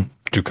bedroom and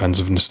do kinds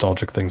of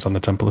nostalgic things on the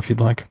temple if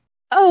you'd like.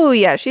 Oh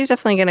yeah, she's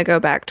definitely going to go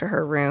back to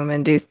her room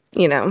and do,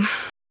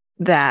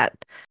 that.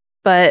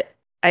 But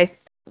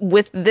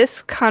with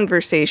this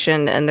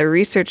conversation and the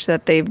research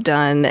that they've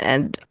done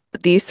and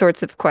these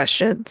sorts of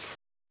questions,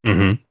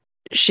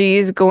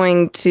 she's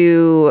going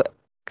to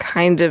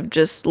kind of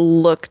just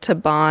look to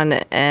Bon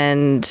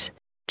and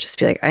just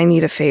be like, I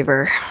need a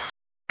favor.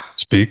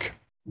 Speak.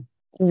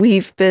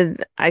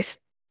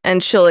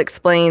 And she'll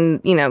explain,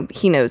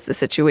 he knows the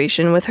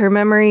situation with her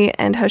memory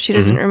and how she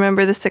doesn't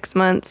remember the 6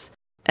 months.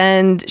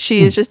 And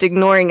she is just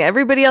ignoring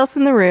everybody else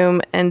in the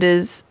room and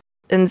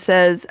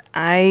says,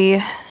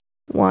 I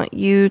want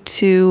you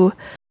to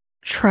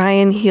try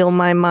and heal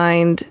my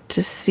mind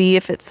to see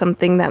if it's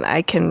something that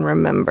I can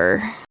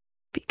remember.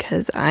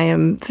 Because I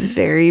am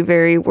very,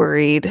 very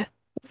worried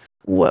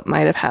what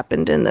might have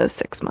happened in those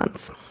 6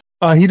 months.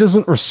 He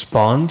doesn't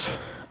respond,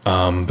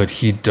 but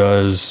he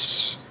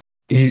does.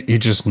 He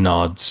just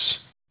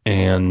nods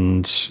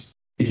and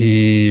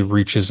he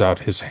reaches out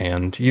his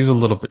hand. He's a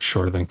little bit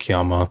shorter than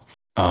Kiama.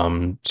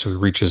 So he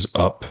reaches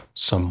up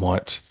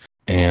somewhat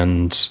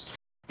and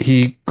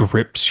he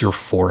grips your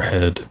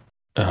forehead,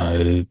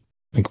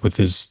 like with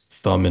his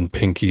thumb and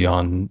pinky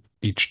on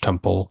each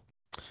temple,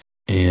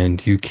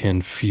 and you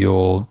can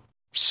feel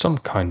some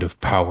kind of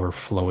power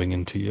flowing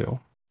into you.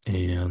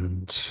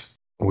 And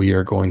we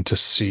are going to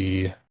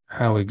see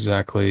how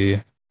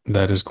exactly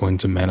that is going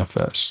to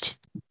manifest.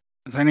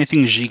 Is there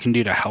anything G can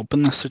do to help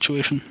in this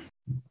situation?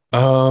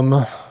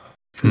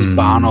 Is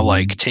Bono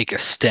like take a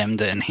stem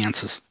to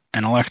enhance his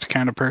intellect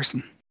kind of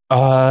person?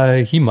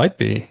 He might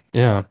be,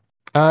 yeah.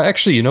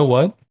 Actually, you know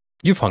what?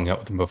 You've hung out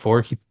with him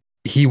before.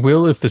 He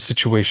will if the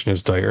situation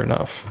is dire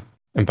enough.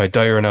 And by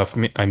dire enough,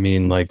 I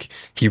mean like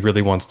he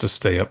really wants to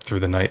stay up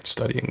through the night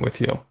studying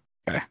with you.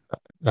 Okay.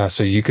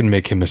 So you can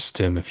make him a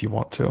stim if you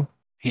want to.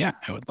 Yeah,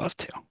 I would love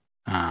to.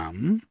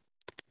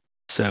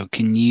 So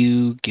can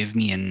you give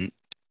me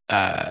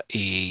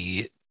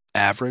a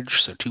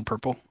average, so 2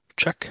 purple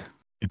check?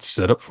 It's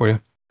set up for you.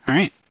 All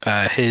right.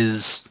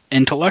 His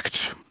intellect,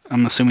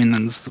 I'm assuming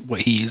that's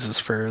what he uses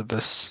for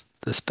this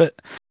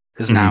bit,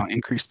 is now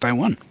increased by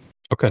 1.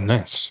 Okay,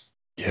 nice.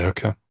 Yeah,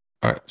 okay.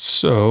 All right,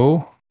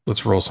 so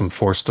let's roll some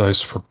force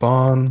dice for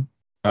Bon.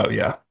 Oh,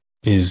 yeah.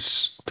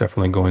 He's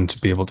definitely going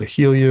to be able to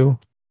heal you.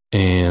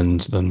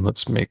 And then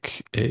let's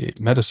make a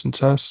medicine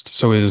test.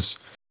 So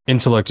his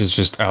intellect is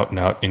just out and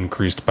out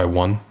increased by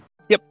 1.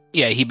 Yep.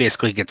 Yeah, he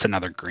basically gets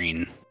another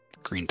green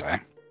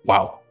die.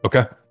 Wow.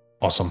 Okay.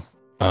 Awesome.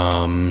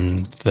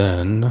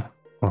 Then,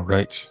 all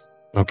right.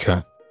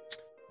 Okay.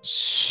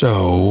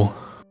 So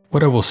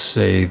what I will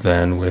say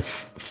then with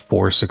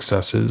 4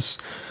 successes,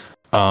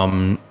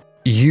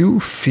 you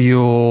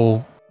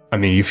feel I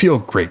mean, you feel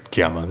great,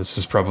 Kiama. This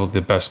is probably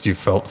the best you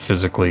felt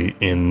physically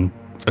in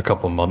a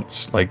couple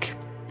months. Like,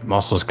 your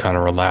muscles kind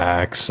of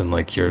relax, and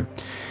like your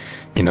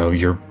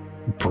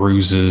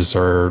bruises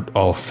are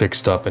all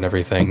fixed up and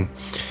everything.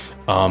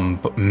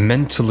 But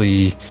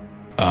mentally,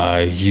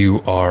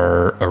 you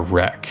are a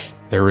wreck.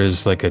 There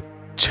is like a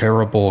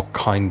terrible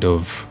kind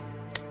of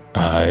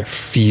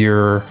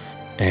fear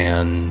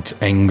and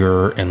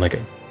anger and like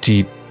a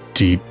deep,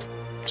 deep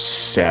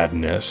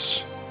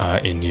sadness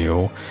in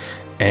you.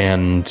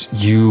 And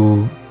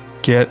you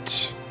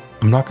get,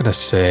 I'm not going to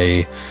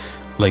say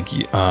like,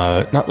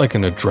 not like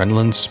an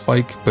adrenaline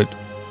spike, but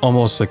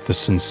almost like the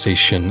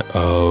sensation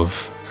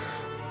of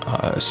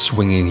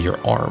swinging your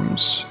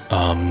arms.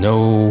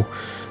 No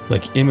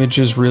like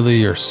images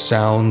really or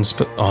sounds,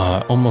 but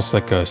almost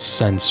like a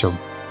sense or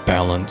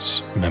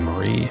balance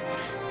memory.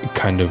 It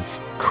kind of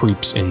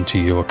creeps into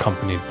you,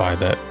 accompanied by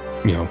that,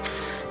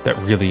 that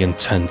really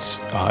intense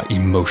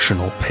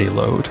emotional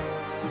payload.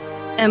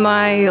 Am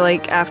I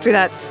like after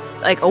that's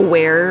like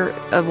aware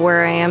of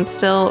where I am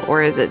still,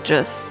 or is it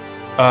just?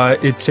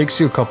 It takes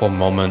you a couple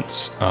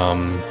moments.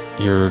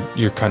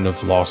 You're kind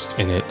of lost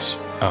in it,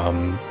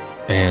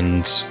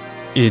 and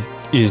it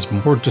is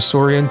more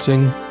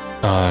disorienting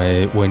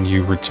when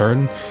you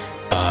return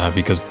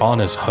because Bon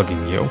is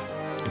hugging you,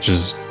 which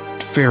is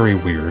very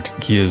weird.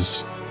 He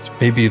is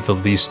maybe the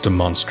least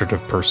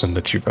demonstrative person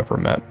that you've ever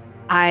met.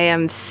 I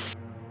am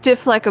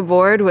stiff like a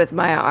board with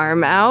my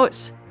arm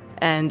out,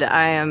 and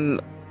I am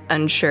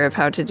unsure of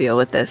how to deal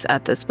with this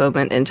at this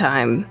moment in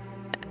time.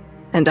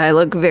 And I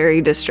look very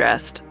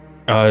distressed.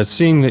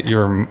 Seeing that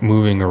you're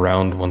moving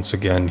around once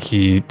again,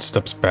 he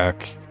steps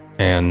back,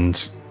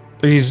 and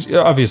he's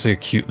obviously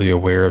acutely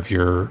aware of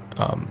your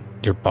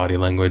body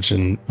language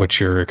and what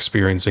you're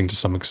experiencing to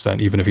some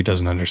extent, even if he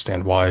doesn't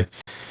understand why.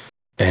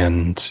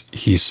 And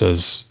he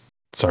says,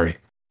 "Sorry."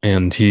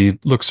 And he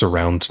looks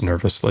around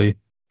nervously.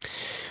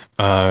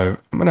 I'm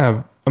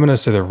gonna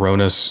say that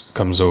Ronus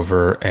comes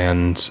over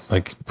and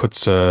like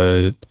puts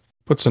an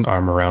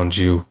arm around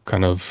you,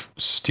 kind of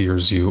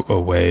steers you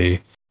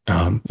away.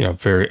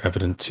 Very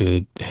evident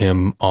to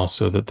him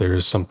also that there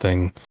is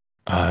something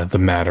the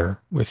matter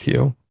with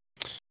you.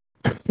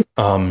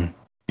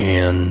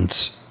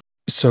 And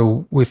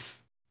so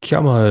with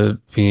Kiama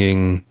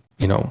being,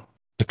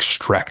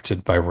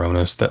 extracted by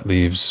Ronus, that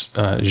leaves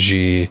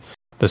Ji,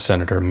 the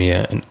senator,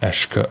 Mia, and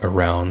Eshka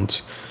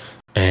around,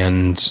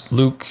 and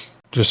Luke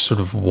just sort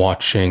of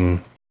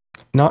watching,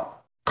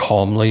 not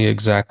calmly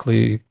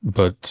exactly,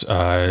 but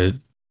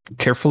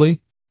carefully,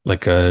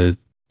 like a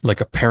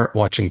parent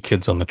watching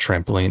kids on the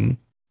trampoline.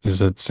 Is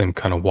that same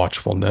kind of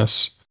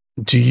watchfulness?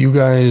 Do you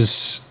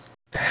guys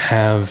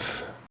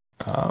have,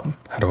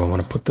 how do I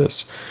want to put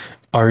this?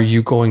 Are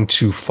you going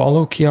to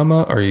follow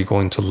Kiama? Are you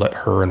going to let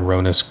her and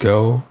Ronus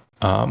go?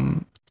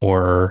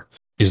 Or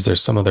is there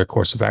some other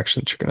course of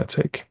action that you're going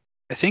to take?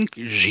 I think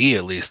Ji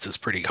at least is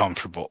pretty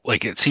comfortable.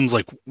 Like, it seems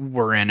like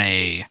we're in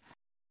a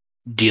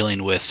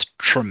dealing with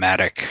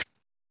traumatic,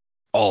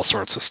 all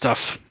sorts of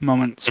stuff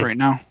moments right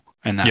now.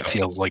 And that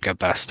feels like a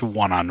best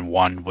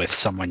one-on-one with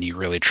someone you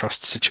really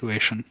trust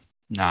situation.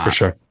 Not for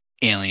sure.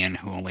 Alien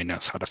who only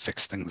knows how to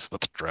fix things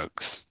with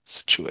drugs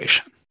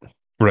situation.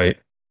 Right.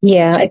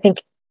 Yeah, I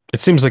think it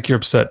seems like you're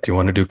upset. Do you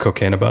want to do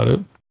cocaine about it?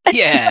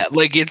 Yeah,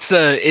 like it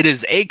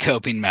is a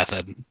coping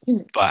method,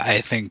 but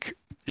I think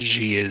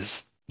Ji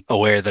is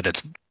aware that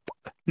it's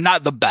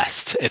not the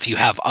best if you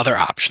have other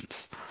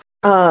options.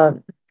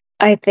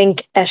 I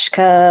think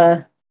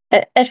Eshka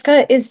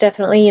is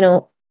definitely,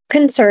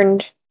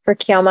 concerned for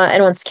Kiama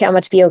and wants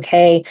Kiama to be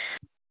okay,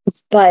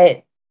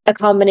 but a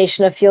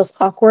combination of feels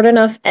awkward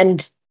enough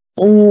and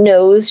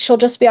knows she'll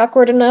just be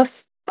awkward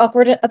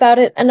about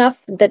it enough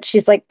that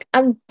she's like,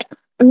 I'm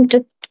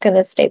just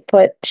gonna stay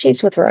put.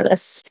 She's with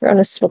Ronus.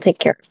 Ronus will take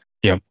care of her.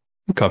 Yeah.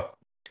 Okay.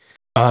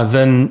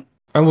 Then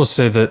I will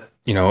say that,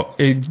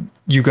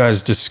 you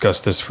guys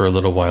discussed this for a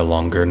little while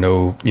longer.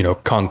 No,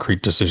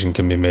 concrete decision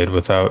can be made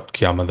without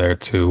Kiama there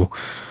to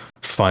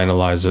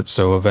finalize it.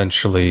 So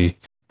eventually,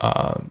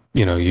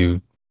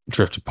 you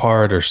drift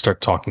apart or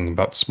start talking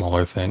about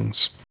smaller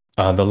things.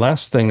 The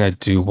last thing I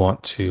do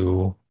want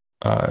to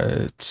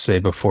say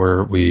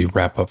before we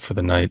wrap up for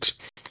the night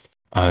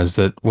is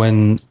that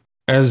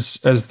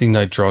as the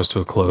night draws to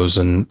a close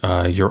and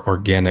your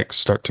organics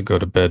start to go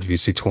to bed,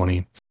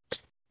 VC20,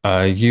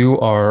 you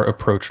are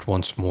approached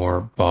once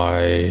more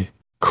by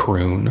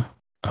Kroon.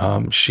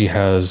 She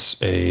has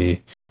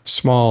a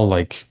small,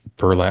 like,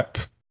 burlap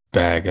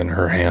bag in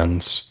her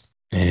hands,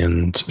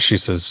 and she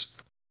says,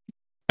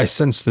 "I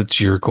sense that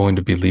you're going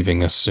to be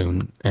leaving us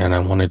soon, and I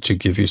wanted to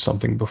give you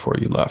something before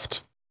you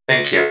left."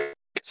 Thank you.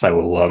 So I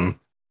will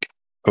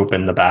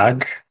open the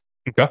bag.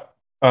 Okay.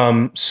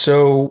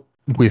 So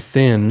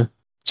within,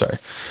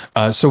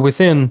 as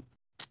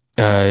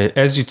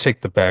you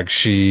take the bag,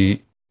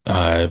 she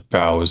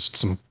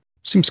bows.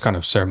 Seems kind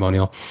of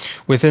ceremonial.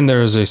 Within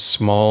there is a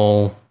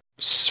small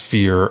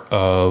sphere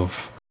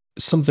of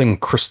something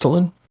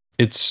crystalline.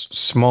 It's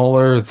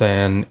smaller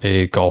than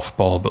a golf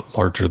ball, but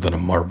larger than a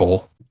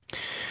marble.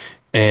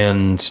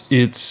 And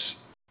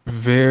it's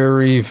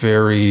very,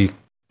 very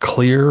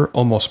clear,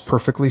 almost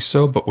perfectly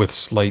so, but with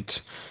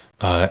slight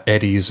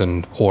eddies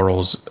and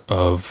whorls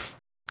of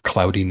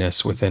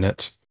cloudiness within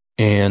it.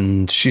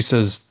 And she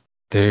says,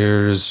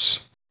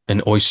 there's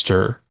an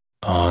oyster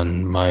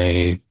on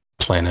my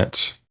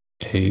planet,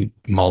 a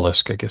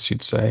mollusk, I guess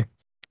you'd say,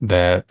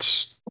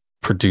 that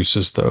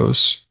produces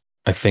those.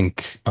 I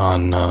think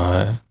on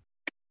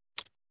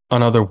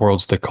other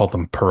worlds they call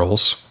them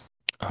pearls.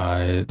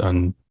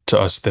 To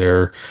us,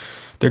 they're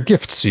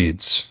gift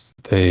seeds.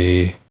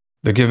 They're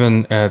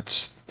given at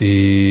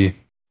some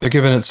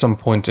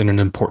point in an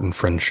important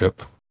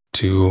friendship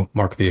to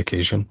mark the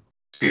occasion.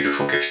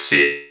 Beautiful gift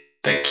seed.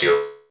 Thank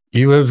you.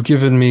 You have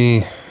given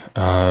me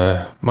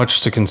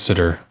much to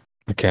consider,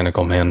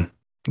 Mechanical Man.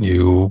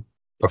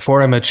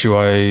 Before I met you,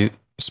 I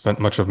spent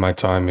much of my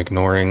time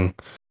ignoring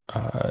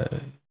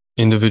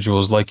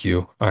individuals like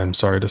you, I'm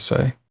sorry to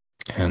say.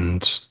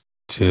 And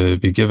to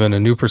be given a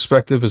new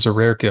perspective is a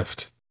rare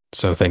gift.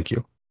 So thank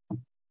you.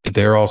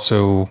 They're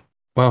also,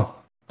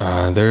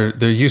 they're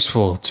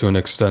useful to an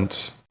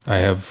extent. I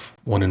have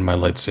one in my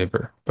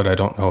lightsaber, but I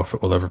don't know if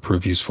it will ever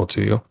prove useful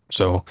to you.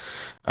 So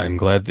I'm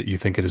glad that you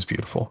think it is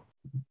beautiful.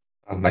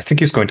 I think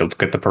he's going to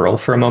look at the pearl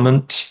for a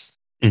moment,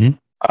 and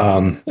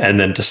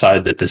then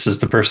decide that this is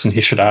the person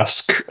he should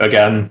ask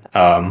again.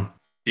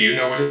 Do you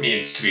know what it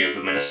means to be a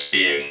luminous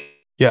being?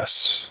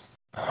 Yes.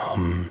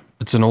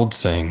 It's an old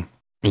saying.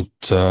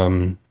 It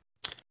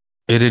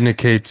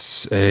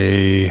indicates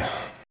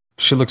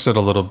she looks at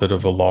a little bit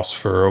of a loss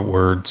for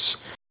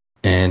words,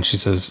 and she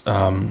says,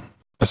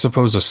 I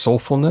suppose a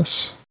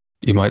soulfulness,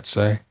 you might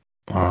say,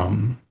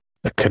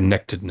 a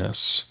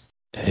connectedness,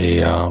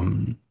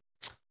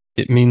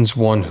 it means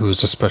one who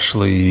is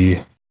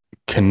especially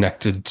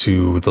connected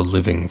to the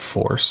living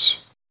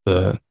force,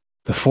 the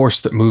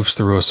force that moves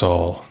through us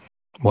all.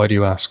 Why do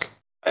you ask?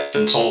 I've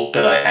been told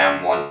that I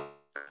am one.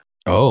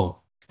 Oh,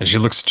 and she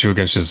looks at you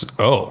again. She says,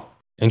 "Oh,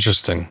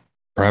 interesting.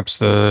 Perhaps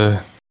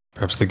the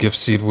gift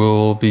seed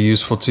will be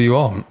useful to you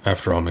all.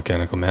 After all,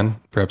 Mechanical Man,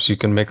 perhaps you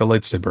can make a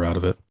lightsaber out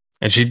of it."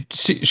 And she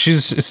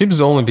seems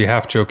to only be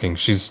half joking.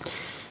 She's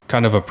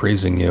kind of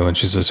appraising you, and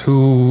she says,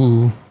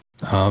 "Who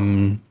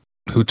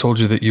told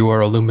you that you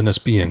are a luminous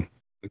being?"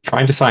 I'm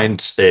trying to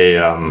find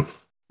a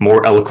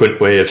more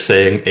eloquent way of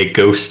saying a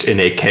ghost in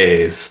a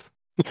cave.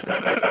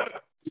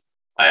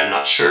 I am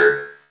not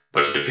sure,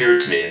 but it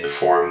appeared to me in the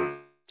form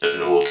of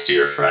an old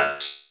dear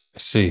friend. I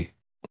see.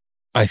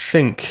 I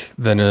think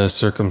that in a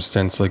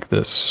circumstance like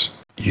this,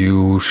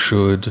 you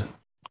should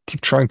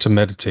keep trying to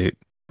meditate,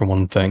 for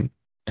one thing,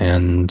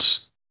 and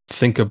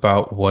think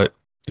about what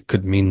it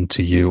could mean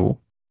to you.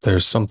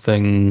 There's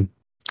something,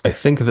 I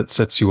think, that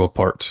sets you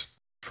apart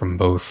from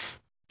both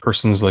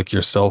persons like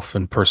yourself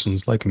and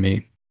persons like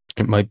me.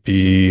 It might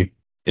be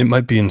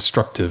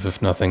instructive,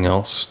 if nothing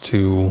else,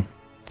 to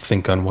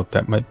think on what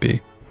that might be.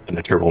 And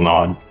the turtle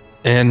nod.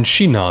 And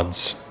she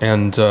nods,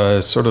 and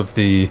sort of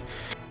the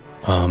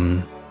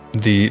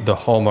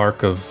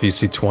hallmark of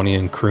VC20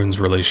 and Kroon's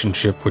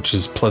relationship, which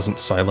is pleasant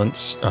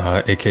silence,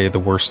 aka the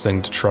worst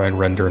thing to try and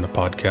render in a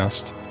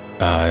podcast,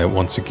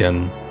 once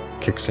again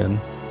kicks in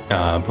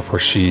before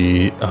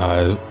she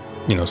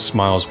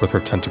smiles with her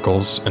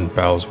tentacles and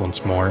bows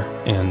once more,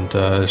 and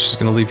she's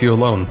going to leave you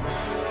alone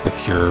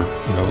with your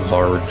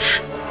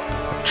large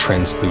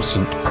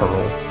translucent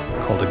pearl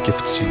called a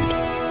gift seed.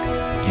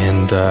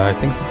 And I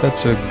think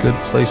that's a good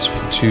place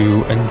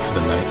to end for the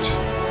night.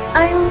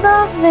 I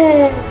love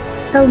it!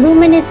 A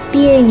luminous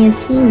being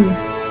is he.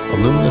 A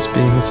luminous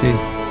being is he.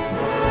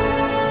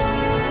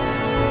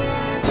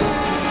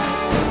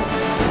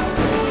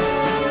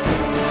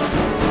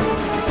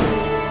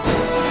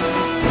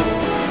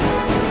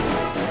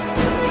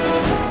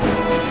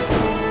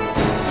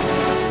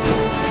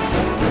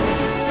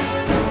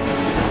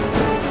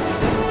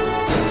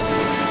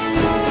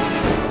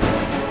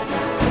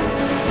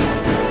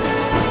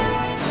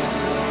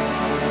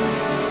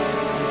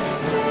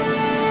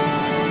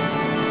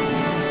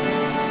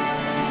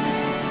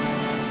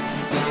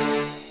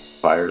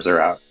 Fires are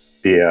out.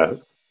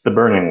 The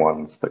burning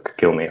ones that could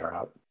kill me are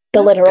out.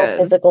 The literal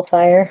physical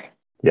fire.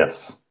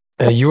 Yes.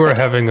 You are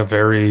having a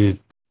very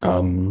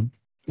a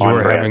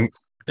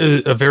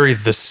very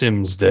The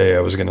Sims day, I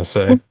was gonna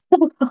say.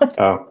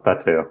 Oh,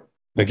 that too.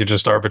 Like you're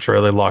just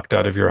arbitrarily locked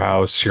out of your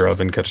house, your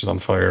oven catches on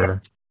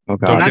fire. Oh,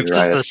 God, not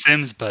just The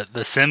Sims, but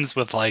The Sims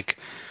with like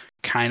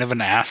kind of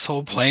an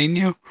asshole playing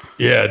you.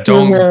 Yeah,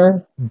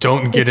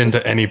 don't get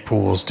into any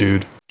pools,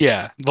 dude.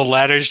 Yeah, the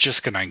ladder's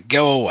just gonna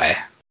go away.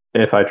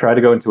 If I try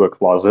to go into a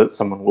closet,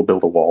 someone will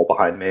build a wall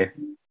behind me.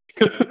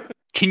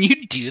 Can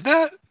you do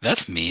that?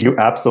 That's mean. You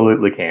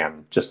absolutely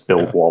can. Just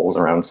build walls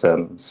around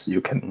Sims.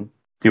 You can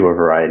do a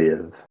variety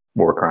of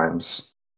war crimes.